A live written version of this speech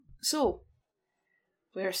So,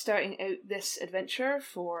 we're starting out this adventure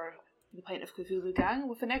for the Pint of Cthulhu gang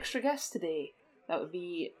with an extra guest today. That would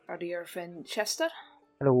be our dear friend Chester.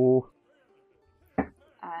 Hello.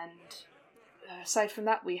 And aside from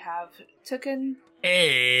that, we have Tukin.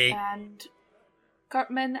 Hey. And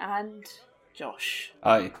Cartman and Josh.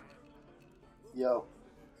 Hi. Yo.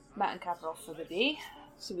 Matt and Cap are off for the day,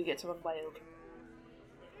 so we get to run wild.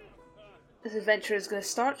 This adventure is going to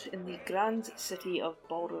start in the grand city of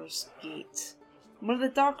Baldur's Gate, one of the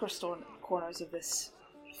darker corners of this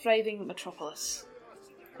thriving metropolis.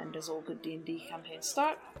 And as all good D&D campaigns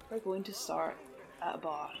start, we're going to start at a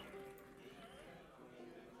bar.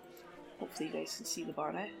 Hopefully you guys can see the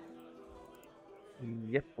bar now.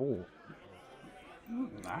 Yep. Oh.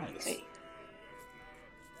 Nice. Okay.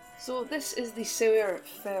 So this is the Sour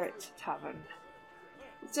Ferret Tavern.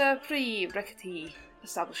 It's a pretty rickety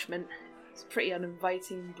establishment. It's pretty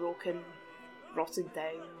uninviting, broken, rotted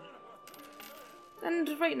down. And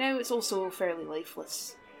right now it's also fairly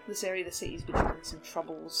lifeless. This area of the city's been having some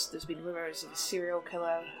troubles. There's been rumours of a serial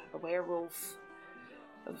killer, a werewolf,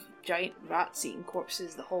 of giant rats eating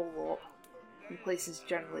corpses, the whole lot. And the place is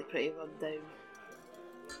generally pretty run down.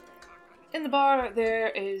 In the bar there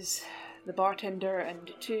is the bartender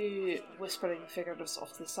and two whispering figures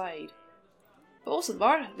off to the side. But also at the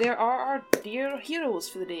bar, there are our dear heroes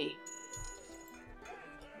for the day.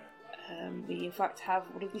 We in fact have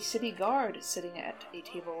one of the city guard sitting at a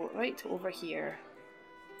table right over here.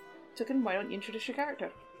 Tukin, why don't you introduce your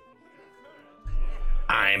character?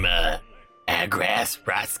 I'm Agras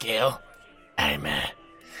Rotscale. I'm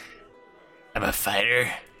a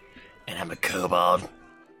fighter, and I'm a kobold.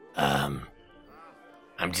 I'm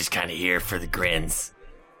just kind of here for the grins.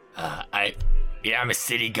 I'm a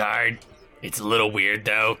city guard. It's a little weird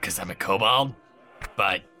though, cause I'm a kobold.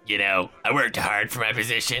 But I worked hard for my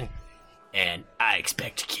position, and I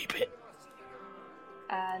expect to keep it.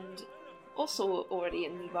 And also already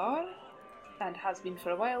in the bar, and has been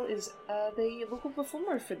for a while, is the local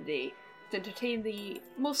performer for the day to entertain the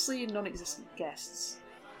mostly non-existent guests.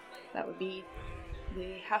 That would be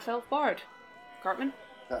the half-elf bard, Cartman.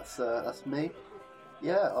 That's me.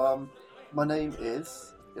 Yeah. My name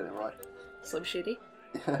is. Get it right. Slim Shady.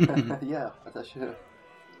 Yeah, I should.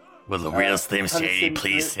 Will the real Slim Shady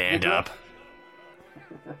please stand up?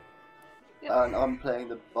 Yep. And I'm playing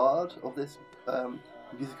the bard of this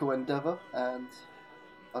musical endeavour, and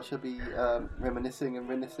I shall be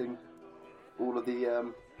reminiscing all of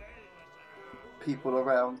the people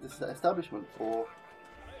around this establishment for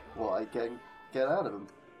what I get out of them.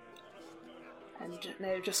 And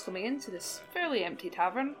now just coming into this fairly empty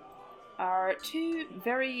tavern are two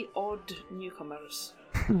very odd newcomers.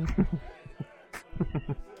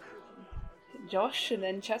 Josh and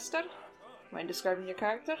then Chester. Mind describing your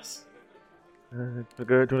characters? Do you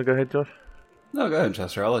want to go ahead, Josh? No, go ahead,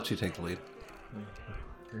 Chester. I'll let you take the lead.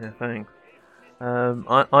 Yeah, thanks.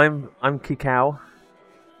 I'm Kikau.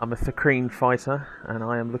 I'm a Thakreen fighter, and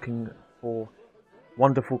I am looking for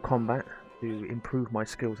wonderful combat to improve my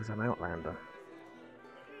skills as an outlander.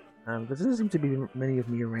 There doesn't seem to be many of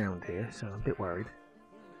me around here, so I'm a bit worried.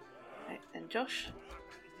 Right, then Josh.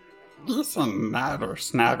 He's a natter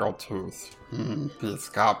snaggletooth. He's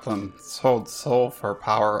goblin, sold soul for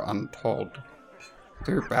power untold.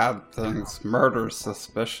 Do bad things, murder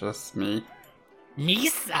suspicious me.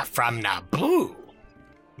 Misa from Naboo.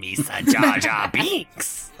 Misa Jar Jar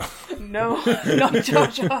Binks. No, not Jar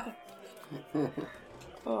Jar.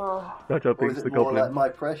 Oh. Jar Jar Or Binks is the it more goblin. like my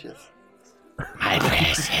precious? My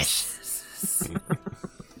precious.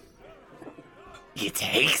 He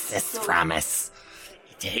takes us from us.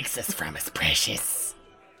 He takes us from us, precious.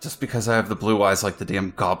 Just because I have the blue eyes like the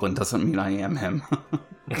damn goblin doesn't mean I am him.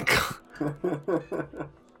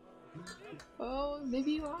 Oh,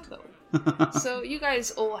 maybe you are though. So you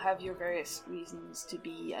guys all have your various reasons to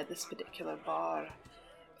be at this particular bar.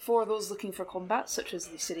 For those looking for combat, such as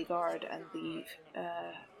the city guard and the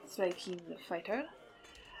Thraikeen fighter,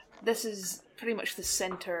 this is pretty much the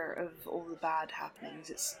centre of all the bad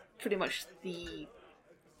happenings. It's pretty much the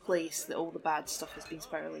place that all the bad stuff has been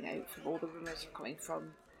spiralling out from, all the rumours are coming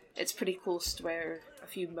from. It's pretty close to where a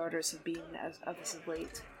few murders have been as of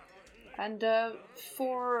late. And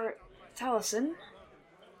for Taliesin,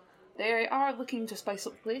 they are looking to spice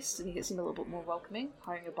up the place to make it seem a little bit more welcoming.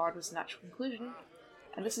 Hiring a bard was a natural conclusion.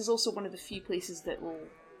 And this is also one of the few places that will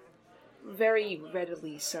very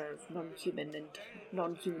readily serve non-human and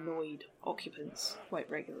non-humanoid occupants quite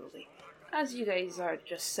regularly. As you guys are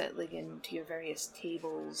just settling into your various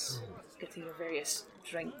tables, getting your various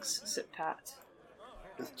drinks sipped at.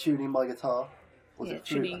 Just tuning my guitar. Was Yeah, it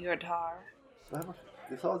flute? tuning your guitar. Do I have a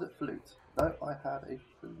guitar? Is it flute? No, I have a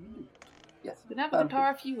flute. Yes. You can have a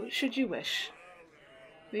guitar if you should you wish.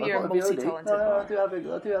 Maybe I've you're a got a VOD. multi-talented No, bar. I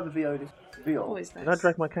do have a VOD. Viol. Always nice. Did I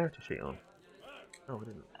drag my character sheet on? No, I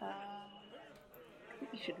didn't. I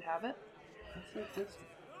think you should have it.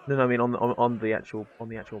 No, I mean on the actual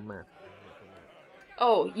map.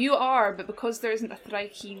 Oh, you are, but because there isn't a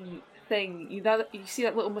Thrykean thing, you see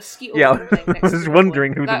that little mosquito Yeah, thing next I was to your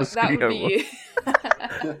wondering one. who the That would mosquito be you.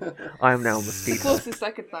 I am now a The mosquito. closest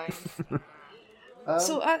I could find.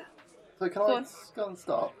 So can I go and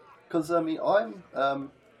start? Because I mean, I'm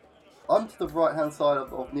to the right hand side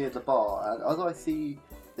of near the bar, and as I see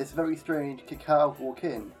this very strange cacao walk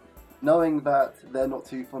in, knowing that they're not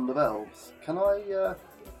too fond of elves, can I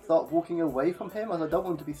start walking away from him? As I don't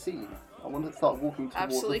want to be seen. I want to start walking towards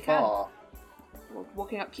Absolutely the bar.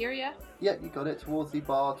 walking up here, yeah? Yeah, you got it. Towards the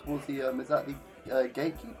bar, towards the is that the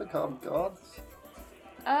gatekeeper? Guards?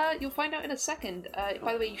 You'll find out in a second.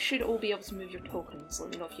 By the way, you should all be able to move your tokens.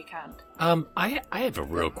 Let me know if you can't. I have a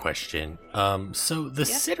real question. So the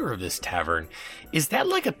sitter of this tavern, is that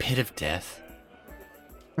like a pit of death?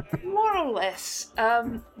 More or less.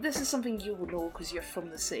 This is something you will know because you're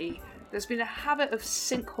from the city. There's been a habit of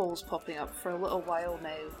sinkholes popping up for a little while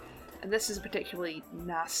now, and this is a particularly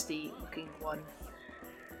nasty-looking one.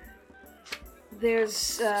 There's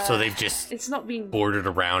so they've just it's not been bordered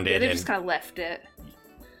around it, they've and just kind of left it.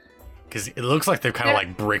 because it looks like they've kind of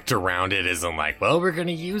like bricked around it, as in like, well, we're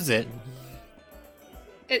gonna use it.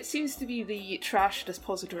 It seems to be the trash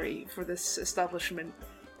depository for this establishment,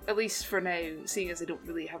 at least for now, seeing as they don't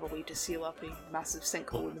really have a way to seal up a massive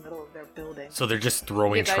sinkhole in the middle of their building. So they're just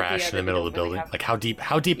throwing Yeah, trash in the middle of the building. Like how deep?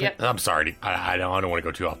 How deep? Yep. I'm sorry, I don't want to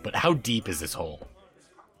go too off, but how deep is this hole?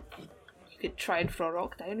 You could try and throw a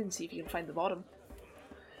rock down and see if you can find the bottom.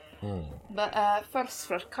 But first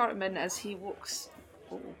for Cartman, as he walks...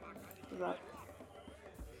 Oh, what is that?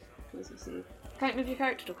 What does he say? Can't move your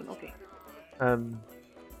character token? Okay.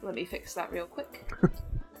 Let me fix that real quick.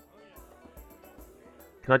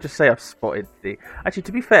 Can I just say I've spotted the... Actually,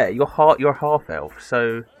 to be fair, you're half elf,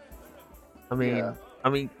 so... I mean... Yeah.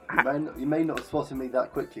 You may not have spotted me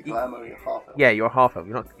that quickly, because I'm only a half elf. Yeah, you're half elf.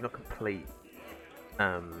 You're not complete.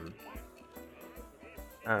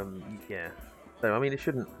 Yeah. So I mean, it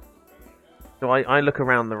shouldn't. So I look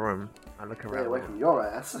around the room. Stay away from your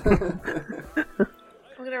ass. I'm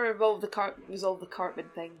gonna resolve the Cartman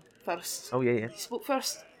thing first. Oh yeah. You spoke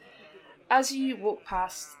first. As you walk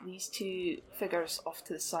past these two figures off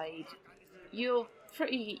to the side, you'll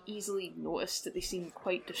pretty easily notice that they seem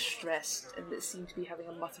quite distressed and that seem to be having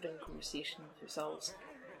a muttering conversation with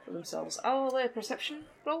themselves. I'll perception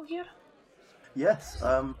roll here. Yes.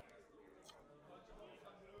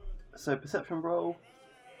 So perception roll.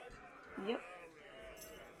 Yep.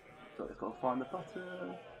 So I've got to find the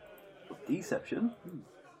button. Deception.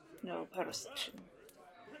 No, perception.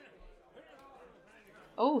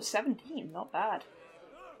 Oh, 17, not bad.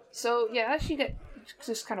 So, yeah, as you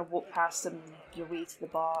just kind of walk past them, your way to the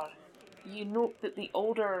bar, you note that the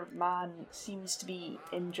older man seems to be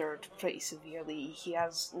injured pretty severely. He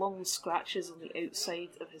has long scratches on the outside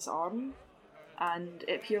of his arm, and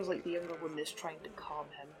it appears like the younger one is trying to calm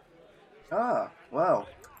him. Ah, well.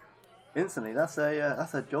 Instantly, that's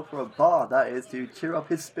a job for a bard, that is, to cheer up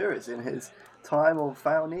his spirits in his time of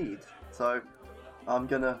foul need. So, I'm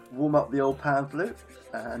gonna warm up the old pan flute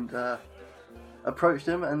and approach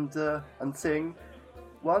them and sing,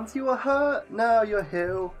 "Once you were hurt, now you're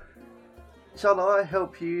healed. Shall I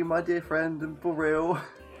help you, my dear friend, and for real?"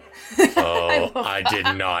 Oh, I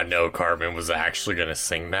did not know Cartman was actually gonna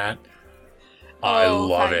sing that. I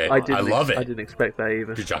love it. I love it. I didn't expect that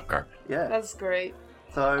either. Good job, Cartman. Yeah. That's great.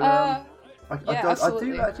 So, Yeah, I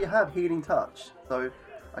do actually have healing touch, so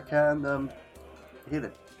I can heal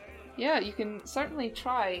it. Yeah, you can certainly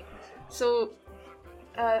try. So,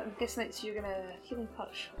 I'm guessing that you're gonna healing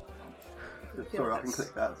touch. Sorry, I can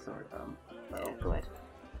click that. Sorry. Yeah, go ahead.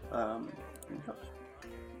 Healing touch.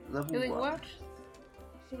 Level Healing 1. word?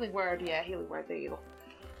 Healing word, yeah, healing word, there you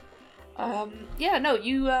go. Yeah, no,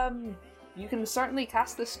 you can certainly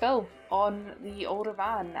cast this spell on the older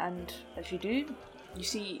man, and as you do, you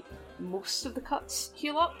see most of the cuts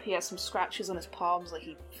heal up. He has some scratches on his palms, like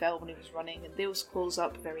he fell when he was running, and those close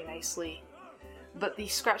up very nicely. But the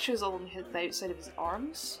scratches along the outside of his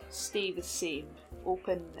arms stay the same,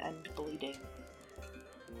 open and bleeding.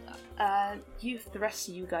 The rest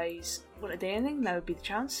of you guys want to do anything? Now would be the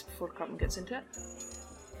chance before Cartman gets into it.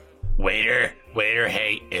 Waiter,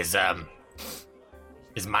 hey, is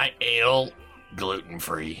my ale gluten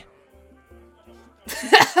free?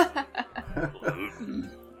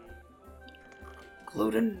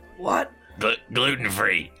 Gluten? What? Gluten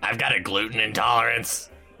free. I've got a gluten intolerance.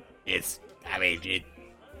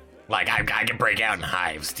 Like, I can break out in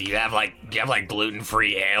hives. Do you have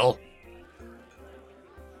gluten-free ale?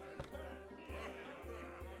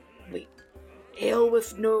 Wait, ale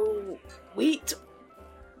with no wheat?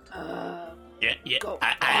 Yeah.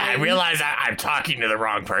 I realize I'm talking to the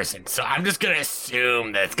wrong person, so I'm just gonna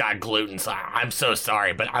assume that it's got gluten. So I'm so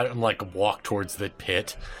sorry, but I'm like walk towards the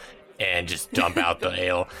pit and just dump out the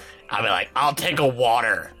ale. I'll be like, I'll take a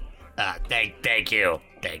water. Thank you.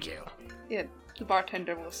 Yeah, the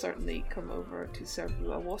bartender will certainly come over to serve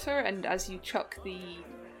you a water, and as you chuck the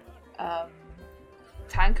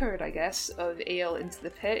tankard, I guess, of ale into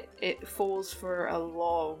the pit, it falls for a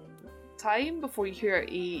long time before you hear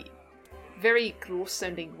a very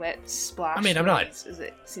gross-sounding wet splash. I mean, I'm not. As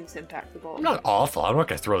it seems to impact the bottom. I'm not awful. I'm not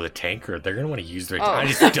gonna throw the tankard. They're gonna want to use their. Oh. I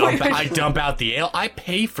just dump out the ale. I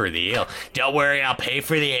pay for the ale. Don't worry, I'll pay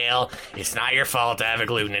for the ale. It's not your fault. I have a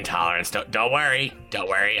gluten intolerance. Don't worry.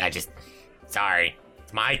 Sorry.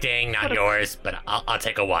 It's my thing, not yours. But I'll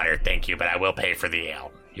take a water. Thank you. But I will pay for the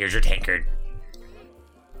ale. Here's your tankard.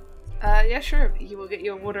 Yeah, sure. He will get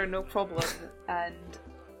you a water, no problem. And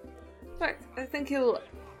in fact, I think he'll.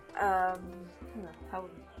 How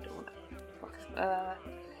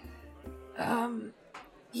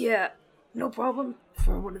yeah, no problem.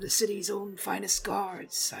 For one of the city's own finest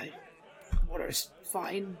guards, water's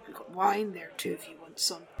fine. We've got wine there too if you want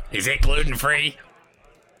some. Is it gluten-free?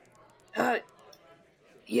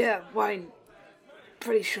 Yeah, wine.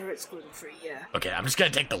 Pretty sure it's gluten-free, yeah. Okay, I'm just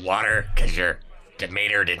gonna take the water, because your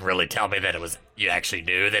demeanor didn't really tell me that you actually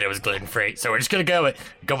knew that it was gluten-free. So we're just gonna go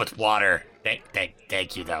with water.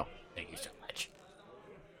 Thank you, though. Thank you so much.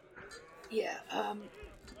 Yeah,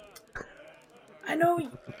 I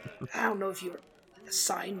don't know if you're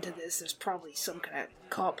assigned to this. There's probably some kind of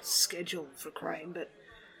cop schedule for crime, but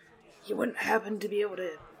you wouldn't happen to be able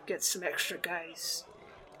to get some extra guys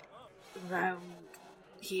around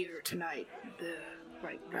here tonight,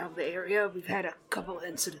 around the area. We've had a couple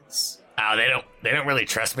incidents. Oh, they don't really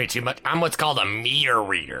trust me too much. I'm what's called a meter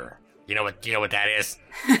reader. You know what that is?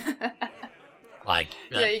 Like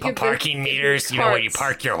parking meters. You know where you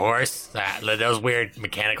park your horse. Those weird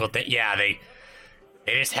mechanical things. Yeah, they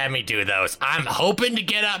just have me do those. I'm hoping to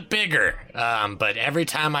get up bigger, but every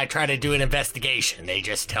time I try to do an investigation, they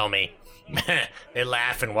just tell me. They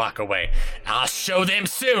laugh and walk away. I'll show them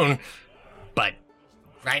soon, but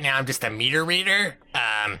right now I'm just a meter reader.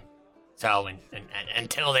 So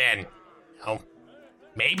until then,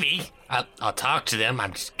 maybe I'll talk to them.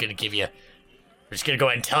 I'm just gonna go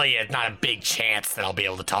ahead and tell you it's not a big chance that I'll be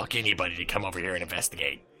able to talk anybody to come over here and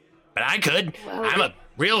investigate. But I could. Well, I'm a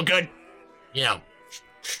real good,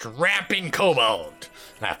 strapping kobold.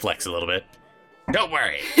 And I flex a little bit. Don't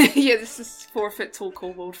worry. Yeah, this is 4-foot-tall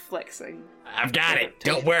kobold flexing. I've got it.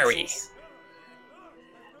 Don't worry.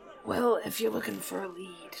 Well, if you're looking for a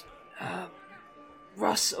lead,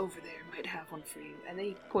 Russ over there might have one for you. And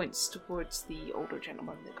he points towards the older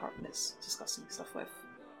gentleman that Carton is discussing stuff with.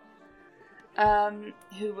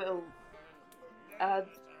 Who will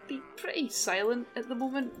be pretty silent at the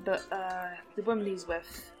moment, but the woman he's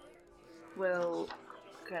with will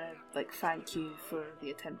kind of thank you for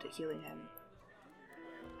the attempt at healing him.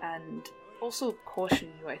 And also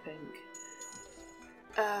caution you, I think.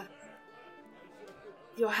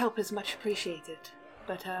 Your help is much appreciated,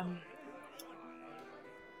 but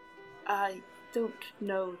I don't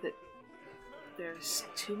know that there's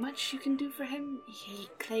too much you can do for him. He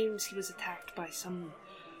claims he was attacked by some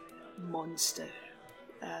monster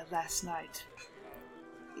last night.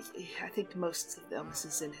 I think most of the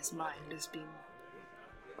illnesses in his mind has been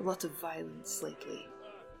a lot of violence lately.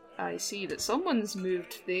 I see that someone's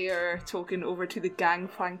moved their token over to the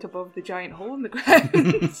gangplank above the giant hole in the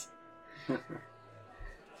ground.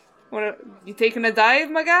 You taking a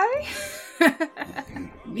dive, my guy?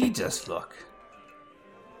 Me just look.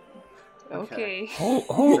 Okay.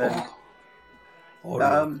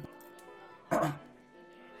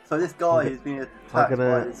 So this guy who's been attacked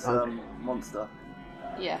by this monster.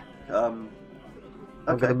 Yeah. I'm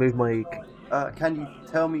gonna move my. Can you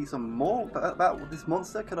tell me some more about this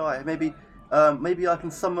monster? Could I maybe I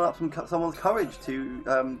can summon up someone's courage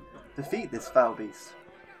to defeat this foul beast?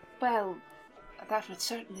 Well, that would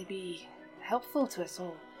certainly be helpful to us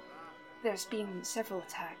all. There's been several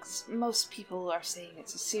attacks. Most people are saying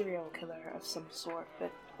it's a serial killer of some sort,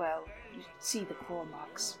 but, well, you see the claw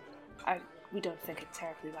marks. We don't think it's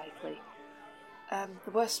terribly likely.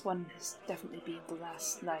 The worst one has definitely been the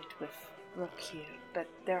last night with Rook here, but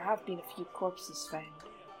there have been a few corpses found,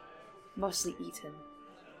 mostly eaten.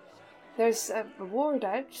 There's a reward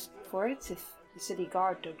out for it if the city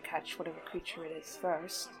guard don't catch whatever creature it is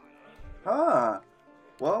first. Ah,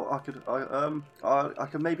 Well, I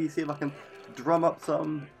could maybe see if I can drum up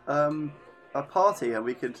some a party and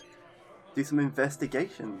we could do some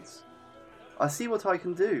investigations. I see what I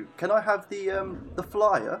can do. Can I have the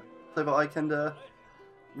flyer so that I can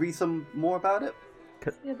read some more about it?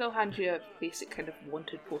 Yeah, they'll hand you a basic kind of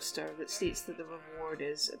wanted poster that states that the reward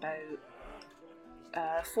is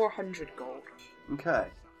about 400 gold. Okay.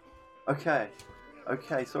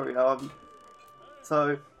 Sorry.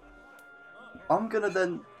 So I'm gonna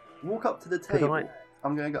then walk up to the table.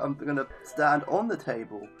 I'm gonna stand on the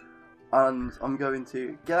table, and I'm going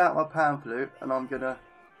to get out my pan flute, and I'm gonna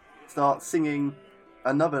start singing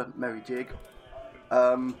another merry jig.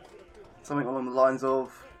 Something along the lines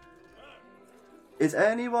of, "Is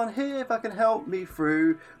anyone here that can help me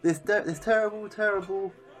through this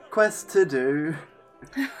terrible quest to do?"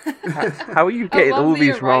 How are you getting all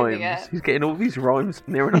these rhyming rhymes? it. He's getting all these rhymes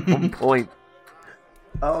near enough on point.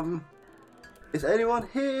 Is anyone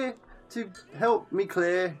here to help me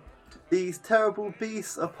clear these terrible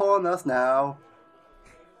beasts upon us now?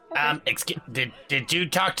 Did you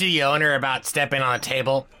talk to the owner about stepping on a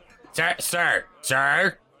table? Sir.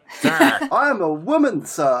 I am a woman,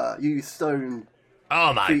 sir, you stone.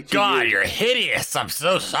 Oh my creature, god, you. you're hideous. I'm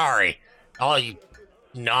so sorry. All you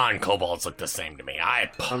non-kobolds look the same to me. I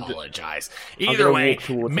apologize. Either gonna way, walk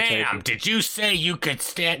towards the ma'am, table. did you say you could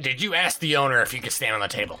stand? Did you ask the owner if you could stand on the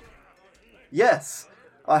table? Yes,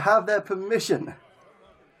 I have their permission.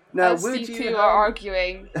 Now, As would you you two help, are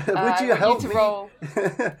arguing, would you I help want you me? to roll.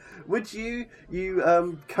 Would you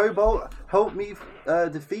kobold, help me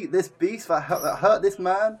defeat this beast that hurt this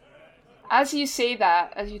man? As you say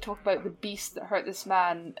that, as you talk about the beast that hurt this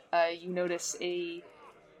man, you notice a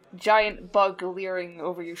giant bug leering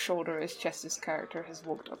over your shoulder as Chester's character has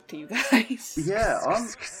walked up to you guys. Yeah,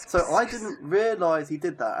 so I didn't realise he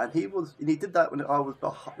did that, and he did that when I was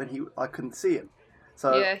I couldn't see him.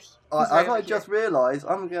 So Yeah, he's as right over I just here. realised,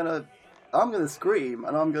 I'm gonna scream,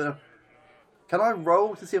 and Can I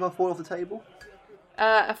roll to see if I fall off the table?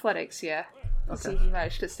 Athletics, yeah. Let's see if you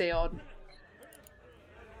manage to stay on.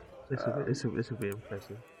 This will be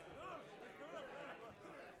impressive.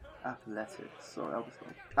 Athletics. Sorry, I'll just go.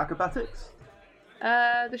 Acrobatics.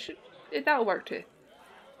 That'll work too.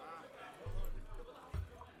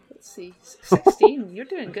 Let's see, 16. You're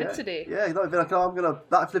doing good Okay. today. Yeah, I'm gonna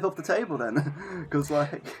backflip off the table then, because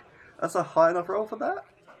that's a high enough roll for that.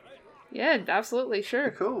 Yeah, absolutely,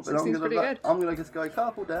 sure. Cool, but 16's pretty good. I'm gonna just go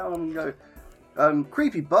careful down. I'm gonna go.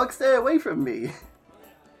 Creepy bug, stay away from me.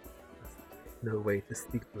 No way to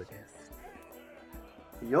speak to a guest.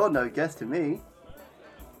 You're no guest to me.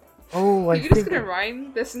 Oh, I Are you just think. gonna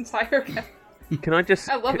rhyme this entire? Can I just?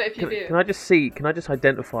 I love it if you do. Can I just see? Can I just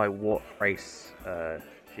identify what race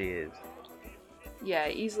she is? Yeah,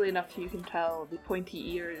 easily enough you can tell the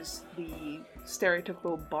pointy ears, the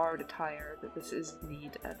stereotypical bard attire, that this is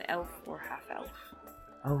indeed an elf or half-elf.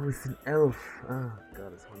 Oh, it's an elf. Oh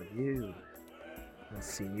god, it's one of you. Haven't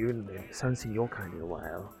seen your kind in a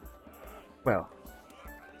while. Well,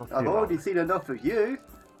 not too I've long. already seen enough of you.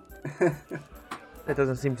 There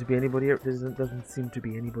doesn't seem to be anybody. Doesn't seem to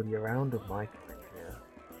be anybody around of my kind here.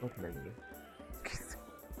 Not many.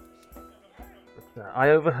 But I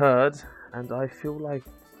overheard, and I feel like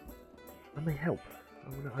I may help.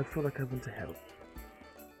 I feel like I want to help.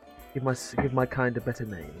 Give my kind a better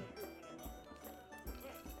name.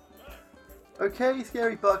 Okay,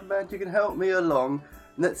 scary bug man, you can help me along.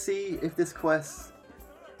 Let's see if this quest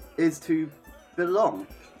is to belong.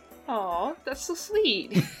 Aw, that's so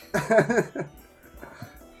sweet.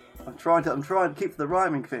 I'm trying to keep the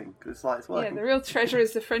rhyming thing because it's Yeah, working. the real treasure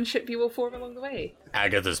is the friendship you will form along the way.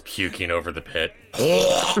 Agatha's puking over the pit.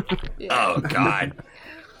 Yeah. Oh god.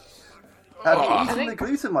 Have you I eaten think- the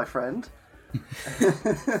gluten, my friend?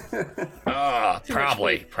 Oh,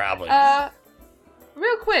 probably.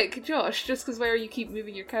 Real quick, Josh, just because where you keep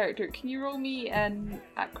moving your character, can you roll me an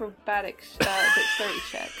acrobatics dexterity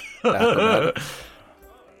check?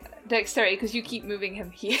 Dexterity, because you keep moving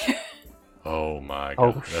him here. Oh my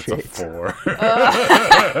Oh, god, that's shit. a 4.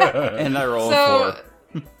 And I roll a So,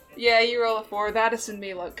 4. yeah, you roll a 4. The Addison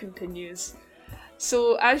Maylock continues.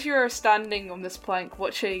 So, as you're standing on this plank,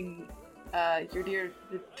 watching your dear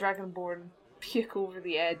the Dragonborn puke over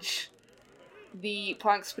the edge, the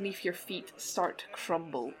planks beneath your feet start to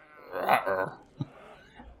crumble.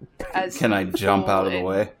 As Can I you jump fall out of the in.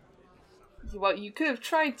 way? Well, you could have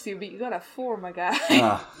tried to, but you got a 4, my guy.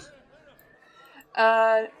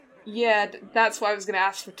 Ah, Yeah, that's why I was going to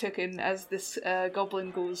ask for token. As this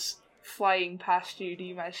goblin goes flying past you, do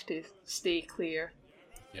you manage to stay clear?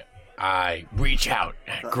 I reach out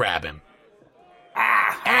and grab him.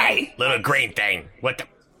 Ah, hey, little green thing. What the?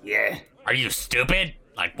 Yeah. Are you stupid?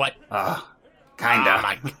 Like what? Kinda. Oh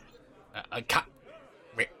my.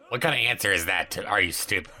 Wait, what kind of answer is that? Are you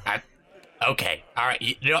stupid? Okay, all right.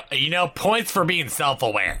 You know, points for being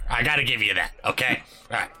self-aware. I gotta give you that. Okay.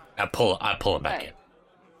 All right. I pull him back in.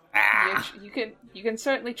 You can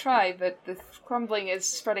certainly try, but the crumbling is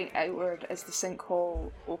spreading outward as the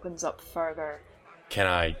sinkhole opens up further. Can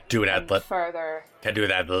I do an further? Can I do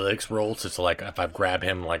an athletics roll? So it's like if I grab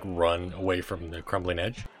him, like run away from the crumbling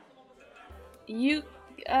edge. You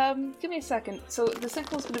give me a second. So the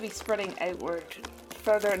sinkhole's going to be spreading outward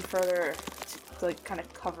further and further, like kind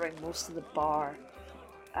of covering most of the bar.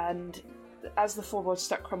 And as the floorboards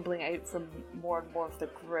start crumbling out from more and more of the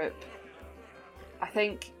group, I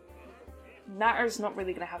think Natter's not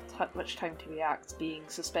really going to have much time to react, being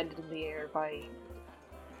suspended in the air by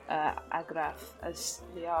Agraf as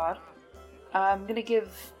they are. I'm going to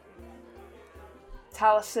give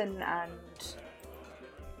Taliesin and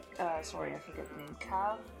sorry, I forget the name.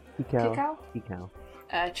 Kikau?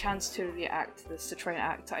 A chance to react to this, to try and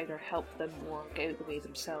act to either help them or get out of the way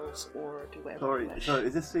themselves or do whatever they wish. So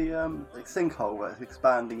is this the like sinkhole where it's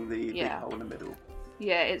expanding the big hole in the middle?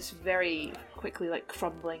 Yeah, it's very quickly like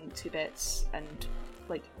crumbling to bits, and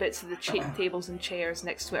like bits of the tables and chairs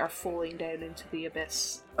next to it are falling down into the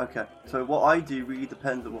abyss. Okay, so what I do really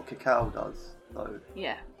depends on what Cacao does, though.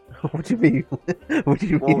 Yeah. What do you mean? What do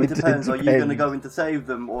you mean? Well, it depends. Are you going to go in to save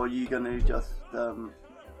them, or are you going to just run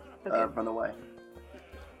away?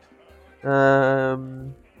 I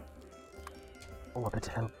want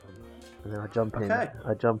to help them, and then I jump in. Okay.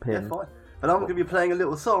 I jump in. Yeah, fine. But I'm going to be playing a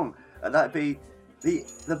little song, and that'd be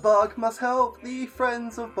the bug must help the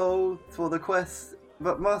friends of both for the quest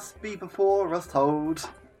that must be before us told.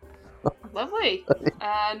 Lovely.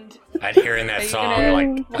 And Hearing that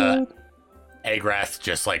song, gonna... Agrath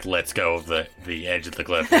just like lets go of the edge of the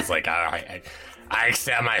cliff. He's like, all right, I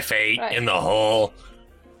accept my fate in the hole.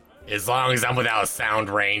 As long as I'm without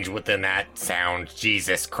sound range within that sound,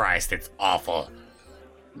 Jesus Christ, it's awful.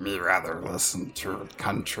 Me rather listen to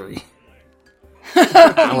country.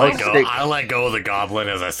 I let go of the goblin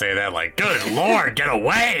as I say that, like, good lord, get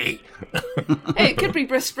away! Hey, it could be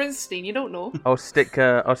Bruce Springsteen, you don't know. I'll stick two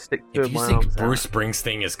If of you my think arms Bruce out.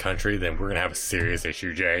 Springsteen is country, then we're gonna have a serious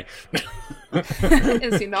issue, Jay.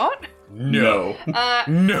 Is he not? No.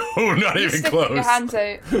 No, not You even stick close. your hands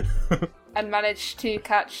out and manage to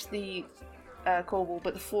catch the kobold,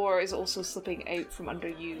 but the floor is also slipping out from under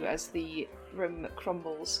you as the room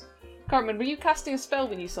crumbles. Cartman, were you casting a spell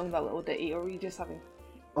when you sung that little ditty, or were you just having?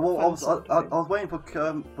 Well, I was waiting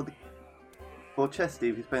for Chesty,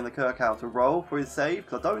 who's playing the Kirkow, to roll for his save,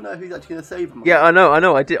 because I don't know who's actually going to save him. Yeah, I know.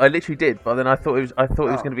 I literally did, but then I thought it was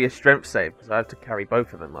going to be a strength save because I had to carry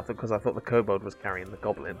both of them. I thought the kobold was carrying the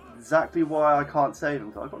goblin. Exactly why I can't save him,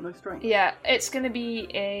 because I've got no strength. Yeah, it's going to be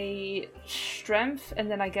a strength,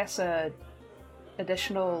 and then I guess a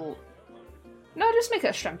additional. No, just make it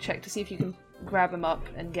a strength check to see if you can grab him up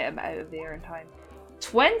and get him out of there in time.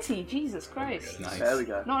 20! Jesus Christ. Nice. There we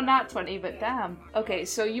go. Not a nat 20, but damn. Okay,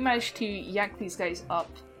 so you managed to yank these guys up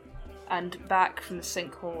and back from the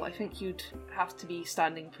sinkhole. I think you'd have to be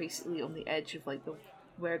standing basically on the edge of like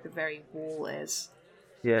where the very wall is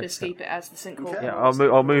Yeah. to escape it as the sinkhole. Okay. Yeah, rolls.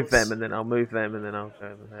 I'll move them, and then I'll go over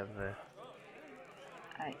there.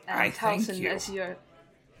 Right, I and thank Taliesin, you. as your.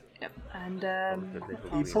 Yep, and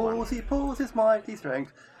He pulls his mighty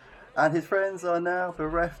strength, and his friends are now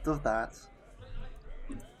bereft of that.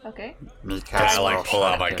 Okay. Me Can I cast like pull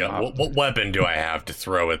out my him gun? up. What weapon do I have to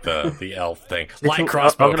throw at the elf thing? Little- Light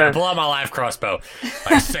crossbow. I'm Can I gonna- pull out my live crossbow?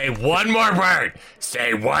 Like, say one more word.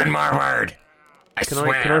 Say one more word. I Can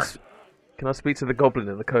swear. can I speak to the goblin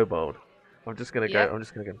and the kobold? I'm just gonna Yeah. go.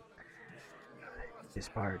 This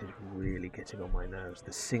pirate is really getting on my nerves.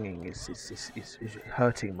 The singing is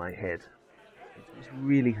hurting my head. It's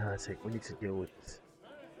really hurting. We need to deal with this.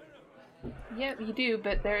 Yeah, you do,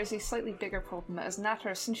 but there is a slightly bigger problem. As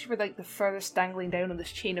Natter, since you were like the furthest dangling down on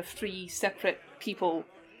this chain of 3 separate people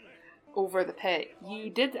over the pit,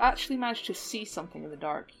 you did actually manage to see something in the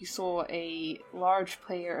dark. You saw a large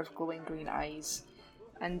pair of glowing green eyes,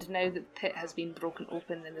 and now that the pit has been broken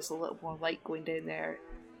open and there's a little more light going down there,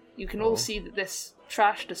 you can all see that this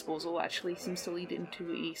trash disposal actually seems to lead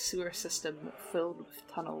into a sewer system filled with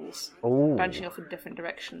tunnels, Oh, branching off in different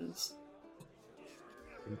directions.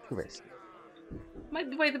 interesting. Might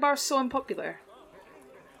be why the bar's so unpopular.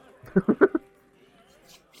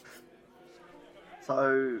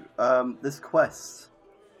 So, this quest,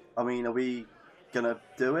 I mean, are we gonna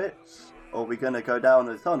do it? Or are we gonna go down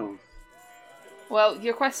those tunnels? Well,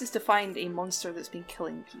 your quest is to find a monster that's been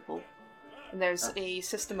killing people. And there's a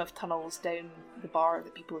system of tunnels down the bar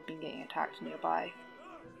that people have been getting attacked nearby.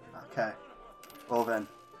 Okay. Well then,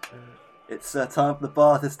 it's time for the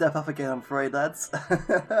bar to step up again, I'm afraid, lads.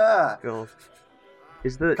 God.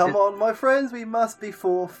 Come on, my friends, we must be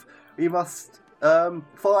forth. We must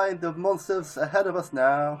find the monsters ahead of us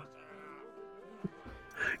now.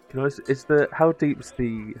 How deep's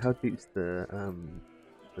the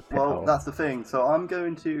pit Well, hole? that's the thing. So I'm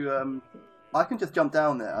going to I can just jump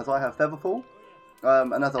down there as I have Featherfall.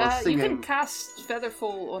 And as I was singing, you can cast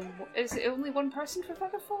Featherfall on. Is it only one person for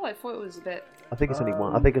Featherfall? I thought it was a bit. I think it's only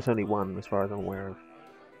one. I think it's only one, as far as I'm aware of.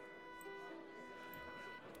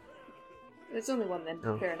 It's only one then.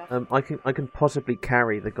 Oh. Fair enough. I can possibly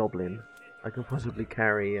carry the goblin. I can possibly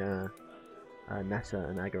carry Netta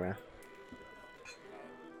and Agarath.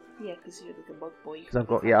 Yeah, because you're the bug boy. Because I've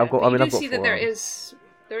got. I mean, you I've do got see that four arms.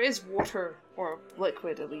 there is water or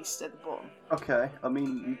liquid at least at the bottom. okay, I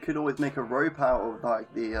mean, you could always make a rope out of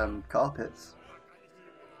like the carpets.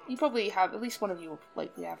 You probably have at least one of you will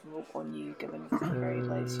likely have a rope on you, given the very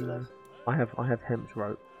place you live. I have hemp's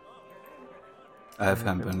rope. I have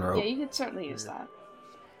hemp and rope. Yeah, you could certainly use that.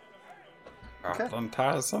 Goblin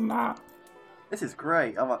ties a knot. This is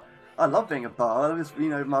great. I love being a bard. It was,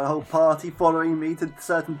 my whole party following me to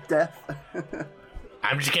certain death.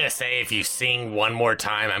 I'm just gonna say, if you sing one more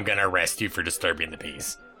time, I'm gonna arrest you for disturbing the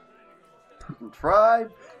peace. Try,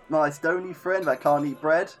 my stony friend that can't eat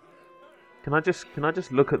bread. Can I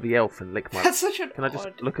just look at the elf and lick my? That's such an Can I just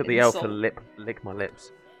odd look at the insult. elf and lick my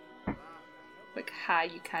lips? Like, hi,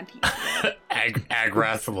 you can't eat bread.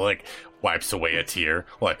 Agrath wipes away a tear.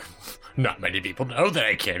 Not many people know that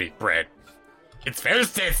I can't eat bread. It's very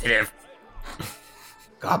sensitive.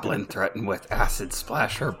 Goblin threatened with acid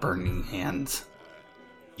splash or burning hands.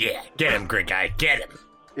 Yeah, get him, Green Guy, get him.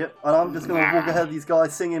 Yep, and I'm just going to walk ahead of these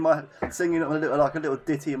guys singing a little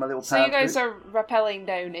ditty in my little So you guys pantry. are rappelling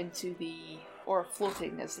down into or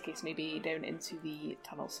floating, as the case may be, down into the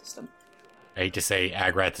tunnel system. I hate to say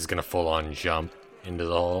Agrath is gonna full on jump into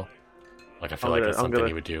the hole. I feel like that's something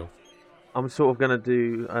he would do. I'm sort of gonna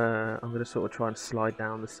do. I'm gonna sort of try and slide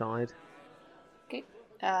down the side. Okay.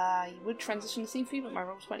 You would transition the scene for you, but my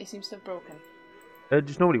roll 20 seems to have broken.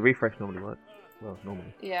 Just normally refresh works. Well,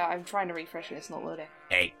 normally. Yeah, I'm trying to refresh it, it's not loading.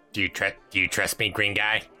 Hey, do you trust me, Green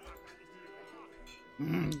Guy?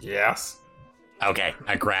 Yes. Okay,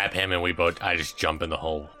 I grab him and I just jump in the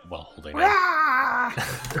hole while holding him.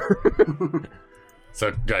 So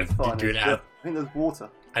do I Fine, do an I think there's water.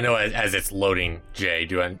 I know as it's loading, Jay,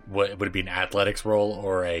 would it be an athletics roll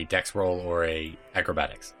or a dex roll or a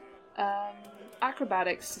acrobatics?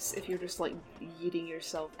 Acrobatics, if you're just yeeting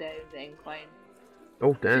yourself down the incline.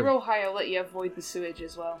 Oh If you damn! roll high, I'll let you avoid the sewage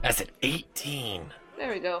as well. That's an 18.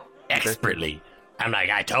 There we go. Expertly. I'm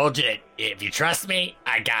I told you, if you trust me,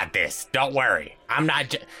 I got this. Don't worry. I'm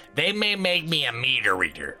not. They may make me a meter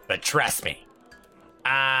reader, but trust me,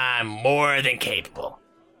 I'm more than capable.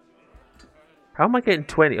 How am I getting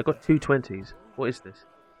 20? I got 2 20s. What is this?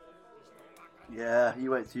 Yeah,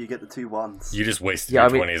 you wait till you get the 2 1s. You just wasted Yeah,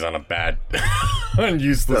 your 20s on a bad, on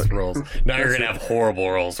useless rolls. Now you're gonna have horrible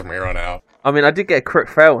rolls from here on out. I mean, I did get a crit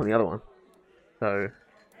fail on the other one, so.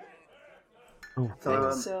 Oh,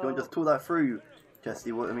 So, So- do you want to just pull that through,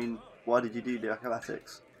 Jesse? Why did you do the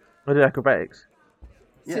acrobatics? I did acrobatics.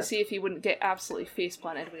 Yeah. To see if you wouldn't get absolutely face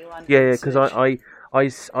planted when you land. Yeah, because I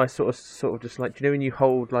sort of just do you know when you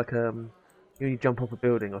hold when you jump off a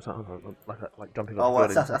building or something like jumping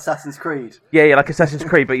off a building. Assassin's Creed. Yeah, like Assassin's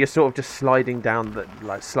Creed, but you're sort of just sliding down the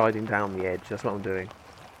edge. That's what I'm doing.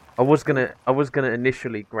 I was gonna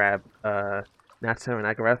initially grab Nata and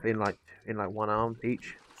Agarath in one arm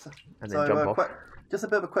each, and then jump off. Just a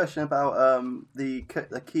bit of a question about the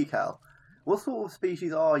key cow. What sort of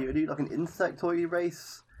species are you? Are you like an insectoid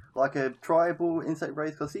race, like a tribal insect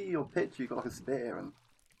race? Because I see your pitch, you've got like a spear and.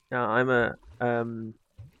 No,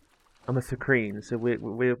 I'm a Thakreen, so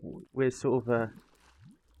we're sort of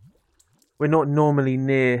we're not normally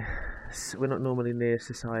near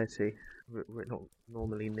society. We're not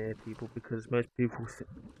normally near people because most people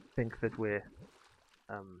think that we're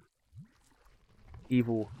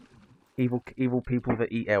evil people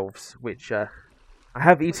that eat elves, which I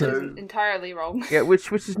have eaten. Entirely wrong. Yeah,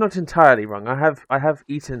 which is not entirely wrong. I have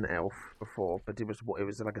eaten elf before, but it was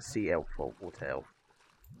like a sea elf or water elf.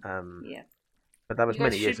 Yeah. But that was You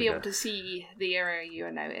guys many years should be ago. able to see the area you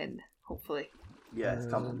are now in, hopefully. Yeah, it's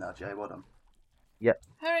coming now, Jay. Well done. Yep.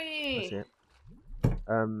 Hooray! That's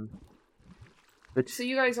it. But So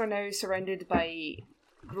you guys are now surrounded by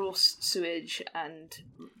gross sewage and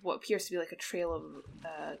what appears to be like a trail of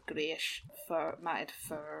greyish matted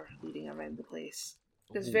fur leading around the place.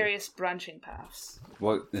 There's various branching paths.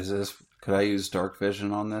 What is this? Could I use dark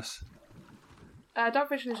vision on this? Dark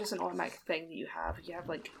vision is just an automatic thing that you have. You have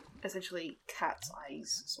essentially cat's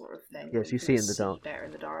eyes sort of thing. Yes, you see in the dark. Better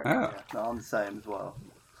in the dark. Oh. Yeah, no, I'm the same as well.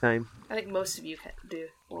 Same. I think most of you do,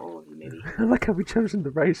 or all of you maybe. I like how we chosen the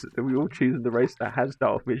race. That we all chosen the race that has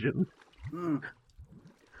dark vision.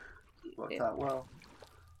 Worked out well.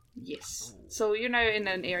 Yes. So you're now in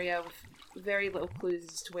an area with very little clues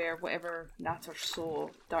as to where whatever Natter saw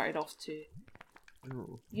darted off to.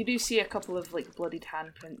 Oh. You do see a couple of like bloodied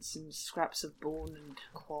handprints and scraps of bone and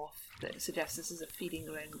cloth that suggest this is a feeding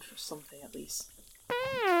ground for something at least.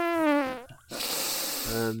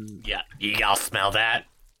 Yeah, you all smell that?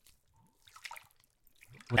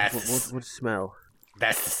 What smell?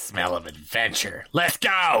 That's the smell of adventure. Let's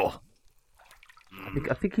go!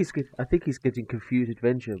 I think he's getting confused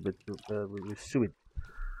adventure with sewage.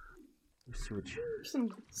 With sewage.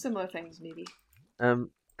 Some similar things maybe.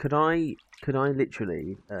 Could I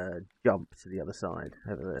literally jump to the other side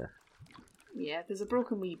over there? Yeah, there's a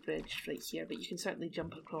broken wee bridge right here, but you can certainly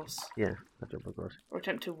jump across. Yeah, I'll jump across. Or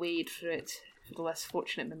attempt to wade through it for the less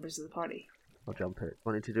fortunate members of the party. I'll jump it.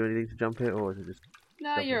 Want to do anything to jump it, or is it just...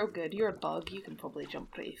 No, you're good. You're a bug. You can probably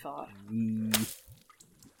jump pretty far. Can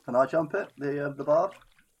I jump it? The bar?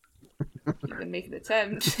 You can make an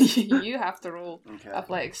attempt. You have to roll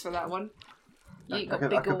athletics for that one. You got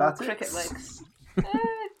big old cricket legs.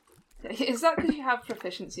 Is that because you have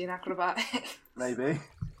proficiency in acrobatics? Maybe.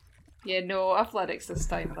 Yeah, no, athletics this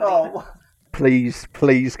time, buddy. Oh please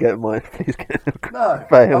get mine. Please get. no!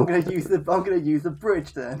 Fail. I'm gonna use the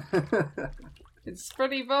bridge then. It's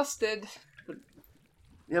pretty busted.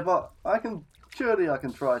 Yeah, but I can try to I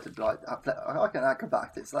can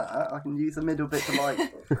acrobatics that. I can use the middle bit to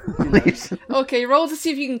Please. Okay, roll to see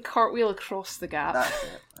if you can cartwheel across the gap. That's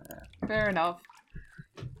it. Yeah. Fair enough.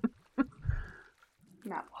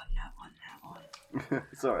 Not one.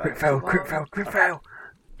 Sorry. Quick fail.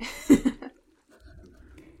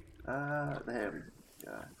 There we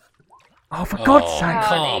go. Oh, for God's sake!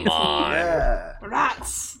 Come on. Yeah.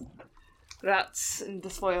 Rats in the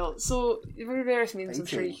spoil. So, for various means, I'm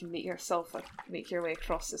sure 18. you can make your way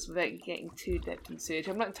across this without getting too dipped in sewage.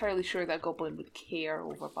 I'm not entirely sure that a goblin would care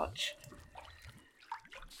over much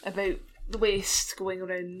about the waste going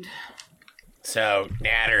around. So,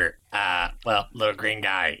 Natter, little green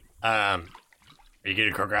guy, are you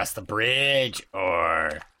gonna go across the bridge,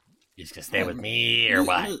 or you just gonna stay with me, or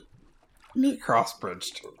what? Me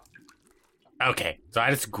cross-bridge too. Okay, so I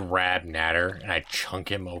just grab Natter and I chunk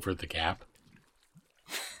him over the gap.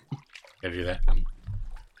 Can I do that?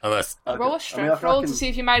 Unless... Roll a strength roll to see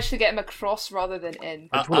if you manage to get him across rather than in.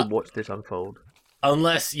 I just want to watch this unfold.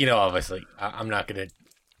 Unless, obviously, I'm not gonna,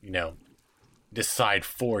 decide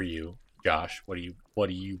for you, Josh. What do you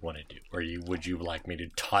want to do? Or would you like me to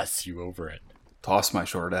toss you over it? Toss my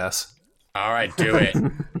short ass. All right, do it.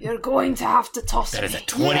 You're going to have to toss That me. is a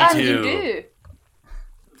 22. And you do.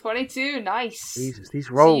 22, nice. Jesus, these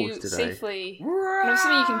rolls so you today. safely... And I'm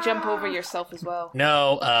assuming you can jump over yourself as well.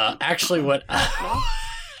 No, actually what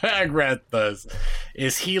Agrat does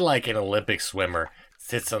is he, like an Olympic swimmer,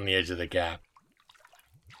 sits on the edge of the gap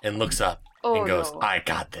and looks up and goes, I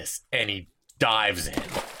got this. And he dives in.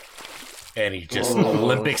 And he just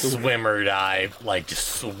Olympic swimmer dive, like just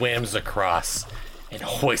swims across and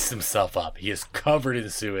hoists himself up. He is covered in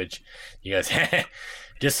sewage. He goes,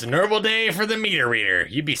 just a normal day for the meter reader.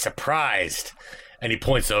 You'd be surprised. And he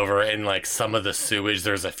points over, and like some of the sewage,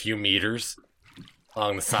 there's a few meters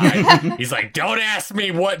along the side. He's like, don't ask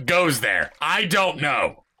me what goes there. I don't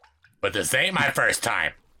know. But this ain't my first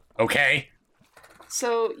time. Okay?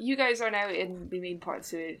 So you guys are now in the main part of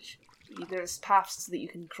sewage. There's paths that you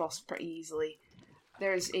can cross pretty easily.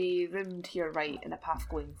 There's a room to your right and a path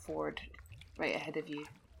going forward right ahead of you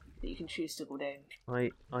that you can choose to go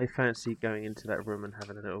down. I fancy going into that room and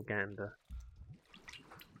having a little gander.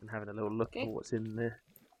 And having a little look at what's in there.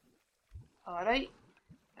 Alright.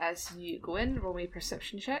 As you go in, roll me a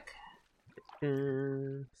perception check.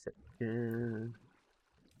 Perception.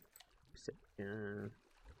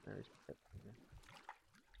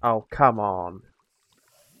 Oh, come on.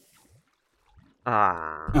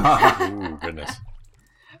 Ooh, goodness.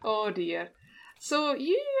 Oh dear. So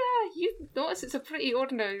you notice it's a pretty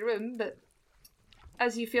ordinary room, but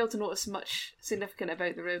as you fail to notice much significant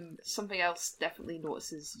about the room, something else definitely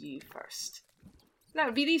notices you first. That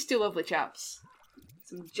would be these two lovely chaps.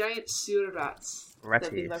 Some giant sewer rats that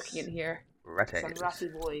have been lurking in here. Some ratty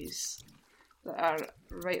boys that are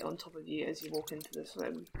right on top of you as you walk into this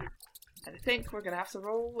room. And I think we're going to have to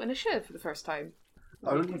roll initiative for the first time.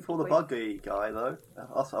 Only for the buggy guy, though.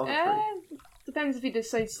 Us other three. Depends if he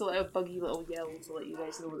decides to let a buggy little yell to let you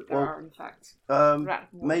guys know that there are, in fact, rat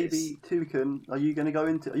boys. Maybe Toucan. Are you going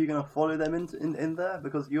to follow them in there?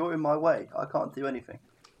 Because you're in my way. I can't do anything.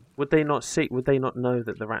 Would they not see? Would they not know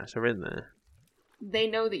that the rats are in there? They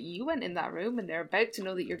know that you went in that room, and they're about to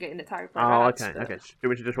know that you're getting attacked by Oh, rats. okay. Do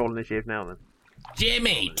we should just roll initiative now then?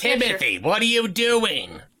 Jimmy, Timothy, what are you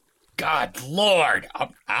doing? God Lord.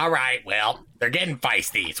 All right, well, they're getting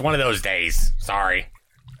feisty. It's one of those days. Sorry.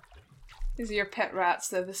 These are your pet rats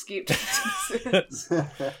that have escaped.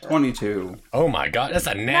 22. Oh my God, that's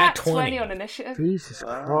a nat Nat 20. on initiative. Jesus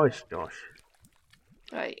Christ, Josh.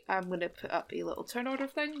 Right, I'm going to put up a little turn order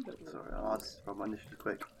thing. Sorry, I'll just roll my initiative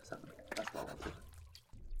quick. 7. That's what I wanted.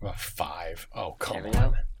 Oh, 5. Oh, come There we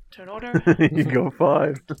on. go. Turn order. You got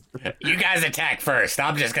 5. You guys attack first.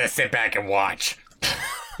 I'm just going to sit back and watch.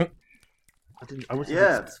 I wasn't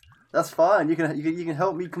Yeah, that's fine. You can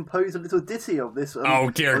help me compose a little ditty of this. Oh,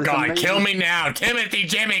 dear of this God. amazing- Kill me now. Timothy,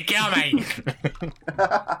 Jimmy, kill me.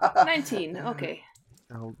 19, okay.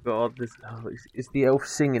 Oh God, it's the elf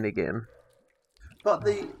singing again. But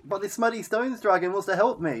the Smutty Stones dragon wants to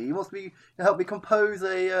help me. He wants me to help me compose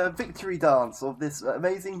a victory dance of this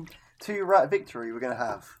amazing 2-rat victory we're going to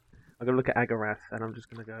have. I'm gonna look at Agarath and I'm just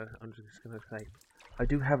gonna say, I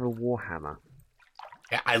do have a warhammer.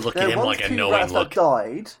 Yeah, I look at There him once like a 2 knowing rats look. that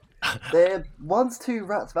died. There once 2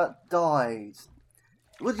 rats that died.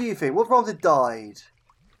 What do you think? What wrong with died?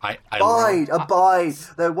 Abide.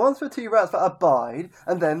 There once were 2 rats that abide,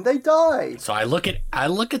 and then they died. So I look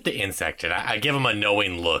at the insect and I give him a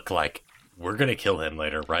knowing look, like we're gonna kill him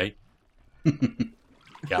later, right?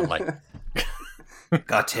 Yeah, like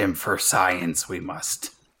Got him for science, we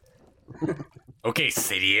must. okay,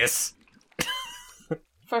 Sidious.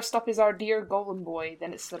 First up is our dear golem boy,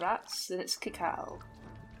 then it's the rats, then it's Cacao.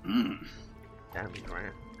 Mm. Damn you,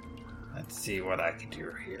 rat. Let's see what I can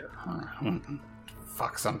do here.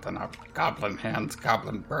 Fuck something up. Goblin hands,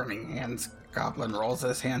 goblin burning hands, goblin rolls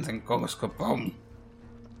his hands and goes kaboom.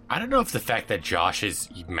 I don't know if the fact that Josh is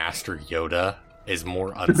Master Yoda is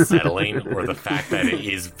more unsettling or the fact that it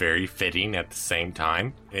is very fitting at the same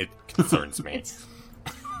time. It concerns me.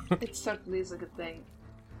 It certainly is a good thing.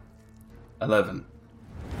 11.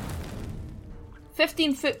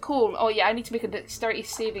 15-foot cone. Oh yeah, I need to make a dexterity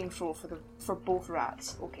saving throw for both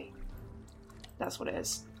rats. Okay. That's what it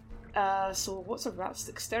is. So what's a rat's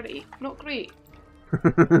dexterity? Not great.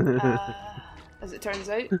 As it turns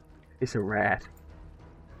out. It's a rat.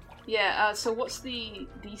 Yeah, so what's the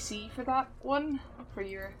DC for that one?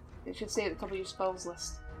 It should say at the top of your spells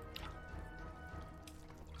list.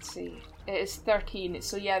 Let's see. It is 13.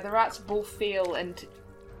 So yeah, the rats both fail and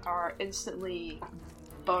are instantly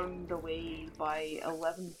burned away by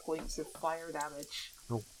 11 points of fire damage.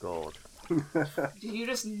 Oh God. You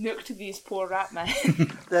just nuked these poor rat men.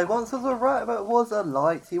 There once was a rat that was a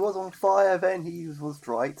light. He was on fire, then he was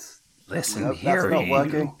dried. Listen Nope, here, that's not you.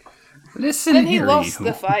 working. Listen Then he here, lost you.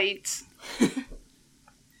 the fight.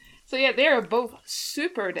 So yeah, they are both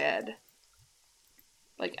super dead.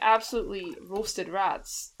 Like absolutely roasted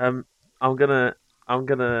rats. I'm gonna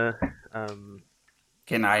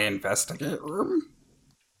Can I investigate room?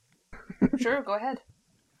 Sure, go ahead.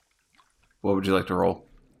 What would you like to roll?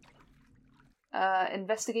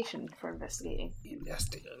 Investigation for investigating.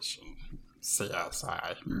 Investigation.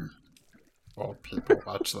 CSI. Old people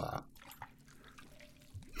watch that.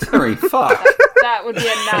 Terry, fuck. That would be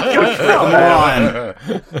a nat 1.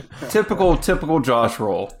 Come on. Typical Josh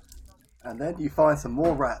roll. And then you find some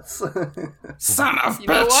more rats. Son of You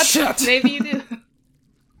know bitch what? shit! Maybe you do.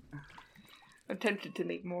 I'm tempted to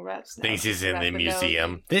make more rats now. This is in Rather the than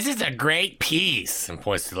museum. This is a great piece. And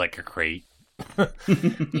points to like a crate.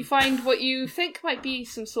 You find what you think might be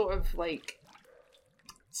some sort of like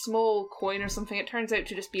small coin or something. It turns out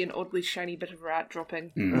to just be an oddly shiny bit of rat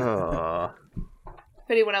dropping. Aw. If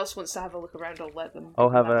anyone else wants to have a look around, I'll let them. I'll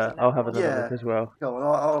have That's another Yeah. look as well. Go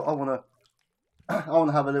on, I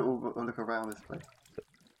wanna have a little look around this place.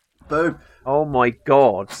 Boom. Oh my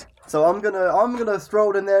God. So I'm gonna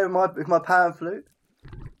stroll in there with my pan flute.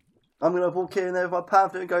 I'm gonna walk in there with my pan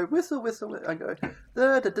flute and go whistle, whistle, whistle and go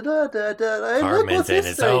da da da da da da. Hey, look, Cartman's what's in this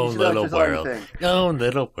his strange own little electrifying world. thing? Own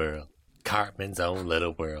little world. Cartman's own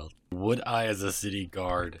little world. Would I, as a city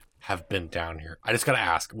guard, have been down here? I just gotta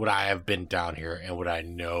ask, would I have been down here and would I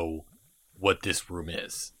know what this room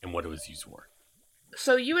is and what it was used for?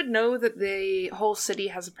 So you would know that the whole city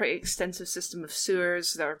has a pretty extensive system of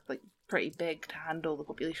sewers that are like pretty big to handle the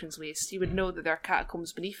population's waste. You would know that there are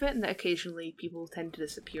catacombs beneath it and that occasionally people tend to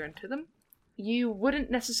disappear into them. You wouldn't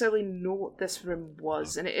necessarily know what this room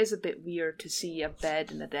was, and it is a bit weird to see a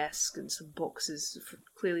bed and a desk and some boxes for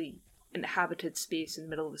clearly inhabited space in the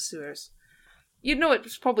middle of the sewers. You'd know it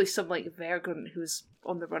was probably some like vagrant who's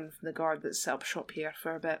on the run from the guard that set up shop here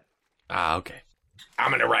for a bit. Ah, okay.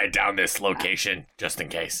 I'm gonna write down this location, just in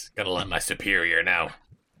case. Gonna let my superior know.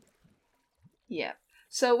 Yeah.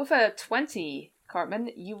 So with a 20, Cartman,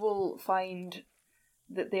 you will find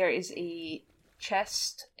that there is a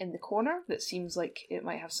chest in the corner that seems like it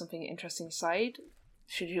might have something interesting inside.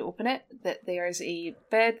 Should you open it, that there is a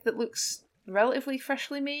bed that looks relatively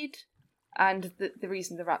freshly made, and the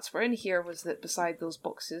reason the rats were in here was that beside those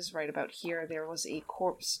boxes, right about here, there was a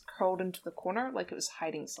corpse curled into the corner like it was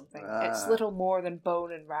hiding something. It's little more than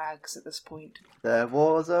bone and rags at this point. There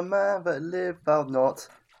was a man that lived out not.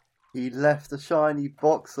 He left a shiny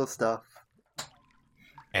box of stuff.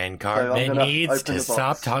 And Cartman needs to stop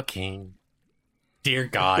box. talking. Dear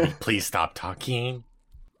God, please stop talking.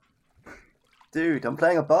 Dude, I'm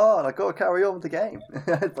playing a bard. I gotta carry on with the game.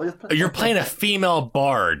 You're playing a female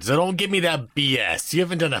bard, so don't give me that BS. You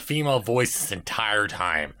haven't done a female voice this entire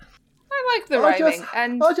time. I like the rhyming,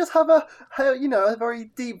 and I just have a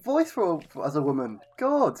very deep voice as a woman.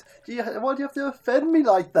 God, why do you have to offend me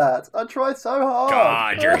like that? I tried so hard.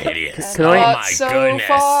 God, you're hideous. and Oh not my so goodness.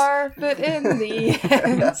 far, but in the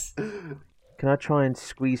end. Can I try and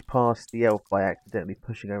squeeze past the elf by accidentally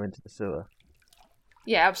pushing her into the sewer?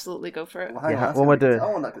 Yeah, absolutely, go for it. Well, hang Yeah, on, what am I doing?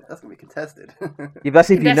 That's gonna be contested. Yeah, that's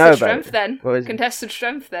if you know Contested about strength, it. then. What is it? Contested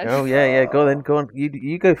strength, then. Oh yeah, go on.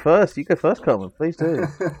 You go first. You go first, Carmen. Please do.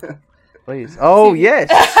 Please. Oh yes.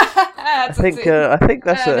 I think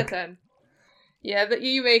that's a. 10. Yeah, that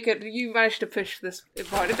you make it. You managed to push this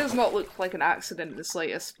part. It does not look like an accident in the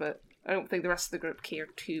slightest, but I don't think the rest of the group care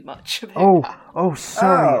too much about that. Oh,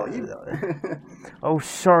 sorry. Oh,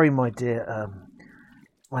 sorry, my dear.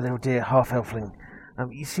 My little dear half-elfling.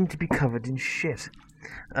 You seem to be covered in shit.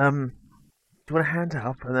 Do you want a hand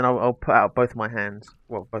up? And then I'll put out both my hands.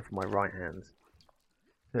 Well, both of my right hands.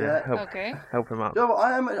 Yeah. Help him up. No,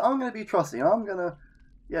 I'm gonna be trusting. I'm gonna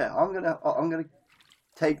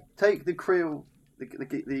take the creel,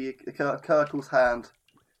 the Kirkle's hand,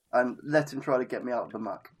 and let him try to get me out of the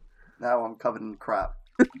muck. Now I'm covered in crap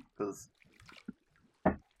because.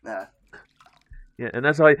 Nah. Yeah, and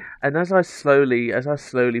as I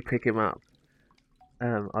slowly pick him up,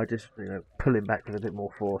 I just pull him back with a bit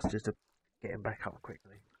more force just to get him back up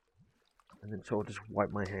quickly, and then sort of just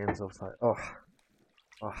wipe my hands off. Like, oh,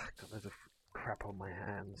 got loads of crap on my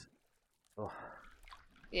hands. Oh.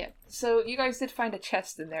 Yeah. So you guys did find a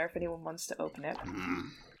chest in there. If anyone wants to open it.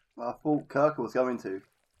 I thought Kirkle was going to.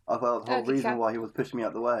 I thought the whole reason why he was pushing me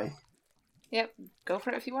out the way. Yep. Go for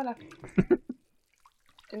it if you wanna.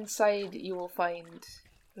 Inside, you will find.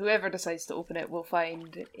 Whoever decides to open it will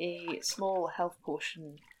find a small health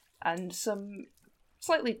potion and some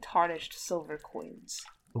slightly tarnished silver coins.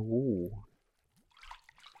 Ooh.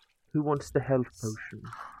 Who wants the health potion?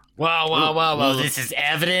 Well, this is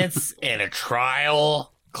evidence in a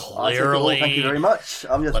trial. Clearly. Thank you very much.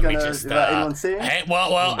 I'm just going to, without anyone seeing. Hey,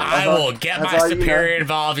 I will get my superior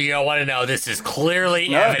involved. You don't want to know. This is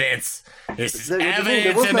clearly evidence. This is evidence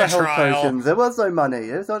there was in no the health trial. Potions. There was no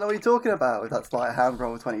money. I don't know what you're talking about. That's like a hand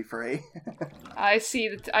roll of 23. I see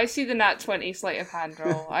the nat 20 sleight of hand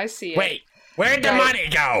roll. I see it. Wait, where'd the money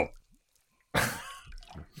go?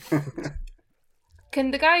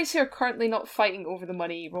 Can the guys who are currently not fighting over the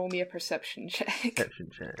money roll me a perception check?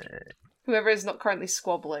 Perception check. Whoever is not currently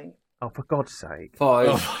squabbling. Oh, for God's sake. 5.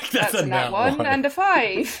 Oh, that's a nat 1 and a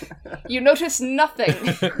 5. You notice nothing.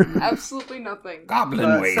 Absolutely nothing.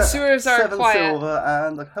 Goblin waste. Sewers are 7 quiet. silver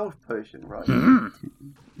and a health potion, right?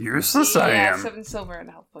 Useless I Yeah, am. 7 silver and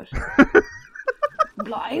a health potion.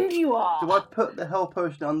 Blind you are. Do I put the health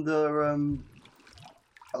potion under,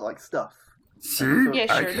 stuff? See? Yeah,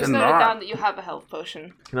 I sure. Just note it down cannot. that you have a health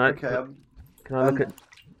potion. Can I look at?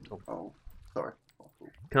 Oh, sorry.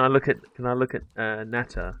 Can I look at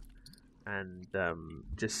Nata and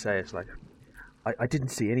just say it's like I didn't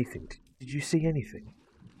see anything. Did you see anything?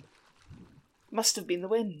 Must have been the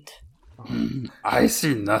wind. I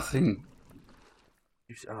see nothing.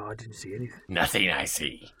 I didn't see anything. Nothing I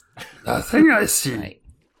see. Nothing I see. Right.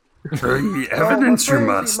 Bring the evidence you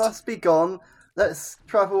must. He must be gone. Let's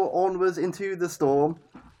travel onwards into the storm.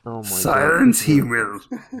 Oh my Silence he will.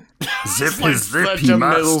 Zip his lip he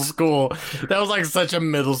middle must. school. That was like such a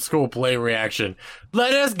middle school play reaction.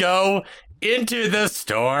 Let us go into the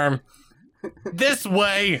storm. This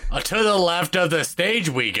way, to the left of the stage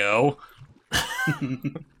we go.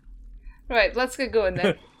 Right, let's get going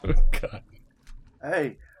then. Oh, God.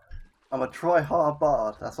 Hey, I'm a try-hard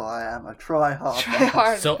bard. That's what I am. A try-hard Try bard.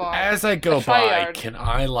 hard. So bar. as I go A by, tryhard. can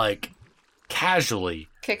I casually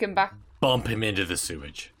Kick him back. bump him into the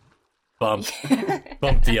sewage? Bump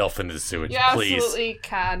the elf into the sewage, You please. absolutely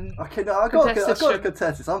can. Okay, no, I've got to Contested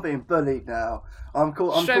contest this. I'm being bullied now. I'm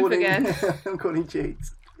Strength calling. again. I'm calling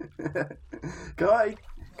cheats. Can I?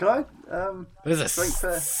 This is a Strength,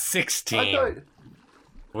 I 16. don't.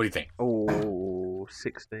 What do you think? Oh,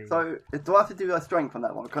 16. So, do I have to do a strength on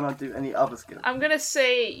that one? Can I do any other skill? I'm gonna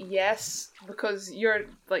say yes, because you're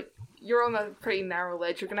on a pretty narrow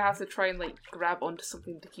ledge. You're gonna have to try and grab onto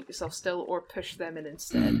something to keep yourself still, or push them in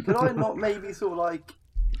instead. Could I not maybe sort of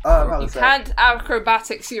You can't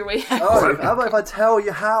acrobatics your way out. Oh, how about if I tell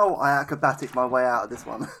you how I acrobatic my way out of this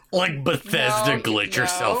one? Like Bethesda glitch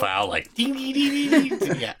yourself out, ding, ding, ding, ding,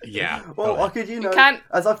 ding. Yeah. Well, I could,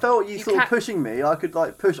 as I felt you sort of pushing me, I could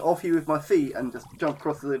push off you with my feet and just jump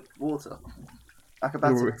across the water.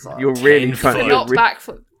 Acrobatic style. You're really trying to not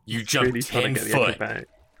backflip. You jump really 10 foot.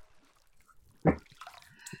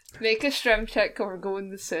 Make a strength check or go in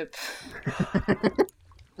the soup.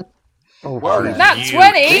 Oh, well, not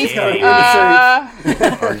 20!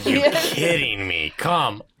 Are you kidding me?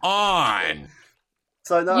 Come on!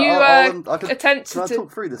 So now you attempt to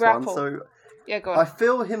talk through this grapple. one. So yeah, go on. I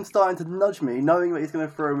feel him starting to nudge me, knowing that he's going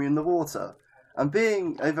to throw me in the water. And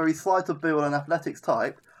being a very slight of build and athletics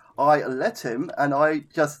type, I let him and I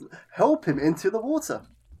just help him into the water.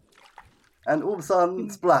 And all of a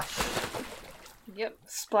sudden, splash. Yep,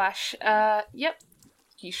 splash. Yep.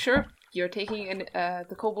 You sure? You're taking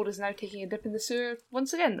the kobold is now taking a dip in the sewer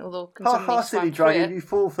once again, although considering Ha, silly dragon, you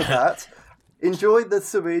fall for that. Enjoy the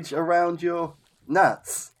sewage around your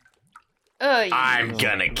gnats. I'm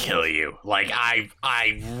gonna kill you. I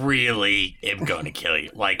really am gonna kill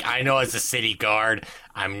you. I know as a city guard,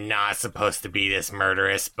 I'm not supposed to be this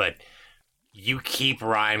murderous, but you keep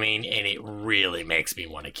rhyming and it really makes me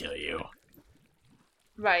want to kill you.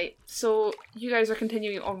 Right, so you guys are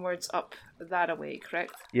continuing onwards up that way,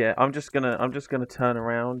 correct? Yeah, I'm just gonna turn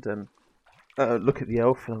around and look at the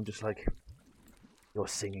elf, and I'm just like, your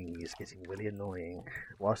singing is getting really annoying.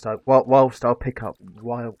 Whilst I'll pick up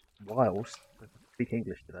whilst I speak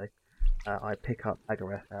English today, I pick up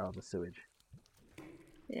Agareth out of the sewage.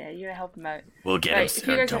 Yeah, you're gonna help him out. We'll get him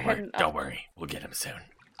soon. Don't worry. We'll get him soon.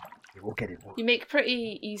 We'll get him. You make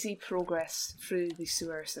pretty easy progress through the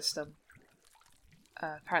sewer system.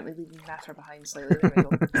 Apparently leaving Natter behind slightly. There we go.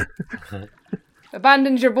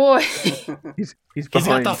 Abandoned your boy. He's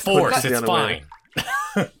got the force. It's fine.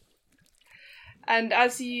 And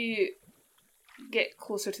as you get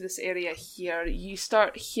closer to this area here, you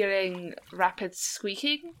start hearing rapid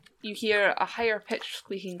squeaking. You hear a higher pitched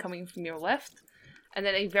squeaking coming from your left, and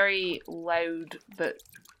then a very loud but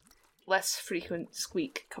less frequent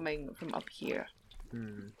squeak coming from up here.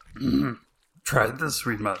 Try this,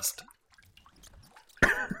 we must.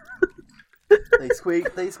 They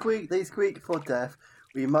squeak for death.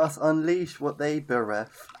 We must unleash what they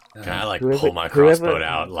bereft. Can I pull my crossbow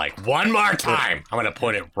out one more time? I'm gonna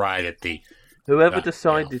put it right at the. Whoever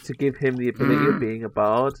decided to give him the ability of being a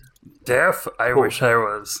bard. Deaf? I wish I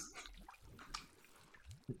was.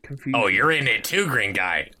 Confused. Oh, you're in it too, green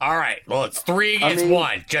guy. All right. Well, it's 3 against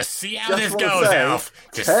 1. Just see how this goes, Elf.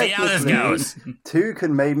 Just see how this goes. 2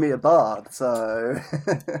 can make me a bard, so.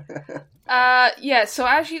 Yeah. So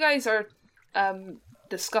as you guys are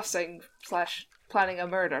discussing / planning a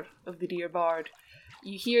murder of the dear bard,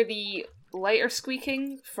 you hear the lighter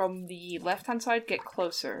squeaking from the left-hand side get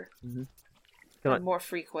closer. Mm-hmm. And more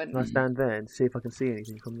frequent. Can I stand there and see if I can see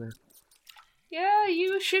anything from there? Yeah,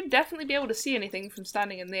 you should definitely be able to see anything from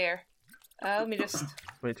standing in there. Let me just...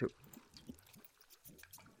 22.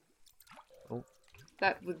 Oh.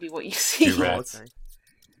 That would be what you see. 2 rats.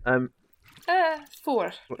 Okay. 4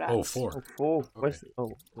 rats. Oh, 4. Oh, 4. Okay. Where's the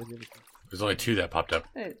other one? There's only 2 that popped up.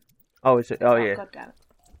 Oh, is it? Oh, yeah. God damn it.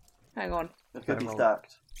 Hang on. It could be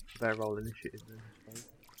stacked. Better roll initiative then.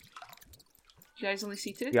 Do you guys only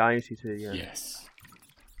see 2? Yeah, I only see 2, yeah. Yes.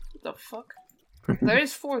 What the fuck? There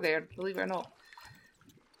is 4 there, believe it or not.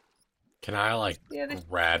 Can I,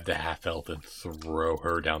 grab the half-elf and throw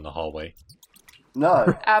her down the hallway?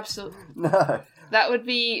 No. Absolutely. No. That would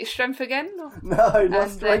be strength again? No, not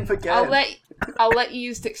strength again. I'll let you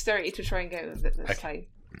use dexterity to try and get out of it this time.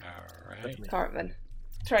 Alright. Cartman.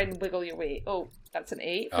 Try and wiggle your way. Oh, that's an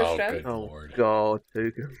 8 for strength. Good lord. God,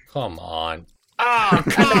 Tuka. Come on. Oh,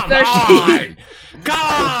 come on! Come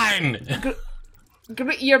on!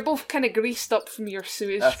 You're both kind of greased up from your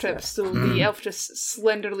sewage trips, so the elf just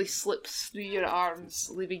slenderly slips through your arms,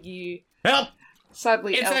 leaving you Help!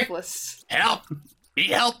 sadly Insect! elfless. Help! Need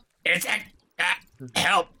help! Insect!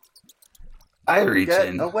 Help! I reach Get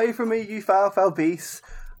in. away from me, you foul beasts.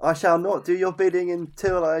 I shall not do your bidding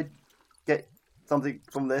until I get something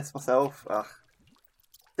from this myself. Ugh.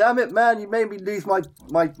 Damn it, man, you made me lose my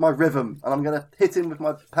rhythm, and I'm going to hit him with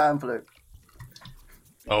my pan flute.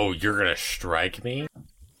 Oh, you're gonna strike me?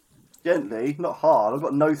 Gently, not hard. I've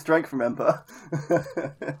got no strength, remember? Do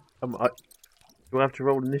I have to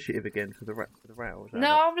roll initiative again for the row?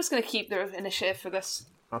 No, I'm just going to keep the initiative for this.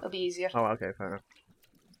 It'll be easier. Oh, okay, fair enough.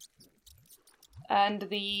 And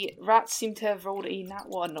the rats seem to have rolled a nat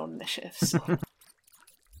 1 on initiative, so...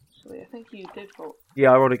 Actually, I think you did roll...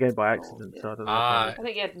 Yeah, I rolled again by accident, yeah. so I don't know. I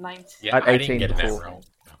think you had 19. Yeah, I'd I didn't 18 get a net before. roll.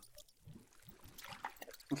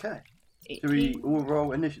 Okay. 18. Do we all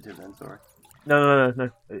roll initiative then? Sorry. No.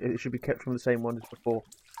 It should be kept from the same one as before.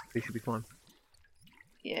 We should be fine.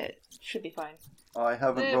 Yeah, it should be fine. I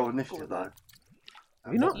haven't Yeah, rolled we'll initiative go though. with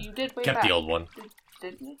Have you not? You did way Kept back. the old one.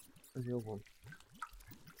 Didn't you? Where's the old one?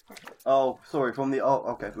 Oh, sorry. From the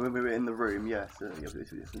okay. When we were in the room, yes. Yeah, we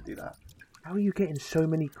just do that. How are you getting so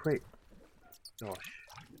many crit? Gosh.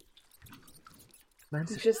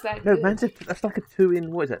 Man's It's just that no, good. that's like a 2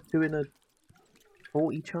 in, what is that? 2 in a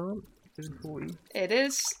 40 chance? 2 in 40? It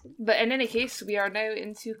is, but in any case, we are now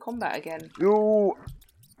into combat again, Yo!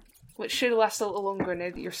 which should last a little longer now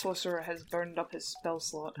that your sorcerer has burned up his spell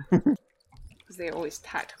slot. Because they are always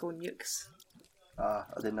tactical nukes. I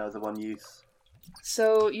didn't know it was a one use.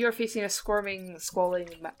 So you're facing a squirming, squalling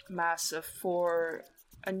mass of 4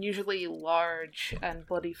 unusually large and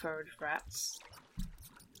bloody-furred rats.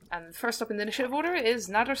 And first up in the initiative order is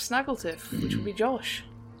Nader Snaggletooth, which would be Josh.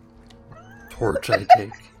 Torch I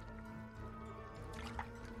take.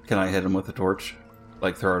 Can I hit him with a torch?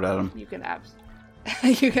 Like throw it at him? You can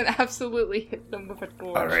you can absolutely hit them with a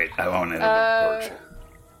torch. Alright, I won't hit him with a torch.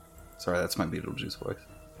 Sorry, that's my Beetlejuice voice.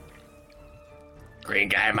 Green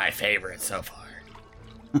guy, my favorite so far.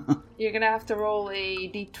 You're gonna have to roll a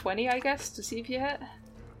d20, I guess, to see if you hit.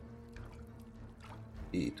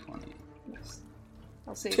 E20. Yes.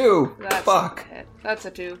 I'll see. 2! That's Fuck! a hit. That's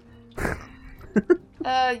a 2.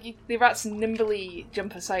 The rats nimbly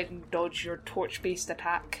jump aside and dodge your torch-based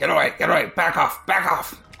attack. Get away, back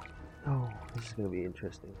off! Oh, this is going to be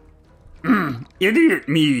interesting. Idiot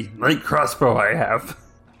me, light crossbow I have.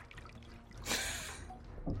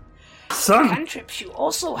 Son Cantrips you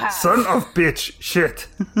also have. of bitch, shit.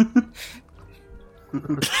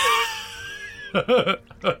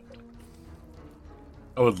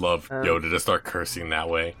 I would love Yoda to start cursing that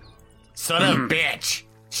way. Son of a bitch!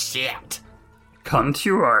 Shit! Cunt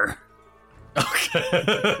you are.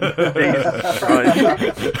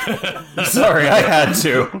 Sorry, I had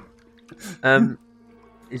to.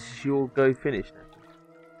 Is your go finished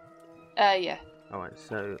now? Yeah. Alright,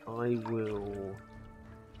 so I will...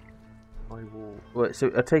 Well, so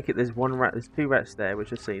I take it there's 2 rats there,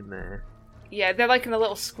 which are seen there. Yeah, they're like in a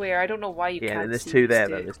little square. I don't know why you Yeah, can't and there's see 2 these there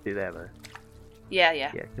two. though. There's 2 there though. Yeah.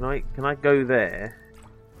 Yeah, can I go there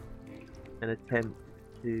and attempt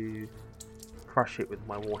to crush it with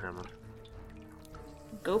my warhammer?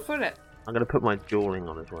 Go for it. I'm gonna put my dueling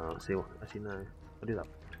on as well. See what? Actually, no. I'll do that.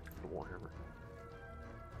 The warhammer.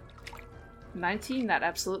 19, that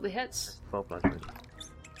absolutely hits. 12 plus 3.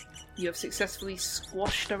 You have successfully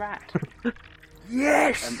squashed a rat.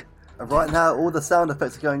 Yes. And right now, all the sound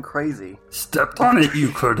effects are going crazy. Stepped on it, you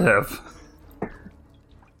could have.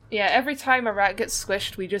 Yeah, every time a rat gets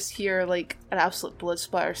squished, we just hear like an absolute blood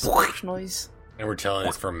splatter splash noise. And we're telling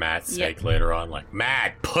this for Matt's Yep. sake later on. Like,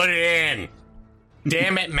 Matt, put it in!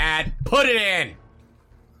 Damn it, Matt, put it in!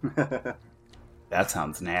 That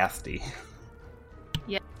sounds nasty.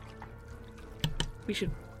 We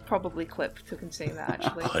should probably clip Token saying that,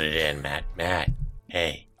 actually. Put it in, Matt. Matt,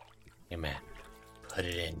 hey, Matt, put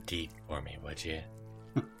it in deep for me, would you?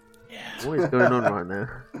 Yeah. What is going on right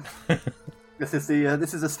now? This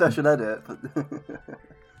is a special edit. But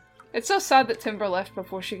It's so sad that Timber left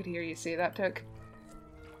before she could hear you say that, Took.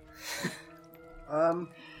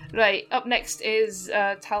 Right, up next is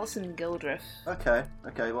Taliesin Gildrith. Okay.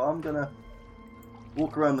 Well, I'm gonna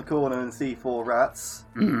walk around the corner and see 4 rats.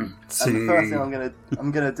 And the first thing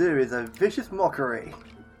I'm gonna do is a vicious mockery.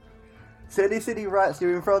 Silly rats,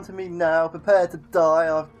 you're in front of me now. Prepare to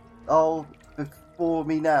die. I'll before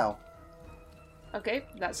me now. Okay,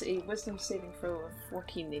 that's a wisdom saving throw of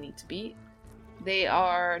 14 they need to beat. They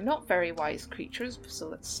are not very wise creatures, so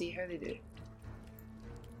let's see how they do.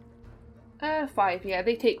 5, yeah,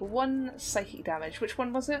 they take 1 psychic damage. Which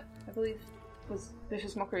one was it? I believe was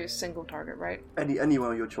Vicious Mockery a single target, right?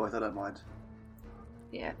 Anyone of your choice, I don't mind.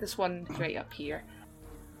 Yeah, this one right up here.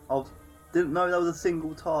 I didn't know that was a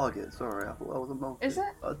single target. Sorry, I thought that was a multi. Is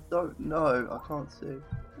it? I don't know. I can't see.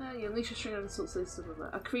 You unleash a string of insults listed with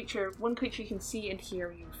one creature you can see and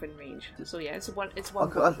hear you within range. So yeah, it's one. I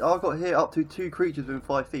got here up to 2 creatures within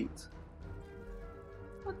 5 feet.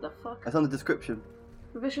 What the fuck? It's on the description.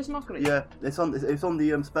 Vicious Mockery? Yeah, it's on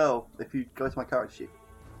the spell. If you go to my character sheet.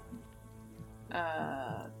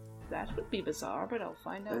 That would be bizarre, but I'll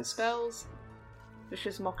find out. Yes. Spells.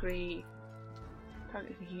 Vicious Mockery.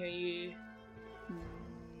 Target can hear you.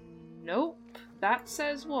 Nope. that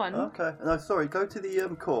says 1. Okay. No, sorry. Go to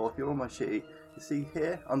the core if you're on my sheet. You see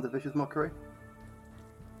here, under Vicious Mockery? It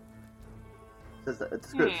says that a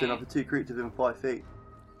description of the 2 creatures within 5 feet.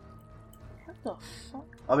 What the fuck?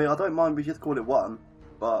 I mean, I don't mind we just call it 1,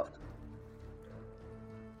 but...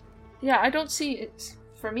 Yeah, I don't see it.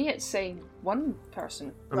 For me, it's saying 1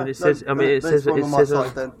 person. I mean, it says. I mean, it says. on my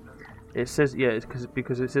side, then. It says. Yeah, it's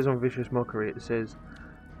because it says on Vicious Mockery. It says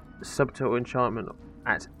subtotal enchantment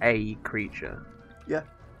at a creature. Yeah.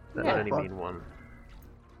 That Yeah. would only mean 1.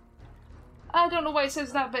 I don't know why it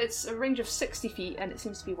says that, but it's a range of 60 feet, and it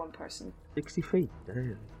seems to be 1 person. 60 feet.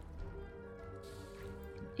 Damn.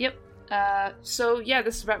 Yep. So yeah,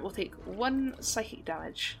 this rat will take 1 psychic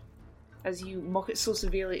damage as you mock it so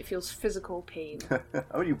severely it feels physical pain.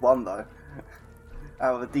 Only 1 though.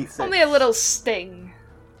 Out of a D6. Only a little sting.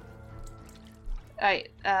 Right.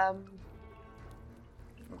 I'm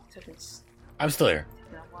still here.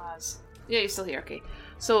 That was. Yeah, you're still here. Okay.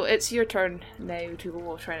 So it's your turn now to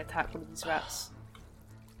go try and attack one of these rats.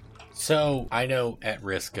 So I know at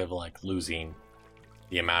risk of like losing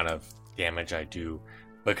the amount of damage I do,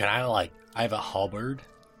 but can I I have a halberd.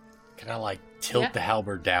 Can I tilt the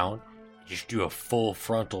halberd down, just do a full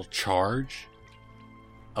frontal charge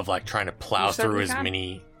of trying to plow through as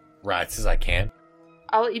many rats as I can?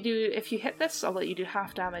 I'll let you do, if you hit this, I'll let you do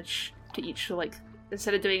half damage to each. So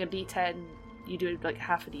instead of doing a D10, you do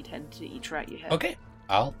half a D10 to each rat you hit. Okay,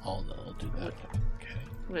 I'll do that. Okay.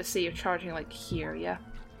 I'm gonna say you're charging here, yeah.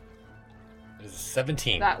 It is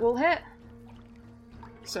 17. That will hit.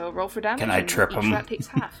 So roll for damage. Can I and trip each him? rat takes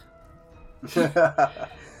half.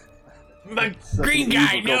 My Such green an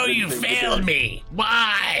guy, evil no, goblin you thing to failed do. me.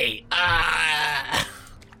 Why?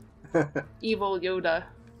 Evil Yoda.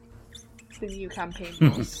 The new campaign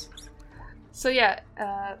boss. So yeah,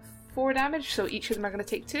 4 damage. So each of them are gonna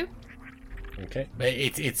take 2. Okay, but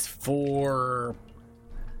it's 4.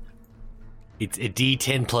 It's a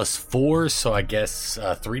D10 plus 4, so I guess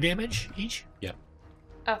 3 damage each. Yeah.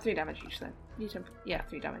 3 damage each then. Yeah,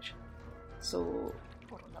 3 damage. So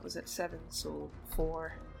hold on, that was at 7. So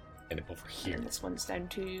 4. And over here. And this one's down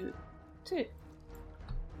to 2.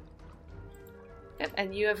 Yep,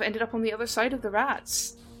 and you have ended up on the other side of the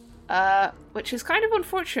rats. Which is kind of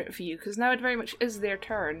unfortunate for you, because now it very much is their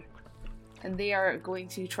turn. And they are going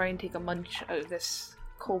to try and take a munch out of this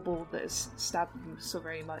kobold that is stabbing them so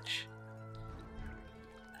very much.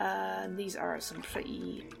 And these are some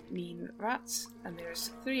pretty mean rats, and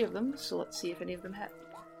there's 3 of them, so let's see if any of them hit.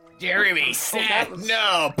 Jeremy, Seth, was-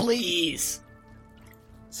 no, please.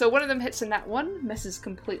 So one of them hits a nat 1, misses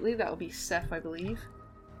completely, that'll be Seth, I believe.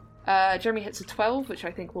 Jeremy hits a 12, which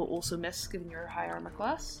I think will also miss, given your high armor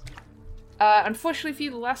class. Unfortunately for you,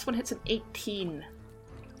 the last one hits an 18.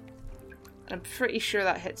 I'm pretty sure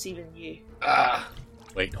that hits even you.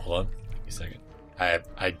 Wait, hold on. Give me a second.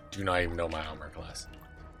 I do not even know my armor class.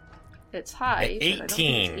 It's high. but I don't think it's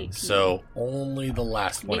 18, so only the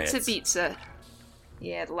last one Beats hits. it, beats it.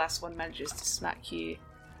 Yeah, the last one manages to smack you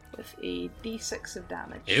with a d6 of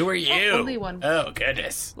damage. Who are you? Only one. Oh,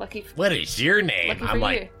 goodness. Lucky. What is your name? Lucky I'm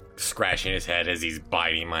for you. scratching his head as he's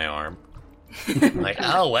biting my arm.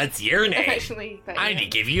 Oh, what's your name? Actually, but I need to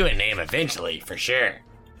give you a name eventually, for sure.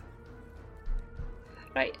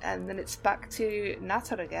 Right, and then it's back to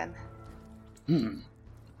Natter again.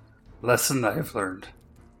 Lesson I've learned.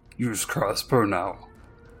 Use crossbow now.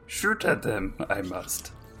 Shoot at them, I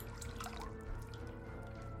must.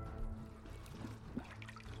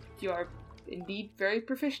 You are indeed very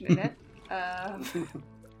proficient in it.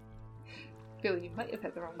 Feel you might have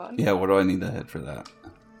hit the wrong button. Yeah, what do I need to hit for that?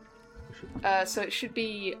 So it should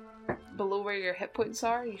be below where your hit points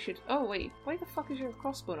are. You should. Oh wait, why the fuck is your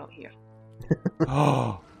crossbow not here?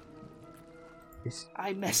 Oh,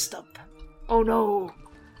 I messed up. Oh no.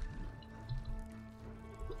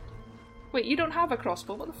 Wait, you don't have a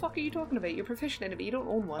crossbow. What the fuck are you talking about? You're proficient in it, but you don't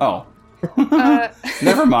own one. oh.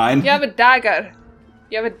 Never mind. You have a dagger.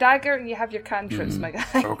 You have a dagger and you have your cantrips, my guy.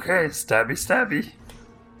 Okay, stabby stabby.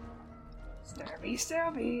 Stabby,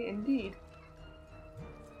 stabby, indeed.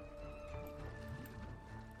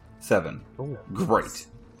 7. Oh. Great.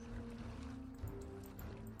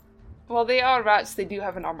 Well, they are rats. They do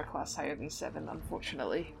have an armor class higher than 7,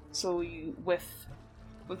 unfortunately. So you whiff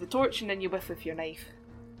with the torch and then you whiff with your knife,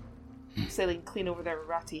 sailing clean over their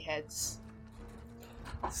ratty heads.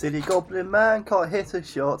 Silly goblin man can't hit a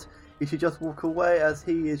shot. He should just walk away as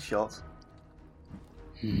he is shot.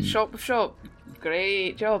 Shot with shot.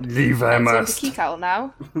 Great job. Leave I It's on to must. Kikal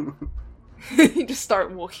now. You just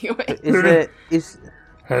start walking away. Is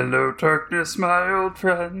Hello, darkness, my old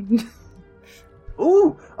friend.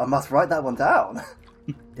 Ooh, I must write that one down.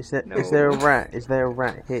 Is there a rat? Is there a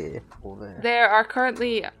rat here or there? There are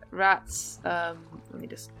currently rats.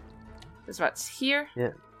 There's rats here.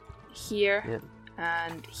 Yeah. Here. Yeah.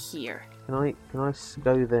 And here. Can I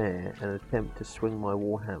go there and attempt to swing my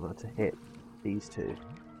warhammer to hit these two?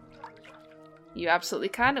 You absolutely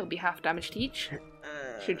can. It will be half damage to each.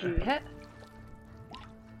 Should you hit?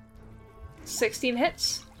 16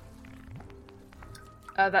 hits.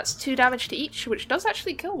 That's 2 damage to each, which does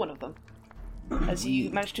actually kill one of them. As you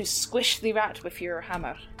manage to squish the rat with your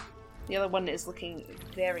hammer. The other one is looking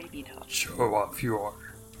very beat up. Show off you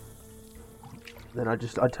are. Then I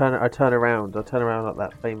turn around like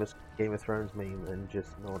that famous Game of Thrones meme and just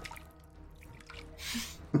nod.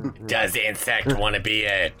 Does the insect want to be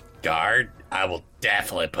a guard? I will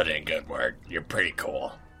definitely put in good word. You're pretty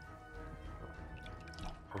cool.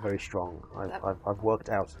 I'm very strong. I've worked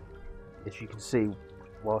out. As you can see,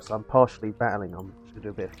 whilst I'm partially battling, I'm just gonna do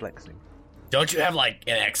a bit of flexing. Don't you have like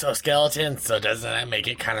an exoskeleton? So doesn't that make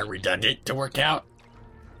it kind of redundant to work out?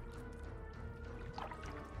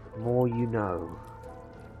 The more you know.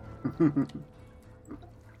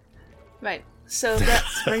 Right, so that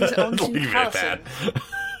brings it on to Leave it at that. Callison.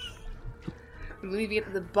 I believe you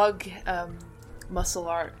get the bug muscle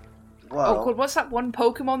art. Well, Oh god, what's that one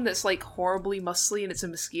Pokemon that's like horribly muscly and it's a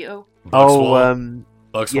mosquito? Bugswole?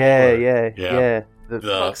 Yeah. The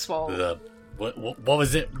Bugswole. What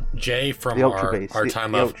was it, Jay, from The Ultra Beast. our The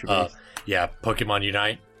time Ultra of Beast. Pokemon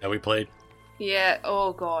Unite that we played? Yeah,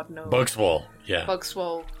 oh god, no. Bugswole, yeah.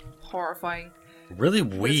 Bugswole, horrifying. Really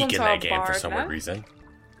weak in onto that our game for bard some now. weird reason.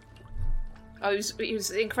 Oh, he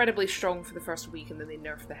was incredibly strong for the first week and then they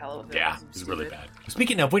nerfed the hell out of him. Yeah, because it he was really stupid. bad.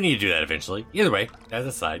 Speaking of, we need to do that eventually. Either way, as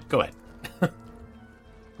a side, go ahead.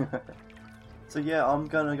 so yeah, I'm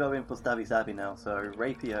gonna go in for Stabby Stabby now. So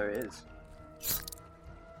Rapier it is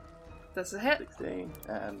That's a hit. 16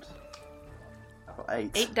 and I've got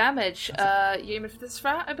 8. 8 damage. You aiming for this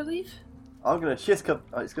rat, I believe? I'm gonna shishka.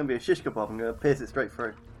 It's gonna be a shish kebab. I'm gonna pierce it straight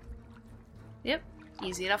through. Yep.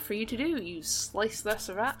 Easy enough for you to do. You slice this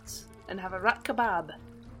rat and have a rat kebab.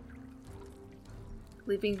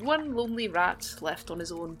 Leaving one lonely rat left on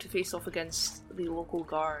his own to face off against the local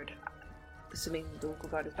guard. Assuming the local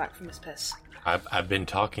guard is back from his piss. I've been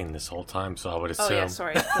talking this whole time, so I would assume. Oh yeah,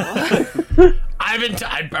 sorry.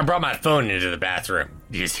 I brought my phone into the bathroom.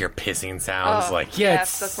 You just hear pissing sounds. Oh, like, yeah,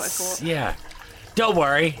 it's, that's what I thought. Yeah. Don't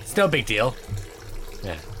worry, it's no big deal.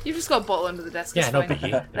 Yeah. You've just got a bottle under the desk. Yeah, it's no fine.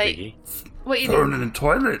 biggie. No Like, biggie. what you Thrown doing? in the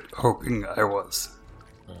toilet, hoping I was.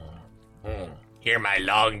 Hear my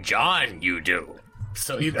long john, you do.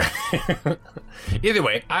 So either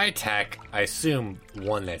way, I attack. I assume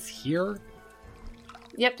one that's here.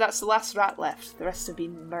 Yep, that's the last rat left. The rest have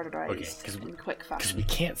been murderized Okay, in quick because fashion. we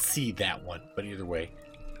can't see that one. But either way,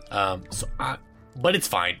 but it's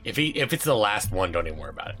fine. If it's the last one, don't even worry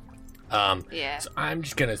about it. Yeah. So I'm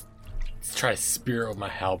just gonna try to spear with my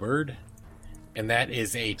halberd, and that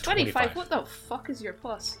is a 25. What the fuck is your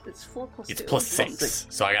plus? It's 4 plus 2. It's plus 6,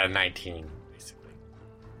 so I got a 19 basically.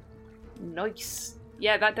 Nice.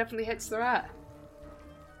 Yeah, that definitely hits the rat.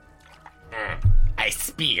 I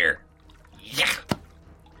spear. Yeah.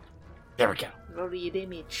 There we go. Roll your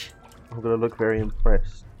damage. I'm gonna look very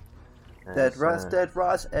impressed. Dead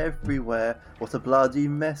rats everywhere. What a bloody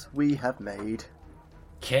mess we have made.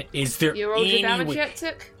 Is there You rolled your any damage way, yet,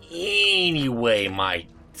 Tick? any way my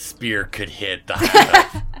spear could hit the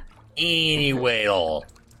hive? Any way at all?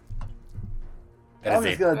 That I'm is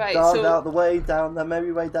just gonna Right, dart so- out the way down the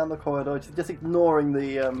merry way down the corridor, just ignoring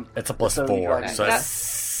the That's a plus the Sony 4, dragon. so that's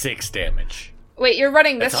 6 damage. Wait, you're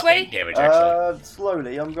running That's this 8 way? damage, actually.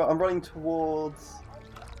 Slowly. I'm running towards.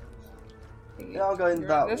 Yeah, I'm going You're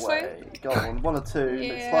that this way. Go on, 1 or 2, but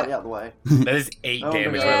Yeah. slightly out the way. That is 8 Oh,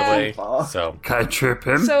 damage, yeah. by the way. Far. So, Can I trip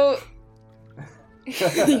him? So,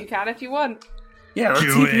 you can if you want. yeah, let's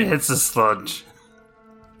Do see if he it. hits the sludge.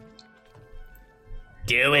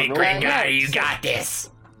 do it, no, Gringar. yeah. You got this.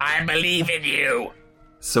 I believe in you.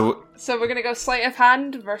 So, So we're gonna go sleight of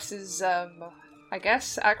hand versus, I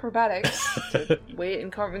guess, acrobatics to weigh it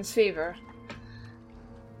in Cartman's favor.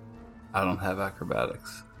 I don't have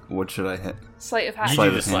acrobatics. What should I hit? Sleight of hand. You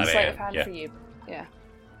Sleight do of the hand. sleight Sleight of of hand hand. for you. Yeah.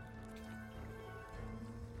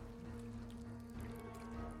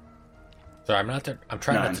 Sorry, I'm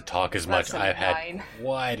trying not 9. to talk as That's much. a I've had 9.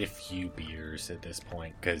 quite a few beers at this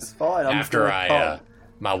point because It's fine. I'm just after gonna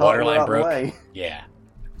my cart water way line out the broke. way. Yeah.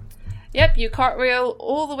 Yep, you cartwheel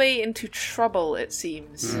all the way into trouble, it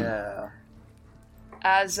seems. Yeah.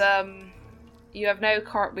 As, you have now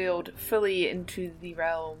cartwheeled fully into the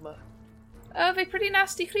realm of a pretty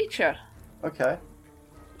nasty creature. Okay.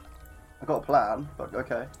 I've got a plan, but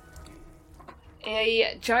okay.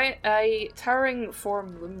 A towering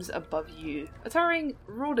form looms above you. A towering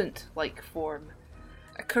rodent-like form.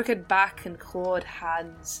 A crooked back and clawed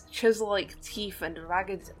hands, chisel-like teeth and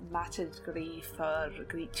ragged, matted grey fur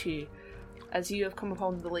greet you as you have come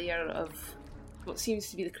upon the lair of what seems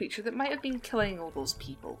to be the creature that might have been killing all those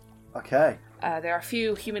people. Okay. There are a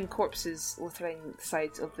few human corpses littering the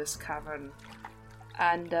sides of this cavern,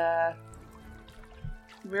 and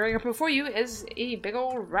rearing up before you is a big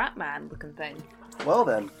old rat man looking thing. Well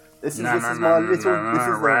then, this is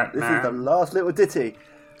the last little ditty.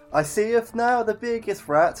 I seeth now the biggest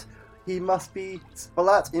rat. He must be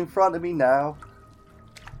splat in front of me now.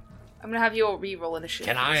 I'm gonna have you all re-roll initiative.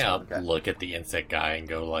 Can I look at the insect guy and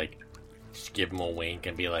go like, just give him a wink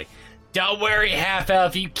and be like, "Don't worry, half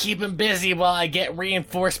elf. You keep him busy while I get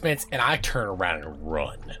reinforcements." And I turn around and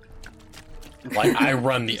run. Like I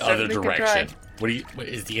run the other direction. What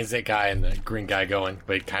is the insect guy and the green guy going?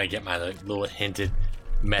 But kind of get my little hinted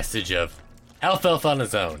message of half elf on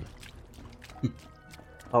his own.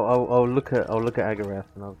 I'll look at Agarath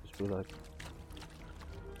and I'll just be like,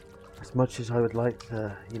 as much as I would like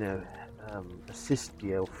to, assist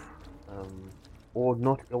the elf, or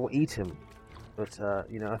eat him, but I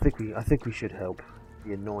think we should help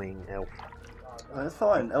the annoying elf. That's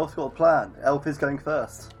fine. Elf's got a plan. Elf is going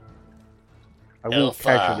first. I will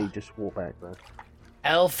casually just walk back though.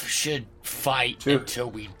 Elf should fight until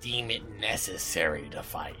we deem it necessary to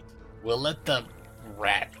fight. We'll let the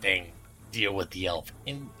rat thing deal with the elf,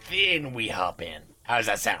 and then we hop in. How does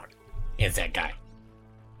that sound, insect guy?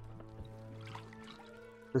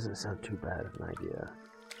 Doesn't sound too bad of an idea.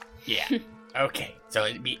 Yeah. Okay. So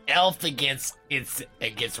it'd be elf against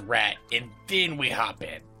rat, and then we hop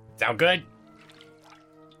in. Sound good?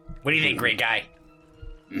 What do you think, great guy?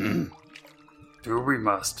 Do we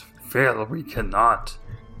must. Fail we cannot.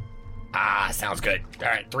 Sounds good.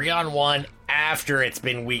 Alright, 3-on-1 after it's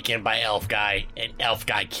been weakened by elf guy, and elf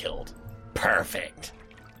guy killed. Perfect.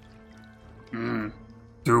 Do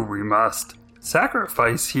we must.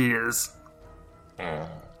 Sacrifice he is.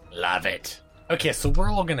 Love it. Okay, so we're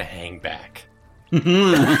all gonna hang back. Okay,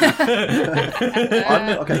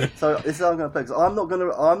 so this is how I'm gonna play. I'm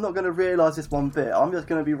not gonna realise this one bit. I'm just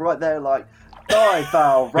gonna be right there, like, die,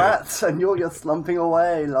 foul rats, and you're just slumping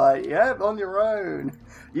away, like, yep, on your own.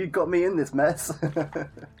 You got me in this mess.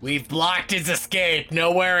 We've blocked his escape.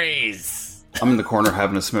 No worries. I'm in the corner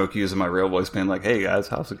having a smoke, using my real voice, being like, "Hey guys,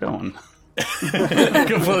 how's it going?"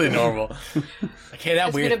 Completely normal. Okay, that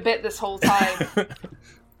it's weird. been a bit this whole time.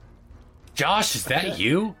 Josh, is that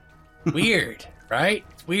you? Weird, right?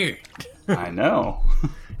 It's weird. I know.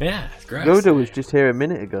 Yeah, it's gross. Yoda was just here a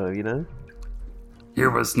minute ago, you know? He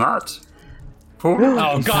was not.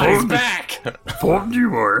 Oh god, he's back! Formed you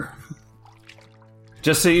were.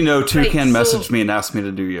 Just so you know, Toucan Right, so- messaged me and asked me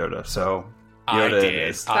to do Yoda, so Yoda I it did.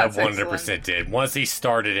 is. I That's 100% did. Once he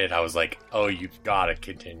started it, I was like, oh, you've got to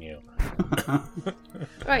continue.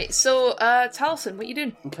 Right, so, Taliesin, what you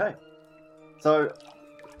doing? Okay, so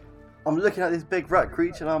I'm looking at this big rat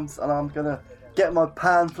creature, and I'm gonna get my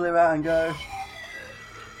pamphlet out and go,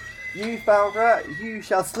 "You foul rat, you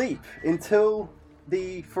shall sleep until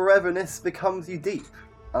the foreverness becomes you deep."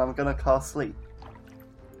 And I'm gonna cast sleep.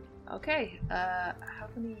 Okay, how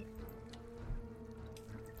many...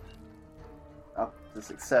 Up to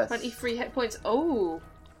success. 23 hit points. Oh!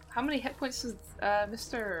 How many hit points does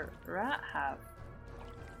Mr. Rat have?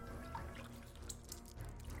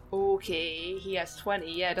 Okay, he has 20,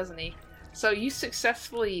 yeah, doesn't he? So you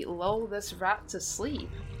successfully lull this rat to sleep.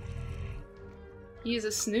 He is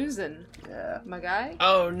a snoozing, Yeah. my guy.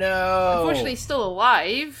 Oh no! Unfortunately, he's still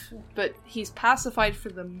alive, but he's pacified for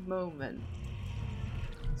the moment.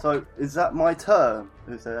 So is that my turn?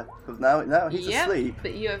 Because now he's Yep, asleep.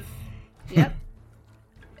 but you have... Yep.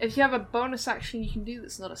 If you have a bonus action you can do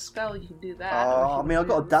that's not a spell, you can do that. or if Oh, you I mean, I've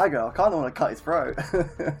got a move. dagger. I kind of want to cut his throat.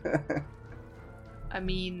 I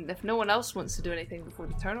mean, if no one else wants to do anything before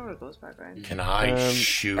the turn order goes back around. Can I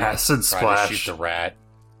shoot? Acid try splash. to shoot the rat.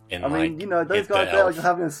 And I mean, like, those hit the guys there are elf? just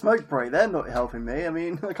having a smoke break. They're not helping me. I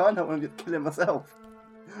mean, I kind of want to kill him myself.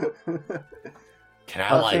 Can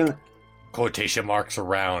I like quotation marks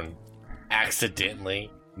around accidentally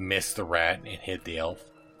miss the rat and hit the elf?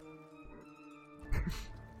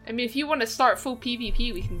 I mean, if you want to start full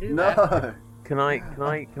PvP, we can do that. No. Can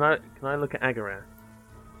I look at Agarath?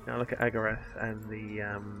 Can I look at Agarath and the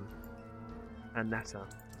and Nata?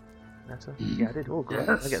 Nata? Yeah, I did. Oh, great!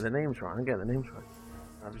 Yes. I get the names right.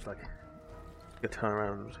 I'm just like, I turn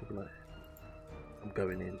around and just be like, I'm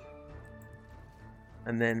going in,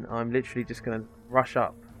 and then I'm literally just gonna rush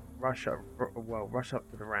up to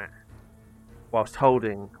the rat, whilst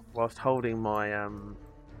holding my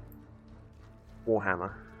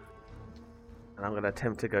warhammer, and I'm going to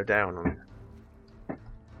attempt to go down on it.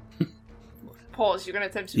 Pause. You're going to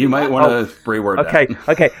attempt to. You do might what? want to reword Okay, that.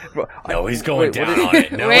 okay. No, he's going down on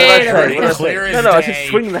it. No, Wait a minute. pretty clear as No, I day. said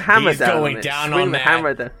swing the hammer He's down. going on it. down swing on the that.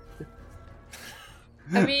 hammer down.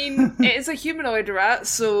 I mean, it is a humanoid rat,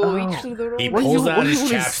 so each of the rolls. He What are pulls you- out what are his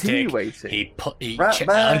you chapstick. insinuating? He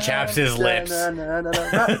Ratman, unchaps his lips.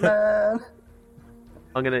 Ratman.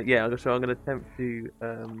 I'm gonna attempt to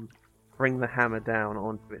bring the hammer down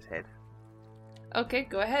onto its head. Okay,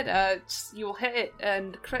 go ahead. You'll hit it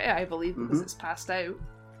and crit it, I believe, because it's passed out.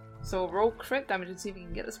 So roll crit damage and see if you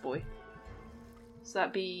can get this boy. So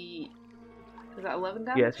that'd be... Is that 11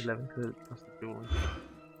 damage? Yeah, it's 11 because that's the dual one.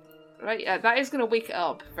 Right, that is going to wake it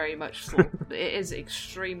up very much so. It is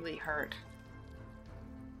extremely hurt.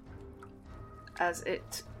 As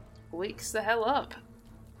it wakes the hell up.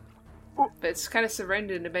 But it's kind of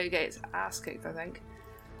surrounded and about to get its ass kicked, I think.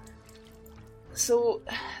 So,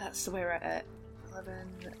 that's the way we're at 11,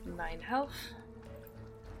 9 health.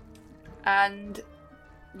 And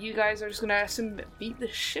you guys are just going to assume beat the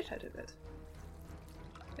shit out of it.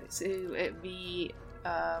 So it'd be,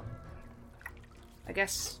 I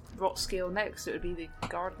guess, rot scale next. It would be the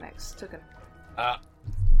guard next. Token.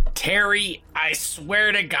 Terry, I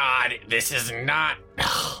swear to God, this is not...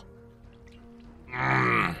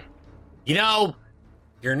 You know,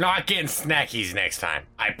 you're not getting snackies next time.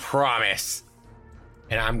 I promise.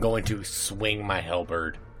 And I'm going to swing my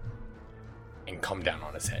halberd and come down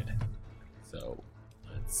on his head. So,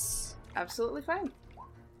 let's... Absolutely fine.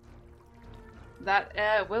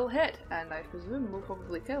 That will hit, and I presume will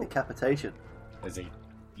probably kill. Decapitation. Is a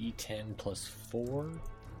d10 plus 4.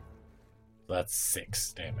 That's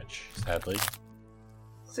 6 damage, sadly.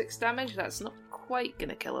 6 damage, that's not quite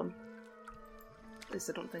gonna kill him. At least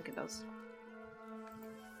I don't think it does.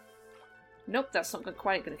 Nope, that's not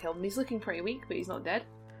quite gonna kill him. He's looking pretty weak, but he's not dead.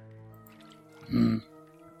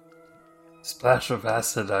 Splash of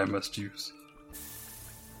acid I must use.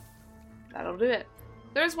 That'll do it.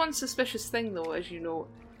 There's one suspicious thing, though, as you know.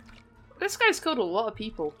 This guy's killed a lot of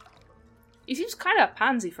people. He seems kind of a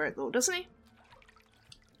pansy for it, though, doesn't he?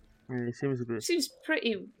 Yeah, it seems a He bit. seems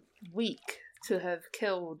pretty weak to have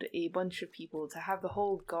killed a bunch of people, to have the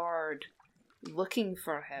whole guard looking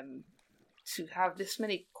for him, to have this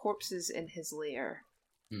many corpses in his lair.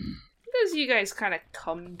 As you guys kind of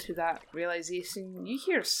come to that realization, you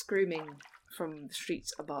hear screaming from the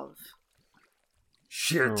streets above.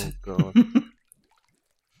 Shit. Oh god.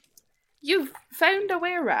 You've found a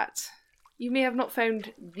were-rat. You may have not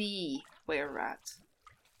found the were-rat.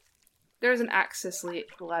 There is an access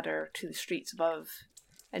ladder to the streets above,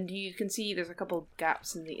 and you can see there's a couple of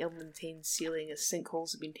gaps in the ill-maintained ceiling as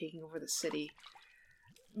sinkholes have been taking over the city.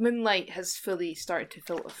 Moonlight has fully started to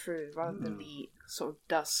filter through, rather than the sort of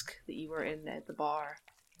dusk that you were in at the bar.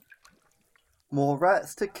 More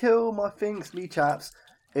rats to kill, my things, me chaps.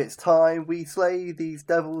 It's time we slay these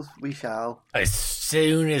devils, we shall. As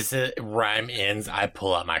soon as the rhyme ends, I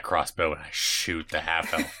pull out my crossbow and I shoot the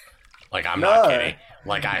half-elf. Like, I'm not kidding.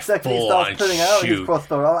 Like, I Second he full-on starts pulling out his shoot.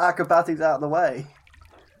 crossbow, our acrobatics out of the way.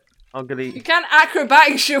 I'm gonna. You can't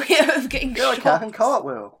acrobatics show him of getting Go, shot. cat and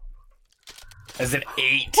cartwheel. As an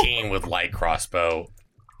 18 with light crossbow.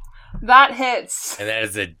 That hits. And that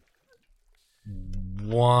is a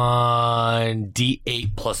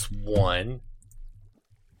 1d8 plus 1.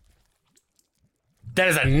 That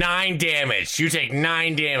is a 9 damage. You take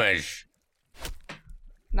 9 damage.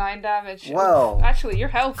 9 damage. Well, Actually, your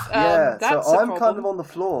health. Yeah, that's so a I'm problem. kind of on the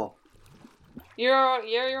floor. You're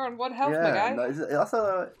on 1 health, my guy. No,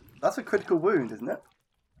 that's a critical wound, isn't it?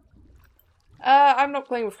 I'm not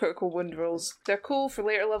playing with critical wound rules. They're cool for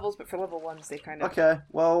later levels, but for level 1s, they kind of. Okay,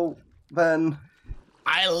 well, then...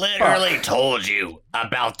 I literally told you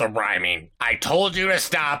about the rhyming. I told you to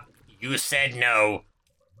stop. You said no.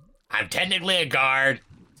 I'm technically a guard,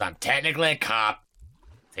 so I'm technically a cop.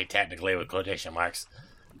 Say technically with quotation marks.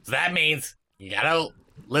 So that means you gotta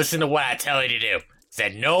listen to what I tell you to do.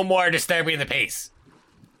 Said no more disturbing the peace.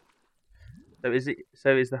 So is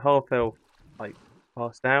the half elf like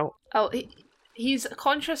passed out? Oh, he's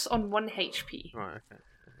conscious on 1 HP. Right. Okay.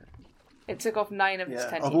 It took off 9 of his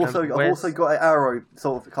 10 I've HP. also got an arrow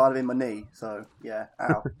sort of kind of in my knee, so yeah,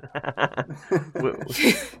 ow.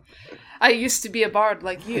 I used to be a bard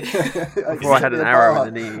like you. Before I had an arrow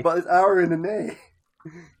in the knee. But there's arrow in the knee.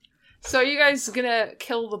 So are you guys gonna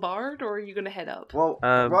kill the bard, or are you gonna head up? Well,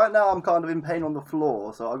 right now I'm kind of in pain on the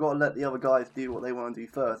floor, so I've got to let the other guys do what they want to do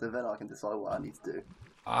first, and then I can decide what I need to do.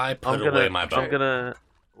 I put away my bow.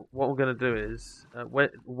 What we're gonna do is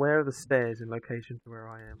where are the stairs in location to where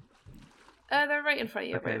I am? They're right in front of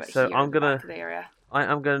you. Okay, right about so here, I'm in the gonna- back of the area.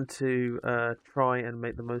 I'm going to try and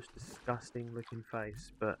make the most disgusting looking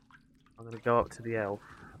face, but I'm going to go up to the elf.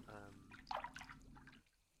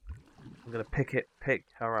 I'm going to pick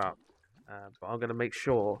her up, but I'm going to make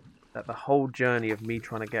sure that the whole journey of me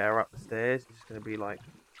trying to get her up the stairs is going to be like,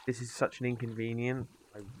 this is such an inconvenience.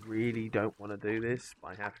 I really don't want to do this,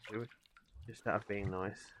 but I have to, just out of being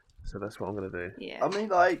nice. So that's what I'm going to do. Yeah. I mean,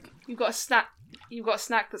 like, You've got a snack. You've got a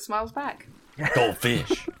snack that smiles back.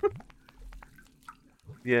 Goldfish.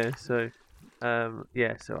 Yeah. So, So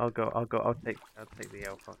I'll take the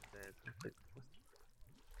elf upstairs.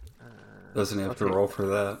 Doesn't he have I'll to take- roll for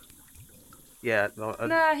that? Yeah.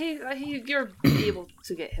 Nah, you're able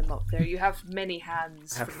to get him up there. You have many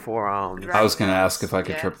hands. I have from- 4 arms. Right. I was going to ask if I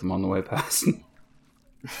could Yeah. trip them on the way past.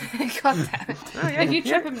 God damn it. If you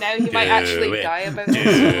trip him now, he might Do actually it. die about Do it.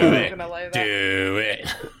 So we're not it. going to allow that. Do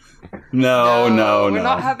it. No. We're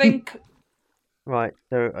not having... Right.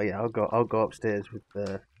 So I'll go upstairs with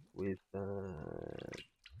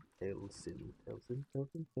Tilson.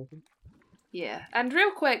 Yeah, and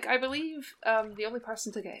real quick, I believe the only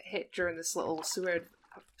person to get hit during this little sewer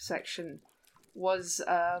section was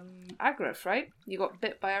Agrif, right? You got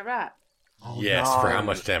bit by a rat. Yes, for how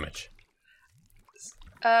much damage?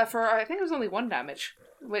 For I think it was only 1 damage.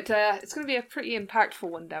 But it's going to be a pretty impactful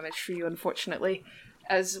 1 damage for you, unfortunately.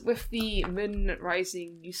 As with the moon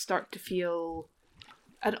rising, you start to feel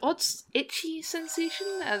an odd itchy sensation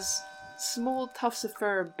as small tufts of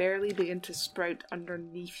fur barely begin to sprout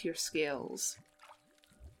underneath your scales.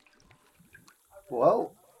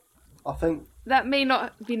 well, I think That may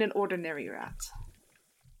not have been an ordinary rat.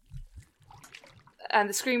 And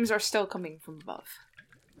the screams are still coming from above.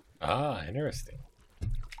 Ah, interesting.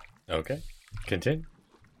 Okay, continue.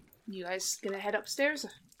 You guys gonna head upstairs?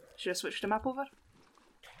 Should I switch the map over?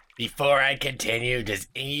 Before I continue, does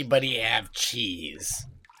anybody have cheese?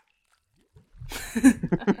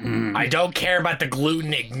 I don't care about the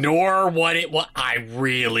gluten. Ignore what it was. I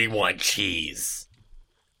really want cheese.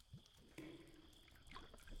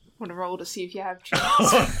 Want to roll to see if you have cheese?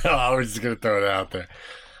 No, I was just gonna throw it out there.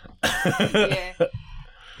 Yeah.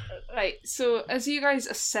 Right, so as you guys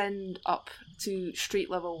ascend up to street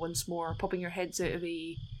level once more, popping your heads out of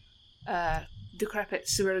a decrepit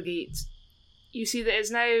sewer gate, you see that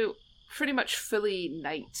it's now pretty much fully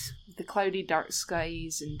night. The cloudy dark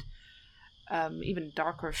skies and even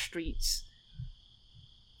darker streets.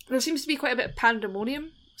 There seems to be quite a bit of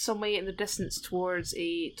pandemonium some way in the distance towards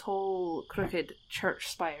a tall, crooked church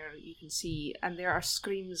spire you can see, and there are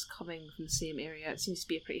screams coming from the same area. It seems to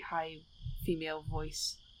be a pretty high female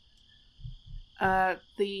voice.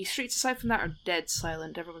 The streets aside from that are dead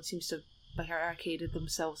silent. Everyone seems to have barricaded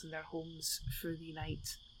themselves in their homes for the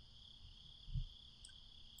night.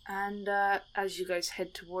 And as you guys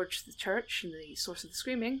head towards the church and the source of the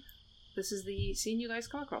screaming, this is the scene you guys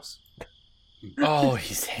come across. Oh,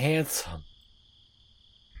 he's handsome.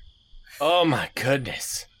 Oh my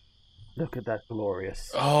goodness. Look at that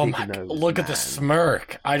glorious. Oh my! big-nosed Look at the man.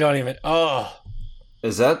 smirk. I don't even. Oh,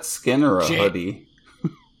 Is that skin or a Jay- hoodie?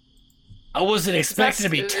 I wasn't expecting to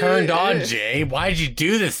be That's- turned on, Jay. Why'd you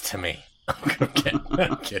do this to me?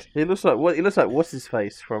 I'm kidding. He looks like what? He looks like what's his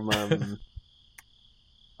face from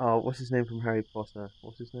Oh, what's his name from Harry Potter?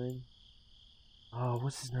 What's his name? Oh,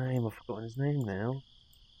 what's his name? I've forgotten his name now.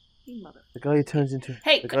 You mother. The guy who turns into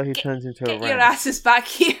Hey, the guy who get- turns into a Get rat. your asses back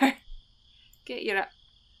here. Get your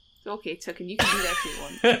Okay, Tucken, you can do that if you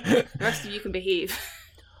want. The rest of you can behave.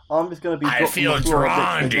 I'm just going to be. I dropped on feel the floor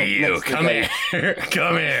drawn next to you. next Come Dave. here.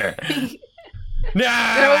 Come here. No,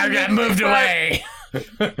 all I got moving moved away.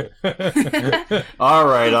 All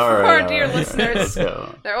right. For our dear all right. listeners, Let's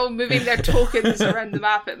go. they're all moving their tokens around the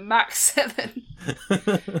map at max 7.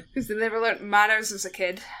 Because they never learnt manners as a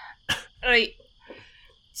kid. Right.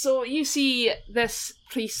 So you see this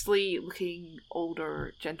priestly looking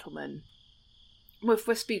older gentleman with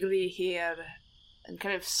wispy grey hair and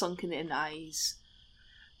kind of sunken in eyes.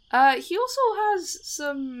 He also has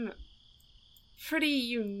some pretty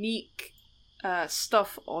unique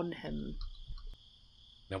stuff on him.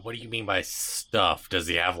 Now, what do you mean by stuff? Does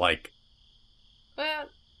he have like? Well,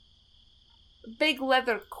 big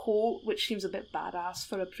leather coat, which seems a bit badass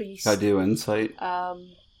for a priest. Can I do insight?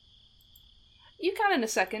 You can in a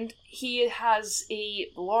second. He has a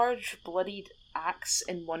large bloodied axe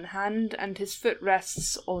in one hand, and his foot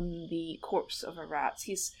rests on the corpse of a rat.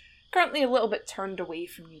 He's currently a little bit turned away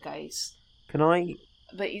from you guys, Can I?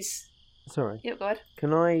 but he's... Sorry. Yep, go ahead.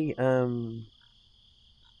 Can I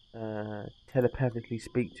telepathically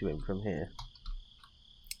speak to him from here?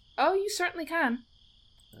 Oh, you certainly can.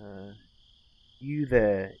 You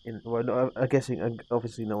there? I'm guessing.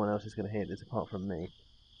 Obviously, no one else is going to hear this apart from me.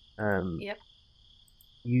 Yep.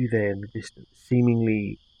 you there in the distance,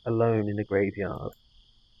 seemingly alone in a graveyard,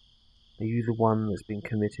 are you the one that's been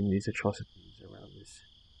committing these atrocities around this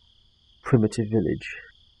primitive village,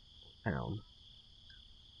 town?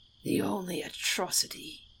 The only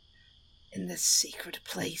atrocity in this sacred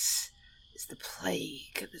place is the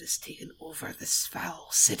plague that has taken over this foul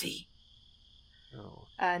city. Oh.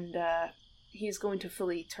 And he's going to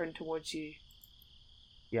fully turn towards you.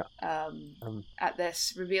 Yeah. At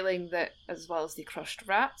this, revealing that, as well as the crushed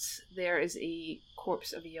rats, there is a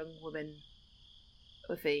corpse of a young woman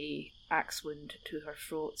with a axe wound to her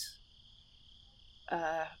throat,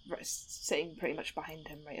 sitting pretty much behind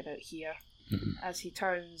him, right about here. As he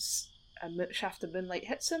turns, a shaft of moonlight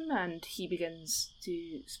hits him, and he begins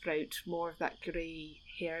to sprout more of that grey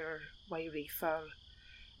hair, wiry fur,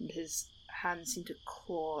 and his hands seem to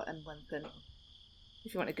claw and lengthen.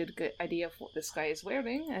 If you want a good idea of what this guy is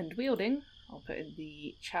wearing and wielding, I'll put in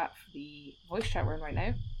the chat for the voice chat we're in right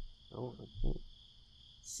now. Oh, okay.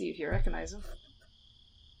 See if you recognise him.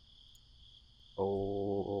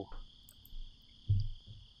 Oh.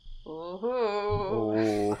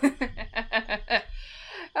 Oh.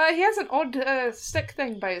 He has an odd stick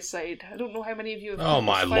thing by his side. I don't know how many of you have... Oh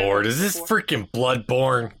my fired lord, one is this before. freaking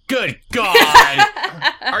Bloodborne? Good God!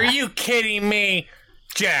 Are you kidding me?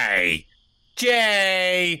 Jay!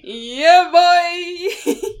 Yeah,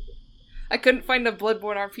 boy! I couldn't find a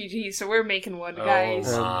Bloodborne RPG, so we're making one,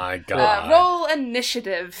 guys. Oh my God. Roll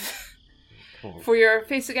initiative for your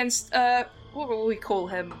face against, what will we call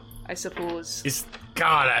him, I suppose? His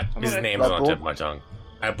name's on the tip of my tongue.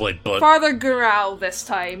 I played Blood. Father Gural this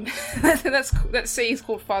time. Let's say he's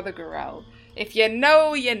called Father Gural. If you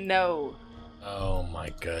know, you know. Oh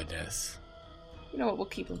my goodness. You know what, we'll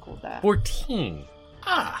keep him called that. 14.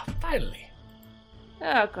 Finally.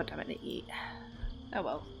 Oh, goddammit, it eat. Oh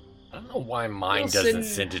well. I don't know why mine You'll doesn't soon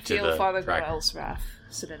send it to feel the Father tracker. Gural's wrath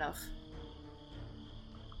soon enough.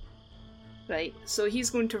 Right, so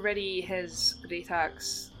he's going to ready his great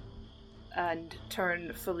axe and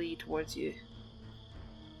turn fully towards you.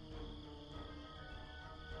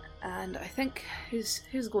 And I think who's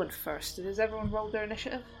going first? Has everyone rolled their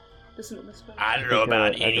initiative? Doesn't this one? I don't know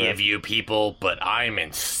about any of you people, but I'm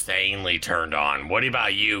insanely turned on. What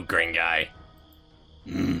about you, green guy?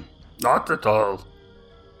 Not at all.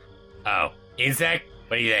 Oh, insect?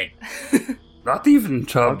 What do you think? Not even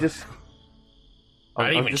Chubb. I'm just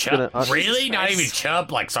Not even just Chubb? gonna- Really? Not Christ. even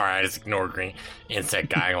Chubb? Like, sorry, I just ignored green insect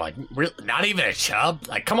guy. I'm like, really? Not even a Chubb?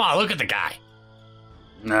 Like, come on, look at the guy.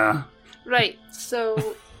 Nah. Right,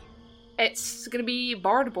 so it's going to be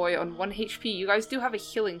Bard Boy on 1 HP. You guys do have a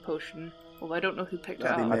healing potion, although I don't know who picked it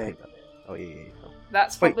That'd be up. me. I picked that. Oh yeah.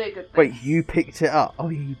 That's Wait, probably a good thing. Wait, you picked it up? Oh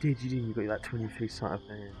yeah, you did. You got that 23 side of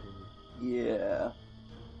band. Yeah.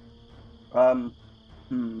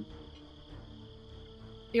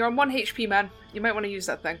 You're on 1 HP, man. You might want to use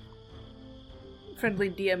that thing. Friendly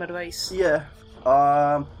DM advice. Yeah.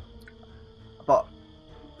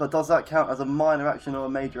 But does that count as a minor action or a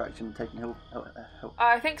major action taking help?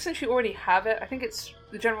 I think since you already have it, I think it's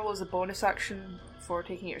the general is a bonus action for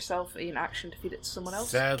taking it yourself, an action to feed it to someone else.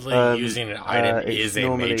 Sadly, using an it's item is a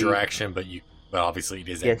normally- major action, but obviously it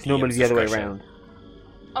is Yeah, at it's normally DM's the other way discretion. around.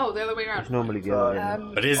 Oh, the other way around. It's normally the other way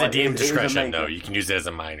around. But it is at It is- DM's it is a discretion, major. though. You can use it as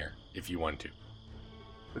a minor if you want to.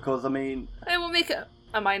 Because I mean, I will make it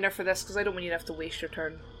a minor for this because I don't want you to have to waste your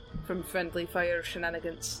turn from friendly fire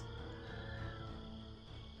shenanigans.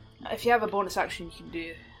 If you have a bonus action, you can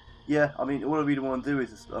do. yeah. I mean, all I really want to do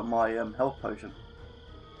is my health potion.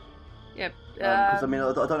 Yeah. Because I mean,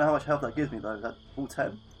 I don't know how much health that gives me though. Is that all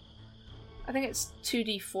 10? I think it's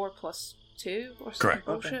 2d4 plus 2 or something Correct.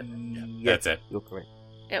 bullshit. That's it. You're correct.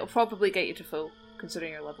 It'll probably get you to full,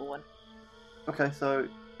 considering you're level 1. Okay, so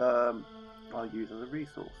I'll use as a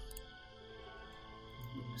resource.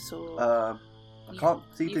 So I can't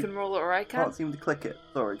seem you to can roll it or I can. can't seem to click it.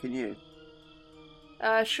 Sorry, can you?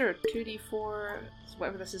 Sure. 2d4,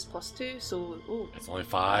 whatever this is, plus 2. So, It's only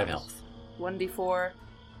 5 health. 1d4,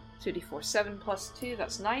 2d4, 7 plus 2.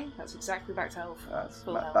 That's 9. That's exactly back to health. That's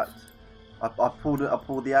Full back. health. I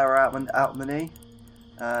pulled the arrow out my knee,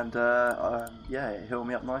 and yeah, it healed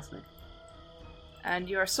me up nicely. And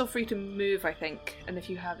you are still free to move, I think. And if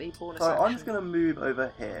you have a bonus So action. I'm just gonna move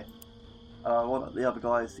over here. I want the other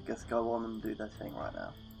guys to just go on and do their thing right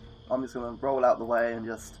now. I'm just gonna roll out the way and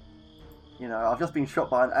just, I've just been shot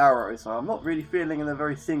by an arrow, so I'm not really feeling in a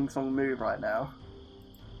very sing-song mood right now.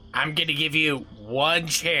 I'm gonna give you one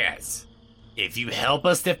chance. If you help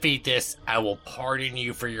us defeat this, I will pardon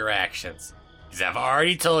you for your actions. Because I've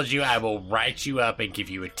already told you I will write you up and give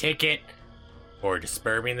you a ticket or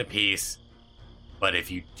disturbing the peace. But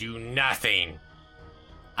if you do nothing,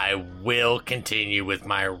 I will continue with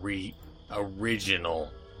my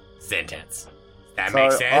original sentence. That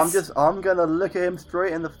makes sense? I'm gonna look at him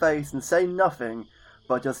straight in the face and say nothing,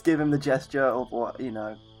 but just give him the gesture of what,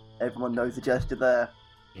 everyone knows the gesture there.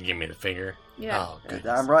 You give me the finger? Yeah. Oh, goodness.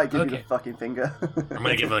 Damn right, give me the fucking finger. I'm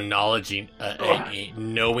gonna give him a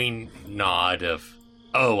knowing nod of,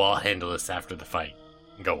 I'll handle this after the fight.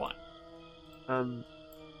 Go on.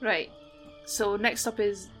 Right. So next up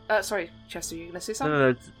is... sorry, Chester, you gonna say something? No.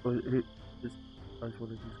 I just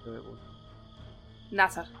wanted to just go it was.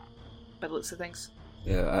 Natter, by the looks of things.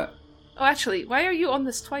 Yeah. Oh, actually, why are you on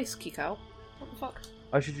this twice, Kikau? What the fuck?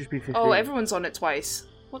 I should just be 15. Oh, everyone's on it twice.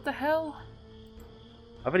 What the hell?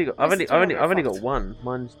 I've only got one.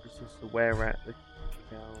 Mine's just the where rat, the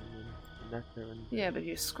cow, and the Natter, and... Yeah, but if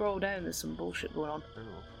you scroll down, there's some bullshit going on.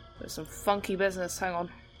 Oh. There's some funky business. Hang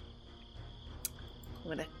on. I'm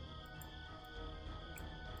gonna...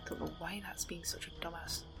 Don't know why that's being such a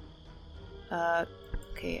dumbass.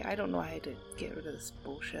 Okay, I don't know how to get rid of this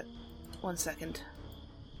bullshit. 1 second.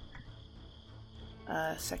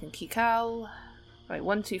 Second Kikal. Right,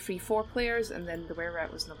 1, 2, 3, 4 players, and then the were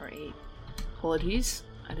rat was number 8. Apologies,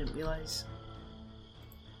 I didn't realise.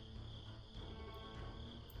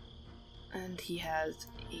 And he has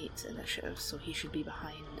 8 initiative, so he should be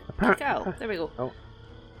behind Kikal. There we go. Oh.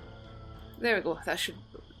 There we go. That should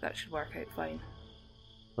work out fine.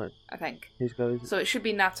 Right. I think. Who's goes? So it should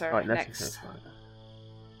be Natter Right, next.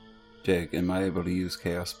 Jake, am I able to use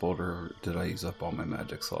Chaos Bolt, or did I use up all my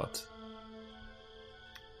magic slots?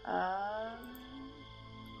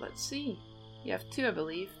 Let's see. You have 2, I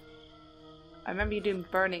believe. I remember you doing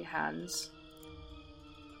Burning Hands,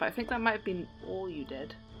 but I think that might have been all you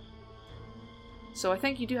did. So I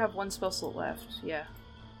think you do have 1 spell slot left. Yeah.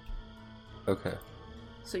 Okay.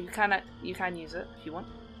 So you can use it if you want.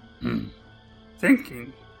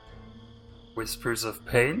 Thinking. Whispers of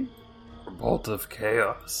Pain or Bolt of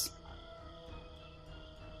Chaos?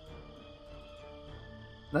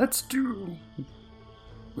 Let's do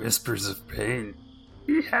Whispers of Pain.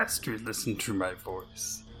 He has to listen to my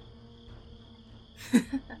voice.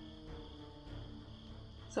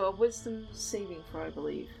 So a wisdom saving throw, I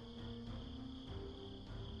believe.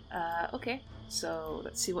 Okay. So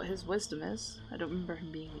let's see what his wisdom is. I don't remember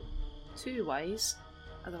him being too wise.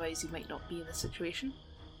 Otherwise he might not be in the situation.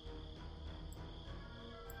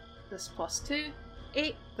 This plus 2.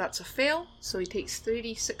 8. That's a fail. So he takes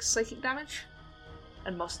 36 psychic damage.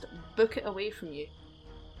 And must book it away from you.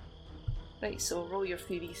 Right, so roll your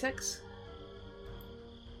 3d6.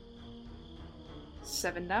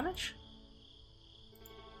 7 damage.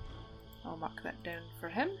 I'll mark that down for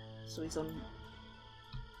him. So he's on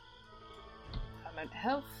amount of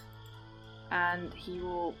health. And he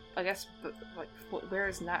will, I guess, where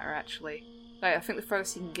is Natter actually? Right, I think the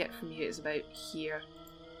furthest he can get from you is about here.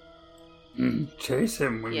 Chase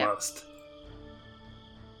him, we must.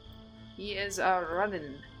 He is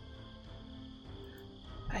running.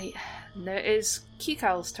 Right, now it is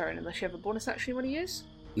Kikal's turn, unless you have a bonus action you want to use.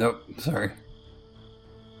 Nope, sorry.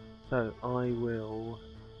 So I will...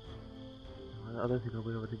 I don't think I'll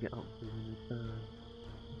be able to get up to him.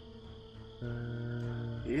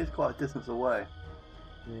 He is quite a distance away.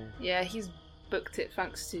 Yeah, he's booked it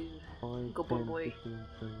thanks to Goblin Boy.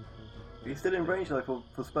 He's still in range though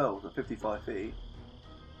for spells at 55 feet.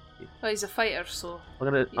 Well, he's a fighter, so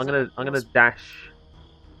I'm gonna dash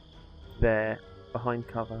there behind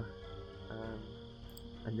cover,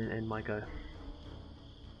 and then end my go.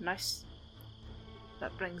 Nice.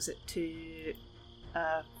 That brings it to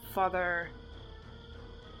Father.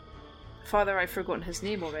 I've forgotten his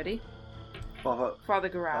name already. Father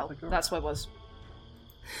Goral. That's what it was.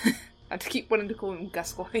 I had to keep wanting to call him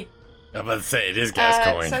Gascoigne. I'm about to say it is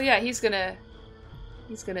Gascoigne. So yeah, he's gonna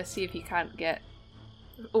see if he can't get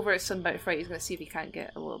over at Sunbound Fright. He's gonna see if he can't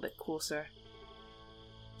get a little bit closer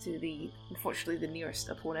to unfortunately the nearest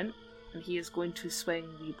opponent, and he is going to swing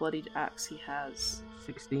the bloodied axe he has.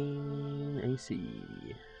 16 AC.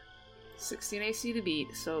 16 AC to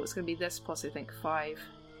beat, so it's going to be this plus I think 5.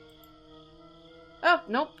 Oh,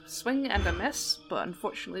 nope, swing and a miss, but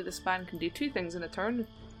unfortunately this man can do 2 things in a turn. If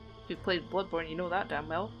you've played Bloodborne, you know that damn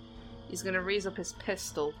well. He's going to raise up his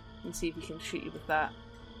pistol and see if he can shoot you with that.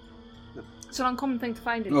 It's an uncommon thing to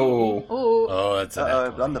find in D&D. Oh, that's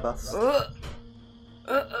a blunderbuss.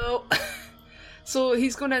 Uh-oh. So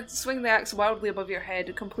he's going to swing the axe wildly above your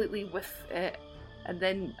head, completely whiff it, and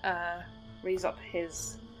then raise up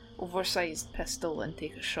his oversized pistol and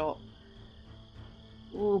take a shot.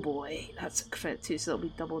 Oh boy, that's a crit too, so that'll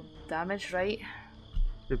be double damage, right?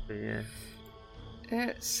 Should be, yeah.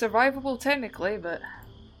 It's survivable technically, but...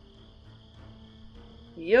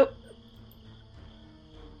 Yep.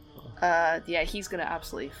 Yeah, he's gonna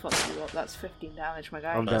absolutely fuck you up. That's 15 damage, my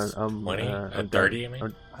guy. I'm down. That's I'm 20 I'm and 30, I mean.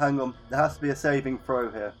 I'm- Hang on, there has to be a saving throw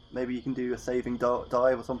here. Maybe you can do a saving dive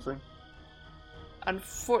or something.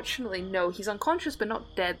 Unfortunately, no. He's unconscious, but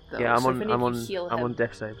not dead though. yeah, I'm so on. if any I'm of on. you heal I'm him, on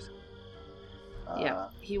death saves. yeah,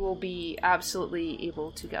 he will be absolutely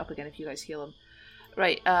able to get up again if you guys heal him.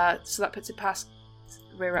 Right. So that puts it past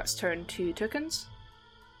Rayrat's turn to Tokens.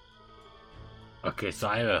 Okay, so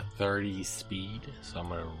I have a 30 speed, so I'm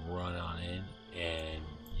gonna run on in and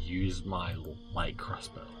use my light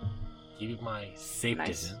crossbow. Keep my safe Nice.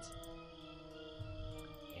 distance.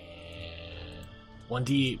 And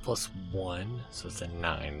 1d8 plus 1, so it's a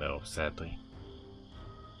 9 though, sadly.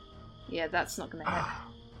 Yeah, that's not gonna hit. Ah,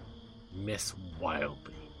 miss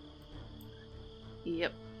wildly.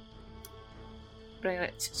 Yep. Bring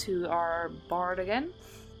it to our bard again.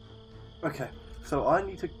 Okay, so I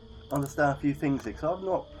need to understand a few things here, because I've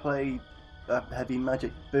not played a heavy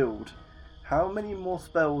magic build. How many more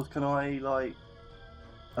spells can I, like...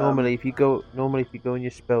 Normally, if you go in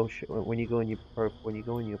your spell when you go in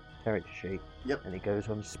your character sheet, Yep. and it goes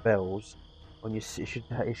on spells, it should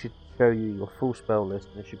show you your full spell list,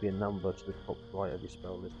 and there should be a number to the top right of your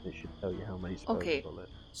spell list, and it should tell you how many spells Okay. you've got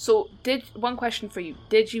left. So, one question for you: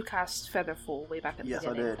 did you cast Featherfall way back at the Yes, I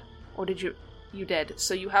beginning? did. Or did you? You did.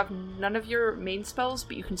 So you have none of your main spells,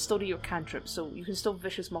 but you can still do your cantrips. So you can still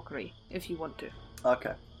Vicious Mockery if you want to.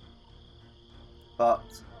 Okay. But,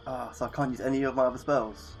 so I can't use any of my other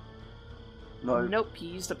spells? No? Nope, you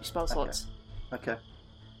used up your spell Okay. slots. Okay.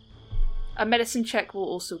 A medicine check will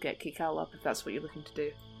also get Kikal up if that's what you're looking to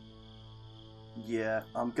do. Yeah,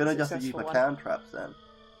 I'm gonna just use my Successful one. cantrips then.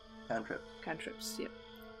 Cantrips. Cantrips, yep.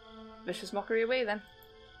 Vicious Mockery away then.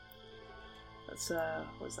 That's,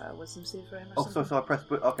 what's that, a wisdom save for him or Oh, something? so I pressed...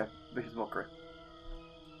 Okay, Vicious Mockery.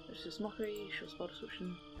 Vicious Mockery, show spell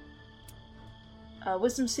description.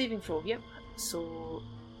 Wisdom saving throw, yep. So,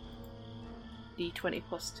 D20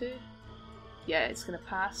 plus 2. Yeah, it's gonna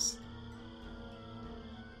pass.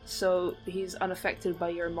 So, he's unaffected by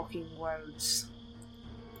your mocking words.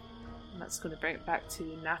 And that's gonna bring it back to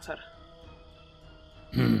Natter.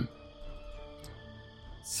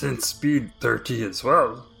 Since speed 30 as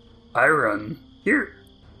well, I run here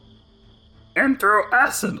and throw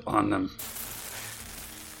acid on them.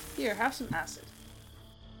 Here, have some acid.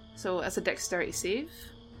 So, as a dexterity save,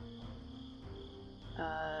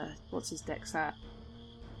 what's his dex at?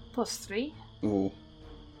 Plus 3. Ooh.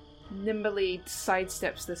 Nimbly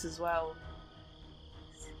sidesteps this as well.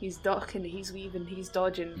 He's ducking, he's weaving, he's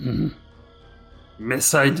dodging.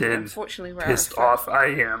 Miss I did. Unfortunately, we're Pissed out of off I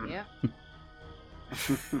am. Yeah.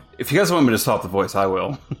 If you guys want me to stop the voice, I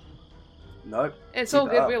will. Nope. It's Keep all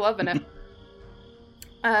it good, up. we're loving it.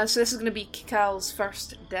 So this is going to be Kikal's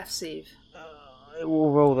first death save. I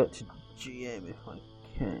will roll that to GM if I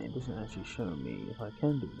can. It doesn't actually show me if I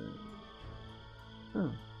can do that.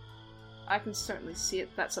 Oh. I can certainly see it.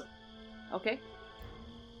 That's a... Okay.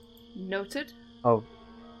 Noted. Oh,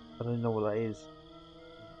 I don't know what that is.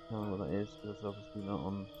 I don't know what that is. That's obviously not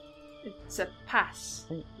on. It's a pass.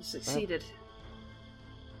 Think- You succeeded.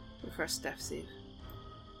 Your first death save.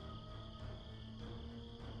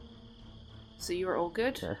 So you are all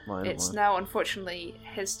good. That's mine. It's now, unfortunately,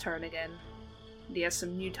 his turn again. He has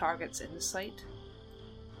some new targets in the sight.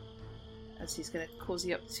 As he's going to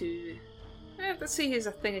cozy up to... let's see, he has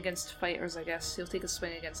a thing against fighters, I guess. He'll take a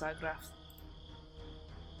swing against Agrath.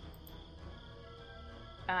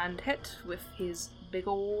 And hit with his big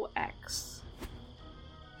ol' axe.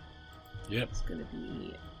 Yep. It's going to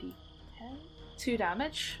be D10. 2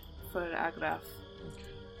 damage for Agrath.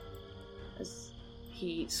 As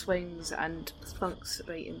he swings and thunks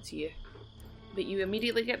right into you. But you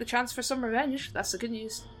immediately get the chance for some revenge. That's the good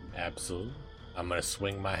news. Absolutely. I'm gonna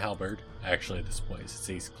swing my halberd. Actually, at this point, it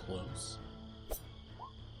stays close.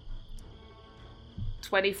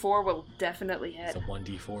 24 will definitely hit. So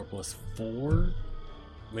 1d4 plus 4?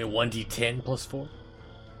 I mean 1d10 plus 4?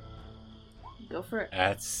 Go for it.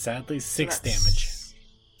 That's sadly 6 So that's- damage.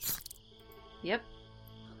 Yep.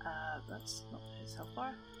 That's not his health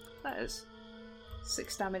bar. That is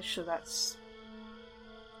 6 damage, so that's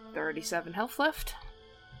 37 health left.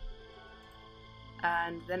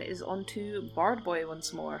 And then it is on to Bard Boy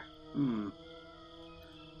once more.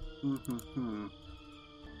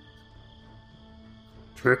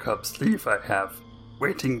 Trick up sleeve I have,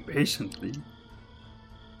 waiting patiently.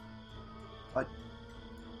 I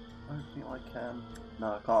don't think I can.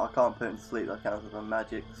 No, I can't put it to sleep. That counts as a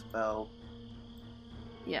magic spell.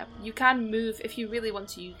 Yeah, you can move, if you really want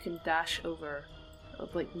to, you can dash over,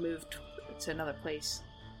 like move to another place,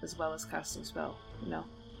 as well as casting spell, you know.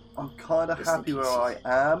 I'm kind of Just in happy where case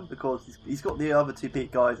I am because he's got the other two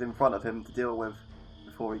Pete guys in front of him to deal with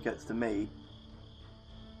before he gets to me.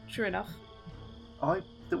 Sure enough. I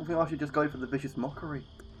still think I should just go for the vicious mockery.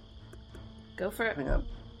 Go for I it. think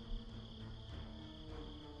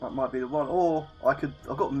that might be the one. Or I've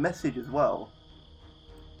got message as well.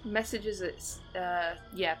 Messages,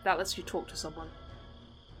 yeah, that lets you talk to someone.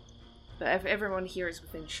 But everyone here is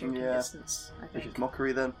within shooting distance, I think. Vicious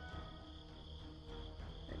mockery then.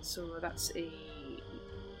 So that's a...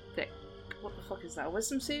 What the fuck is that? A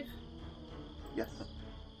wisdom save? Yes.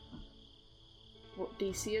 What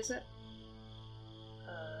DC is it?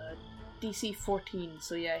 DC 14,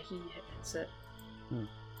 so yeah, he hits it.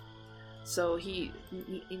 So he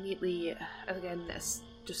immediately, again, is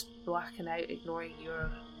just blacking out, ignoring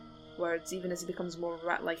your words, even as he becomes more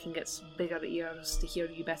rat-like and gets bigger ears to hear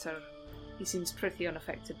you better. He seems pretty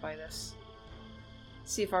unaffected by this.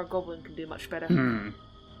 See if our goblin can do much better.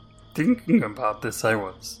 Thinking about this I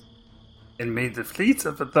was. And may the fleets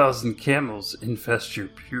of 1,000 camels infest your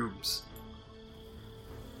pubes.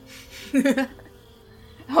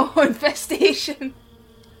 Oh, infestation!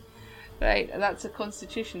 Right, that's a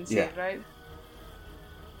constitution save, right?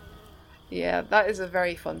 Yeah, that is a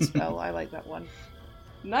very fun spell. I like that one.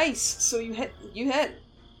 Nice! So you hit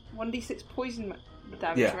 1d6 poison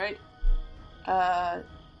damage, right?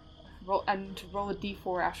 Roll a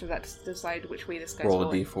d4 after that to decide which way this guy's Roll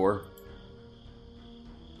going. a d4.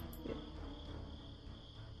 Yeah.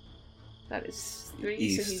 That is 3,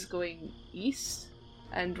 East. so he's going east.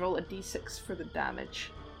 And roll a d6 for the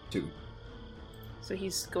damage. 2. So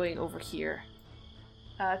he's going over here.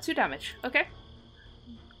 2 damage. Okay.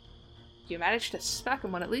 You managed to smack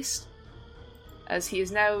him one at least. As he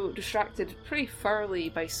is now distracted pretty thoroughly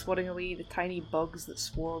by swatting away the tiny bugs that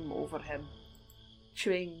swarm over him.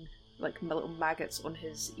 Chewing like little maggots on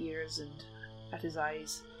his ears and at his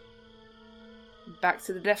eyes. Back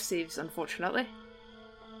to the death saves, unfortunately.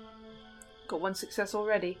 Got 1 success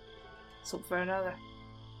already. Let's hope for another.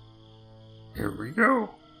 Here we go.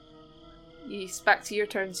 It's back to your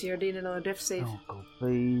turn, so you're doing another death save. Oh, God,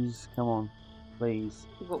 please. Come on. Please.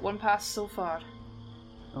 You've got 1 pass so far.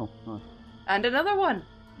 Oh, nice. And another one!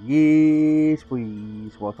 Yes,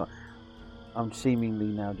 please. Well, I'm seemingly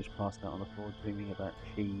now just passed out on the floor dreaming about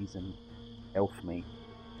cheese and elf meat.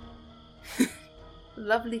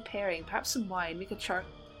 Lovely pairing. Perhaps some wine. Make a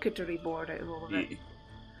charcuterie board out of all of it.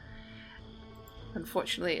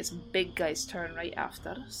 Unfortunately, it's big guy's turn right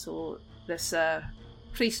after, so this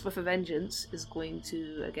priest with a vengeance is going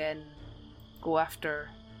to, again, go after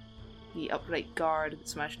the upright guard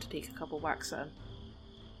that's managed to take a couple whacks at him.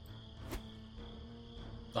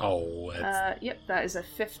 Oh, Yep, that is a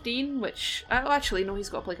 15, which... Oh, actually, no, he's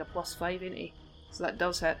got like a +5, ain't he? So that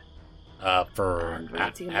does hit. for And we're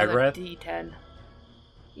going to take another Agreth? D10.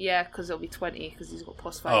 Yeah, because it'll be 20, because he's got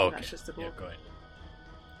 +5, Oh, and okay. that's just a Yeah, blow. go ahead.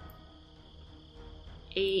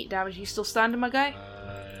 8 damage. You still standing, my guy?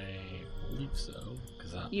 I believe so.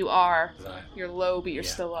 You are. 'Cause I, You're low, but you're yeah,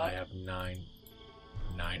 still up. I have 9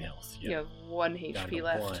 health. Yep. You have 1 Down HP to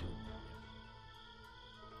left. 1.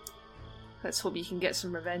 Let's hope you can get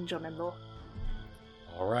some revenge on him, though.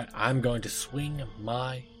 Alright, I'm going to swing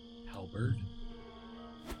my halberd.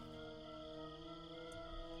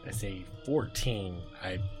 That's a 14.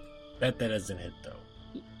 I bet that doesn't hit,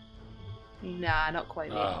 though. Nah, not quite.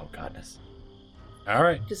 Mate. Oh, goodness.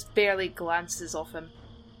 Alright. Just barely glances off him.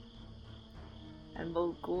 And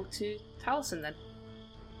we'll go to Taliesin then.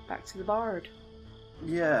 Back to the bard.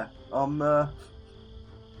 Yeah, I'm not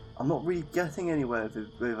really getting anywhere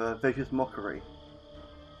with vicious mockery.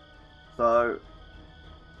 So,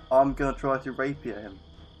 I'm gonna try to rapier him.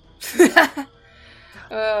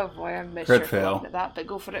 Oh boy, I'm Crit miserable fail. at that, but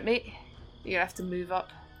go for it, mate. You're gonna have to move up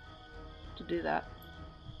to do that.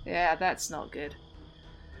 Yeah, that's not good.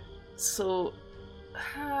 So,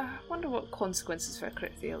 I wonder what consequences for a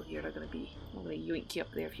crit fail here are going to be. I'm going to yoink you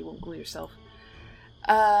up there if you won't go yourself.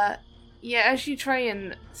 Yeah, as you try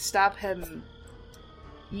and stab him,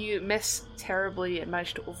 you miss terribly and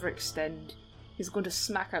manage to overextend. He's going to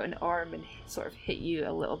smack out an arm and sort of hit you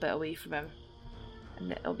a little bit away from him.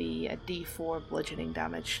 And it'll be a d4 bludgeoning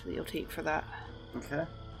damage that you'll take for that. Okay,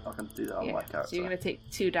 I can do that on my character. So you're going to take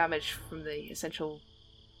 2 damage from the essential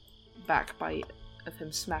backbite of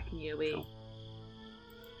him smacking you away. Cool.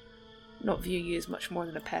 Not viewing you as much more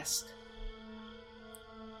than a pest.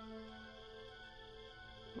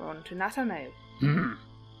 We're on to Nata now.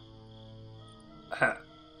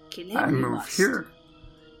 Kill him, I you move must. here.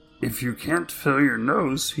 If you can't fill your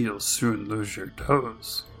nose, you'll soon lose your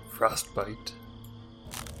toes. Frostbite.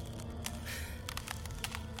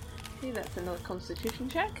 Okay, that's another constitution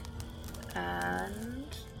check. And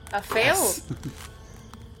A fail. Yes.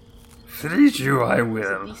 Freeze you, I It's a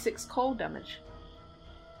will. d6 cold damage.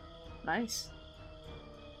 Nice.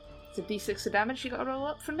 It's a d6 of damage you gotta roll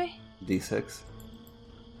up for me? D6.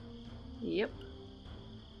 Yep.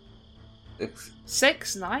 6.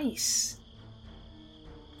 6, nice.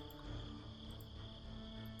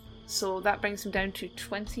 So that brings him down to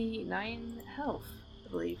 29 health, I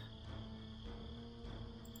believe.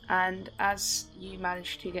 And as you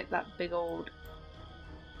manage to get that big old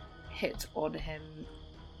hit on him,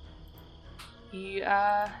 you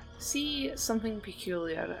see something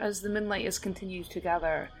peculiar as the moonlight has continued to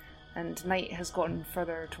gather and night has gotten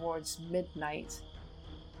further towards midnight.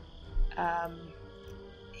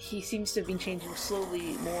 He seems to have been changing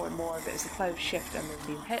slowly more and more, but as the clouds shift and the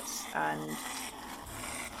moon hits, and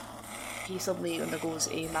he suddenly undergoes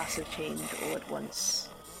a massive change all at once.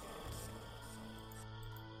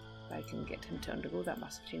 If I can get him to undergo that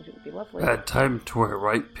massive change, it would be lovely. Bad time to wear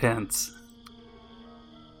white pants.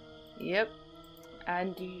 Yep.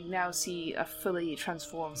 And you now see a fully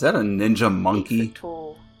transformed... Is that a ninja 8 monkey? foot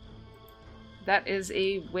tall. That is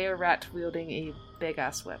a were-rat wielding a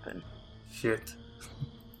big-ass weapon. Shit.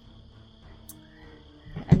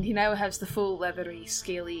 And he now has the full leathery,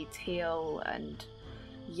 scaly tail and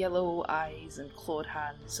yellow eyes and clawed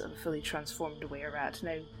hands of a fully transformed were-rat,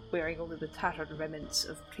 now wearing only the tattered remnants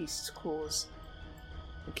of priest's clothes.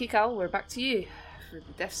 And Kikal, we're back to you for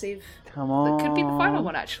the death save. Come on. That could be the final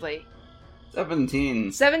one, actually.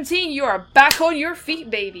 17. 17, you are back on your feet,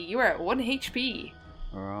 baby. You are at 1 HP.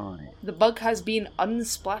 Right. The bug has been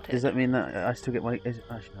unsplatted. Does that mean that I still get my... Actually,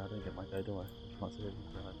 no, I don't get my go, do I?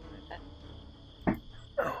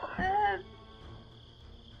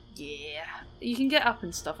 Yeah. You can get up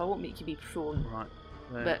and stuff. I won't make you be prone. Right.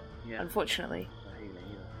 But, yeah. unfortunately. Healing,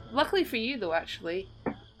 yeah. Luckily for you, though, actually,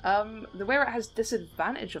 the were-rat has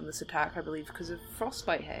disadvantage on this attack, I believe, because of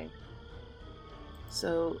frostbite hitting.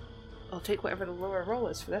 So, I'll take whatever the lower roll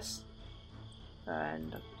is for this.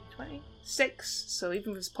 And 26. So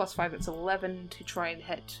even if it's plus 5, it's 11 to try and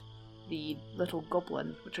hit the little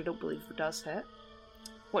goblin, which I don't believe does hit.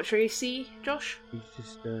 What's your AC, Josh?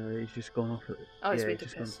 He's just gone off. Oh, it's yeah, made to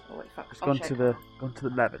he's piss. Oh, wait, fuck. It's I'll gone check. to the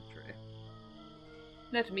lavatory.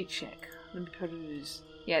 Let me check. Let me peruse.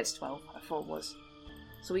 Yeah, it's 12. I thought it was.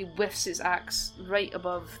 So he whiffs his axe right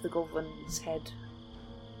above the goblin's head.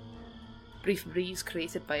 Brief breeze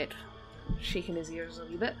created by it, shaking his ears a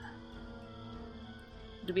wee bit.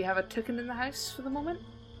 Do we have a token in the house for the moment?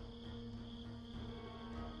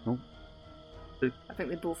 Nope. I think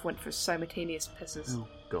they both went for simultaneous pisses. Oh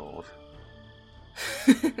God.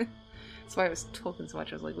 That's why I was talking so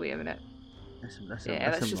much. I was like, wait a minute. That's that's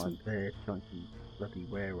just like their chunky bloody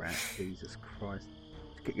were-rat. Jesus Christ.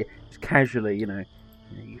 Just casually, you're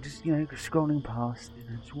just scrolling past,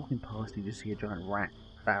 just walking past, you just see a giant rat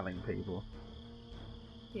fouling people.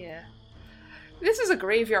 Yeah. This is a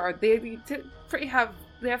graveyard. They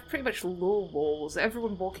have pretty much low walls.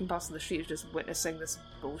 Everyone walking past on the street is just witnessing this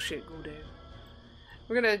bullshit go down.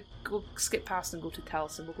 We're gonna go skip past and go to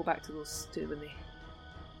Taliesin. We'll go back to those two when they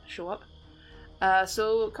show up.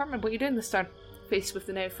 So, Carmen, what are you doing this turn? Faced with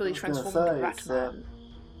the now fully transformed rat man.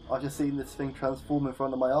 I've just seen this thing transform in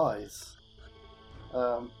front of my eyes.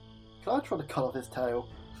 Can I try to cut off his tail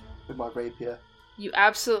with my rapier? You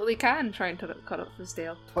absolutely can try and cut off his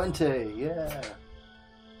tail. 20, yeah.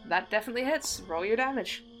 That definitely hits. Roll your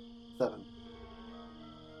damage. 7.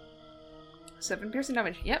 7 piercing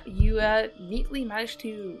damage. Yep, you neatly manage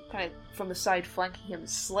to, kind of from the side flanking him,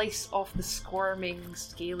 slice off the squirming,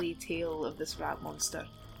 scaly tail of this rat monster.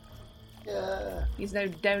 Yeah. He's now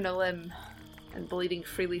down a limb and bleeding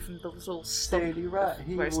freely from the little stump Scaly rat,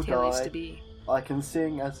 he where his will tail used die. to be. I can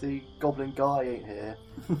sing as the goblin guy ain't here.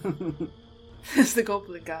 As the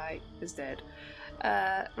goblin guy is dead.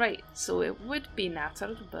 Right, so it would be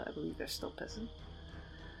nattered, but I believe they're still pissing.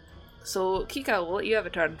 So, Kika, we'll let you have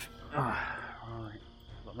a turn. Right.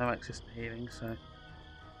 Got no access to healing, so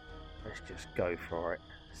let's just go for it.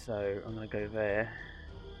 So I'm going to go there.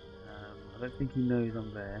 I don't think he knows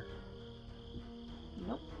I'm there.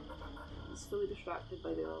 Nope. He's fully distracted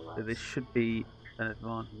by the other lads. So this should be an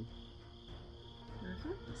advantage.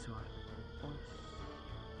 Mhm. So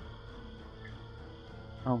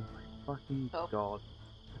oh my fucking God.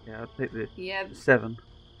 Okay, I'll take the Yeah, 7,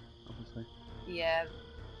 obviously. yeah.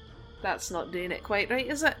 That's not doing it quite right,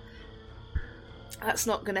 is it? That's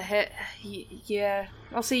not gonna hit. Yeah,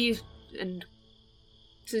 I'll say you, and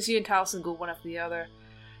since you and Taliesin go one after the other,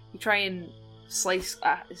 you try and slice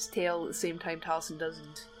at his tail at the same time Taliesin does,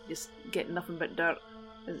 and just get nothing but dirt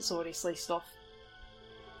as it's already sliced off.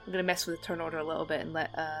 I'm gonna mess with the turn order a little bit and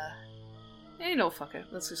let fuck it.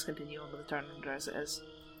 Let's just continue on with the turn order as it is.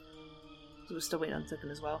 So we're still waiting on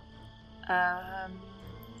Tippin as well.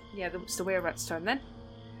 It's the Were-Rat's turn then.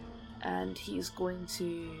 And he's going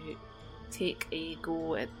to take a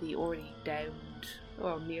go at the already downed,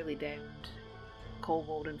 or nearly downed,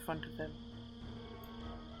 kobold in front of him.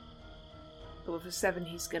 But with a 7,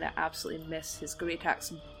 he's going to absolutely miss. His great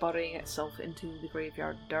axe burying itself into the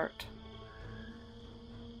graveyard dirt.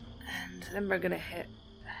 And then we're going to hit.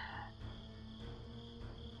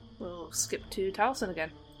 We'll skip to Taliesin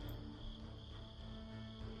again.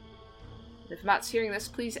 If Matt's hearing this,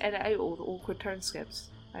 please edit out all the awkward turn skips.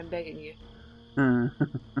 I'm begging you.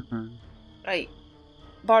 Right.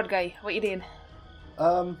 Bard guy, what you doing?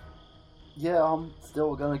 Yeah, I'm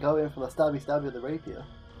still gonna go in for the stabby of the rapier.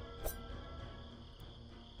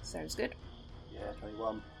 Sounds good. Yeah,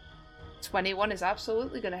 21. 21 is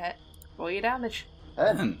absolutely gonna hit. Roll your damage.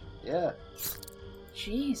 10. Yeah.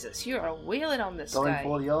 Jesus, you are wailing on this Going guy.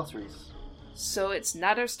 for the arteries. So it's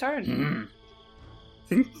Nader's turn.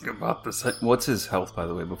 Thinking about this. What's his health, by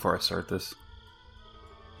the way, before I start this?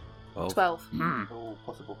 12. Oh,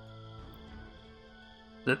 possible.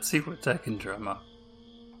 Let's see what I can drum up.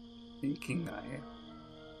 Thinking I am.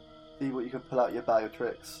 See what you can pull out your bag of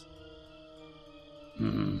tricks.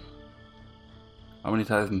 How many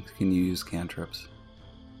times can you use cantrips?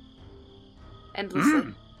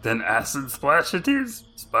 Endlessly. Then acid splash it is.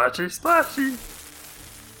 Splashy, splashy.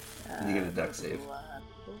 You get a dex save.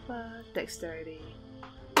 Dexterity.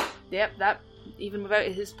 Yep, that, even without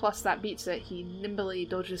his plus, that beats it. He nimbly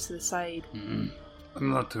dodges to the side I'm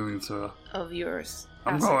not doing so. of yours.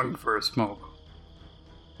 I'm Acid. going for a smoke.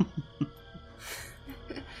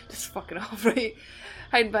 Just fucking off, right?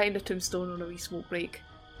 Hiding behind a tombstone on a wee smoke break,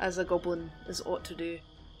 as a goblin is ought to do.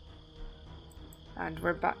 And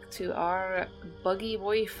we're back to our buggy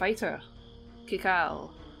boy fighter,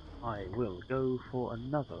 Kikal. I will go for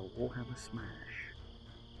another Warhammer Smash.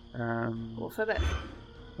 Go for it.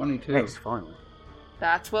 22. Yes, finally.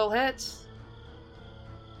 That will hit.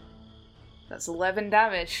 That's 11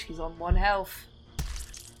 damage. He's on 1 health.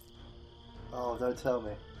 Oh, don't tell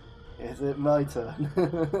me. Is it my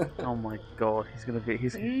turn? Oh my god, he's gonna be.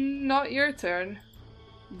 Not your turn.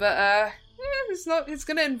 But, it's not. It's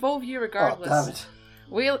gonna involve you regardless. Oh,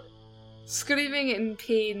 damn it. Screaming in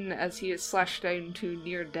pain as he is slashed down to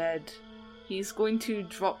near dead, he's going to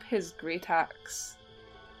drop his great axe,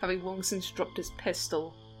 having long since dropped his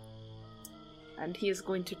pistol. And he is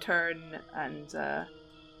going to turn and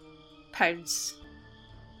pounce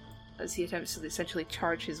as he attempts to essentially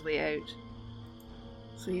charge his way out.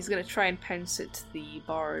 So he's going to try and pounce at the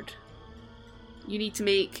bard. You need to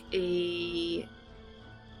make a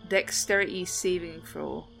dexterity saving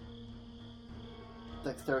throw,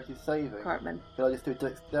 Dexterity saving? Cartman. Can I just do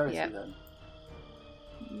dexterity Yep. then?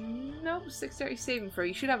 No, it's dexterity saving throw.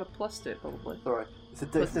 You should have a plus to it, probably. Sorry. It's a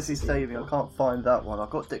dexterity saving. I can't find that one. I've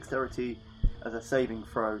got dexterity as a saving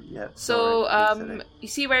throw. Yeah. So, sorry, you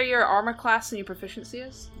see where your armor class and your proficiency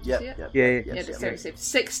is? Yep, See it? yep, Yeah, yep, yeah, Yeah, dexterity save.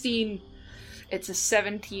 16. It's a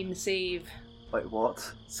 17 save. Wait,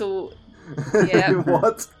 what? So, yeah.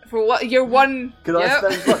 What? For what? You're one. Can Yep.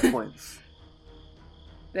 I spend luck points?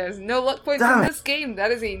 There's no luck points Damn in it. this game. That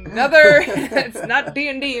is another. It's not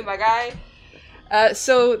D&D, my guy.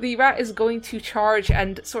 So the rat is going to charge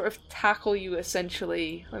and sort of tackle you.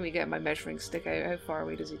 Essentially, let me get my measuring stick out. How far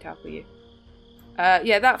away does he tackle you?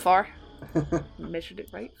 Yeah, that far. Measured it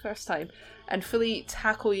right first time, and fully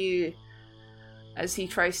tackle you as he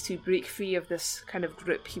tries to break free of this kind of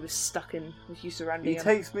grip he was stuck in with you surrounding He him.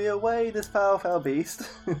 takes me away, this foul beast.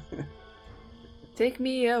 Take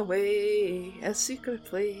me away, a secret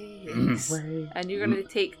place. And you're going to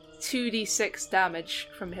take 2d6 damage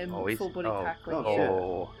from him full body tackling you.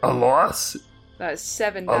 Oh, A loss? That is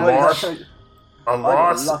 7 A damage. loss? shit. A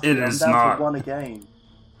loss? Lucky, It I'm is down not. to 1 again.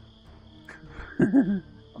 I'm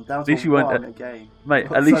down At least to you weren't 1 again. Mate,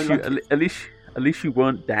 Got at so least you lucky. at least you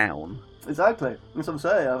weren't down. Exactly. That's what I'm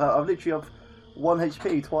saying. I've literally have 1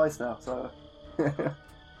 HP twice now, so.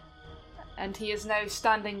 And he is now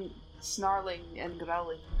standing, snarling and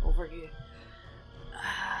growling over you.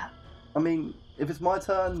 I mean, if it's my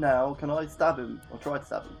turn now, can I stab him? Or try to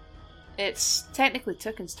stab him? It's technically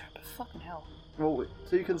Tucken's turn, but fucking hell. Well,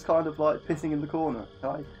 Toucan's kind of like pissing in the corner.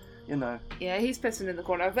 You know. Yeah, he's pissing in the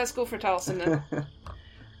corner. Let's go for Taliesin then.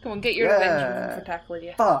 Come on, get your revenge with him for tackling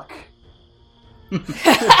you. Fuck.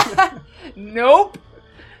 Nope!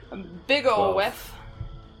 A big ol' 12. whiff.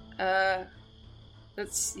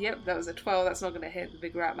 Yep, that was a 12. That's not going to hit the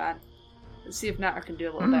big rat man. Let's see if Natter can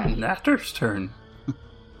do a little better. Natter's turn.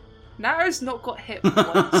 Natter's not got hit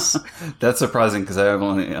once. That's surprising because I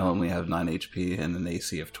only have 9 HP and an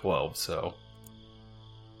AC of 12, so.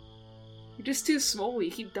 You're just too small. You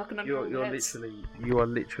keep ducking under all the heads. You are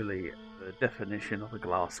literally the definition of a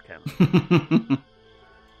glass cannon.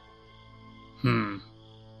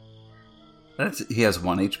 He has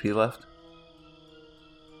 1 HP left.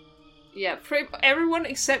 Yeah, everyone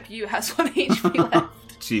except you has 1 HP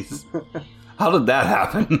left. Jeez. How did that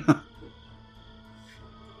happen?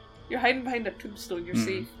 You're hiding behind a tombstone, you're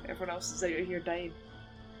safe. Everyone else is out here dying.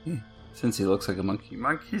 Since he looks like a monkey.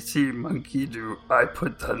 Monkey see, monkey do. I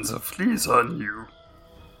put tons of fleas on you.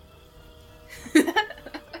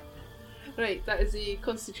 Right, that is a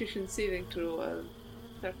Constitution saving throw of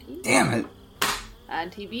 13. Damn it!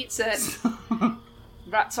 And he beats it.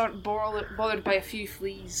 Rats aren't bothered by a few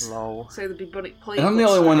fleas. Lol. So they'll be plagued. And I'm the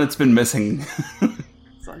only one that's been missing.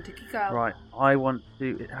 It's on to Kikal. Right, I want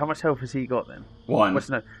to... How much health has he got then? 1. No,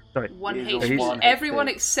 sorry. 1 He's got HP. 1 Everyone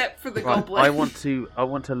HP. except for the Right, goblin. I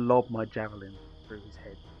want to lob my javelin through his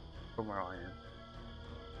head from where I am.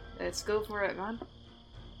 Let's go for it, man.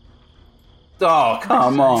 Oh,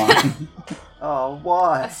 come on. Oh,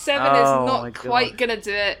 why? A 7 Oh is my not God. quite gonna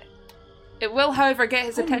do it. It will, however, get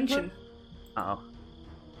his attention. Uh-oh.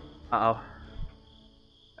 Uh-oh.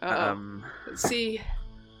 Let's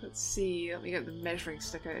see. Let me get the measuring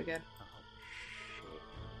stick out again.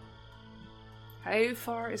 How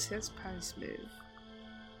far is his pounce move?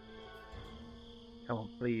 Come on,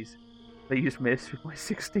 please. Please miss with my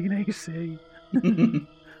 16 AC.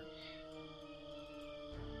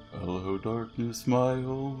 Hello, darkness, my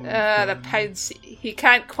old The pounce. He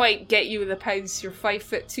can't quite get you with the pounce. You're 5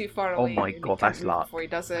 foot too far Oh away. my and he God, can't that's move luck. before he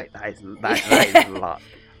does it. That is luck.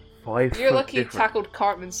 5 You're foot lucky you difference. tackled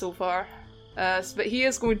Cartman so far. But he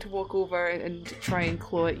is going to walk over and try and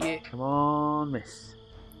claw at you. Come on, miss.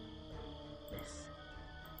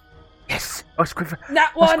 Yes! Oh, it's crit fail.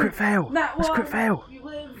 Nat That's 1! crit fail. Nat That's 1! crit fail. You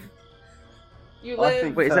live! You I live!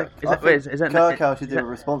 think Wait, is that- Kirkhouse should is do that- a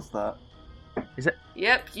response to that. Is it?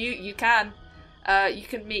 Yep, you can. You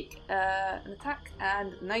can make an attack,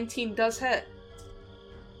 and 19 does hit.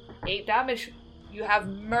 8 damage. You have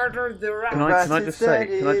murdered the rat. Can I Rat just is say- dead,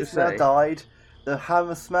 can I he just is now say- died. The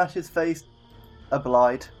hammer smashed his face.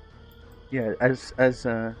 Obliged. Yeah, as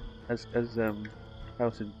Housen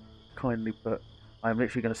kindly put, I'm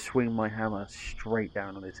literally going to swing my hammer straight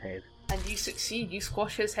down on his head. And you succeed. You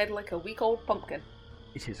squash his head like a weak old pumpkin.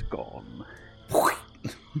 It is gone.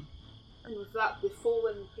 And with that, the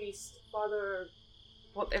fallen priest, Father...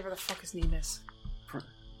 whatever the fuck his name is.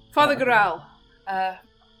 Father Graal.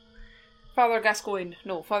 Father Gascoigne.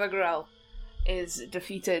 No, Father Graal is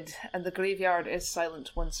defeated, and the graveyard is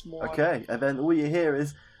silent once more. Okay, and then all you hear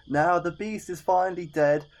is, now the beast is finally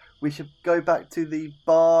dead. We should go back to the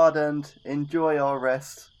bard and enjoy our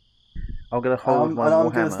rest. I'm going to hold my and I'm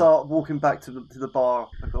warhammer. going to start walking back to the bar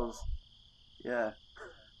because, yeah,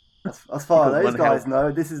 that's fine. got Those one guys health.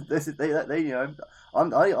 know this is they you know. I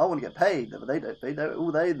want to get paid, but they don't.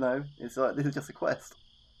 All they know is like this is just a quest.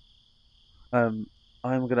 I'm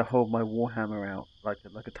going to hold my warhammer out like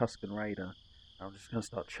a Tuscan raider. I'm just going to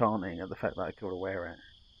start chanting at the fact that I killed a were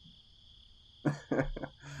rat.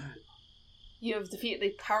 You have defeated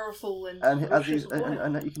a powerful and and ferocious opponent.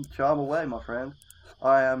 and you can charm away, my friend.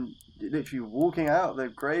 I am literally walking out the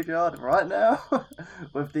graveyard right now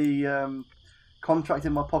with the contract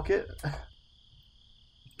in my pocket.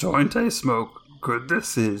 Joint I smoke, good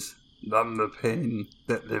this is, numb the pain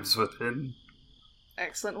that lives within.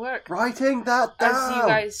 Excellent work. Writing that down. As you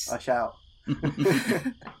guys- I shout.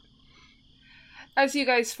 As you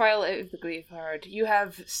guys file out of the graveyard, you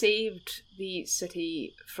have saved the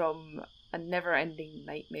city from a never-ending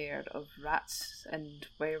nightmare of rats and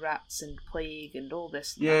were-rats and plague and all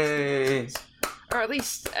this. Yay! Or at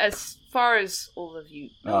least as far as all of you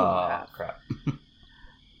know Oh, have. crap.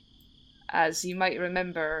 As you might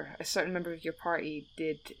remember, a certain member of your party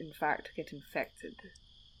did in fact get infected.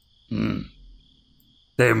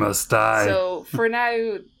 They must die. So for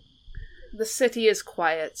now, the city is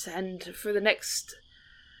quiet, and for the next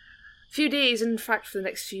few days, in fact for the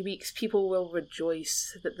next few weeks, people will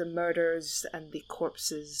rejoice that the murders and the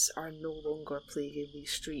corpses are no longer plaguing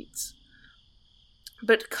these streets.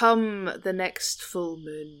 But come the next full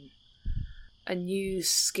moon, a new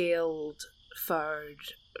scaled,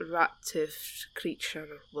 furred, rat-toothed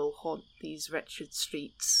creature will haunt these wretched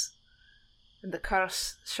streets, and the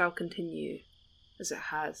curse shall continue as it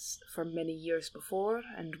has for many years before,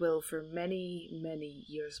 and will for many, many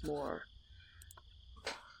years more.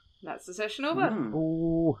 That's the session over.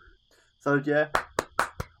 Ooh, So yeah,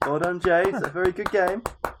 well done, Jay. It's a very good game.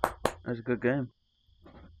 that was a good game.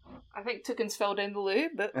 I think Tukins fell down the loo,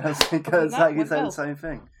 but I was other than that, exactly went saying well. the same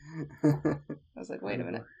thing. I was like, wait a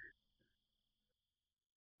minute.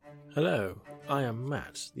 Hello, I am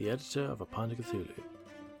Matt, the editor of A Pint of Cthulhu.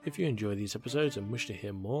 If you enjoy these episodes and wish to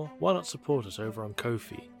hear more, why not support us over on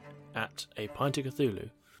Ko-fi at A Pint of Cthulhu.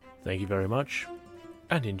 Thank you very much,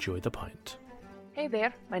 and enjoy the pint. Hey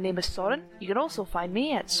there, my name is Soren. You can also find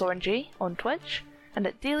me at Sowinjays on Twitch, and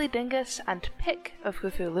at Daily Dingus and Pick of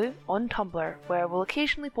Cthulhu on Tumblr, where we'll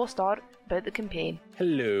occasionally post art about the campaign.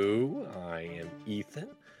 Hello, I am Ethan.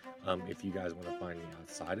 If you guys want to find me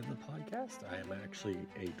outside of the podcast, I am actually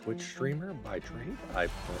a Twitch streamer by trade. I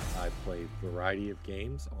play a variety of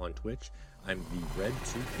games on Twitch. I'm the Red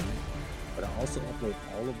Toucan, but I also upload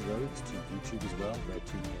all of those to YouTube as well. Red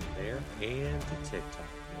Toucan there, and to TikTok.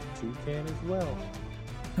 Red Toucan as well.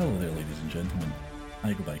 Hello there, ladies and gentlemen.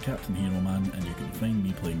 I go by Captain Hero Man, and you can find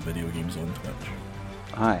me playing video games on Twitch.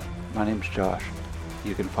 Hi, my name's Josh.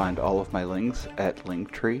 You can find all of my links at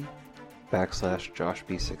Linktree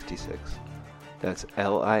 /JoshB66. That's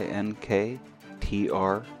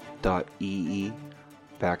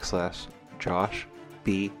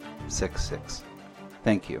linktr.ee/JoshB66.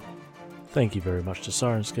 Thank you. Thank you very much to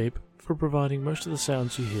Sirenscape for providing most of the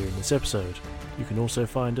sounds you hear in this episode. You can also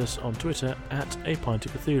find us on Twitter at A Pint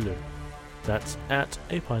of Cthulhu. That's at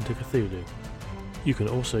A Pint of Cthulhu. You can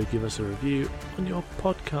also give us a review on your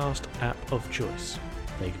podcast app of choice.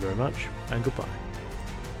 Thank you very much, and goodbye.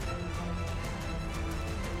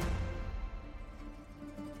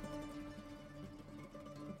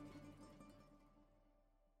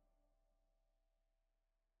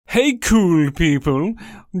 Hey cool people,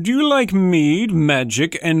 do you like mead,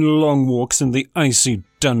 magic, and long walks in the icy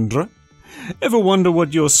tundra? Ever wonder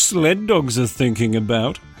what your sled dogs are thinking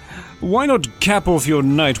about? Why not cap off your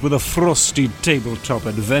night with a frosty tabletop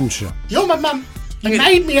adventure? You're my mum. They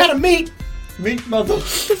made me out of meat. Meat mother.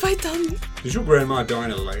 What have I done? Is your grandma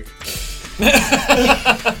dying of the lake?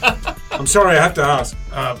 I'm sorry, I have to ask.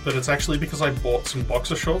 But it's actually because I bought some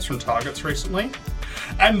boxer shorts from Targets recently.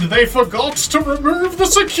 And they forgot to remove the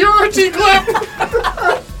security clip!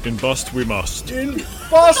 In bust we must. In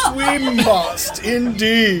bust we must,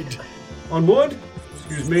 indeed. Onward.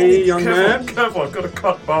 Excuse me, young man. Careful, I've got a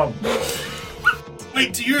cut bum.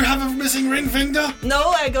 Wait, do you have a missing ring finger? No,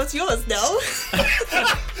 I got yours now.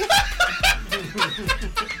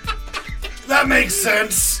 That makes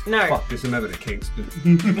sense. No. Fuck this, I'm having a Kingston.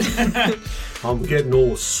 I'm getting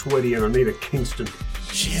all sweaty and I need a Kingston.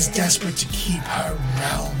 She is desperate to keep her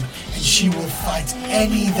realm, and she will fight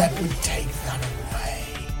any that would take that away.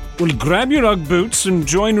 Well, grab your Ugg boots and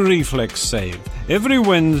join Reflex Save every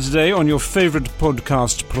Wednesday on your favorite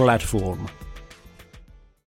podcast platform.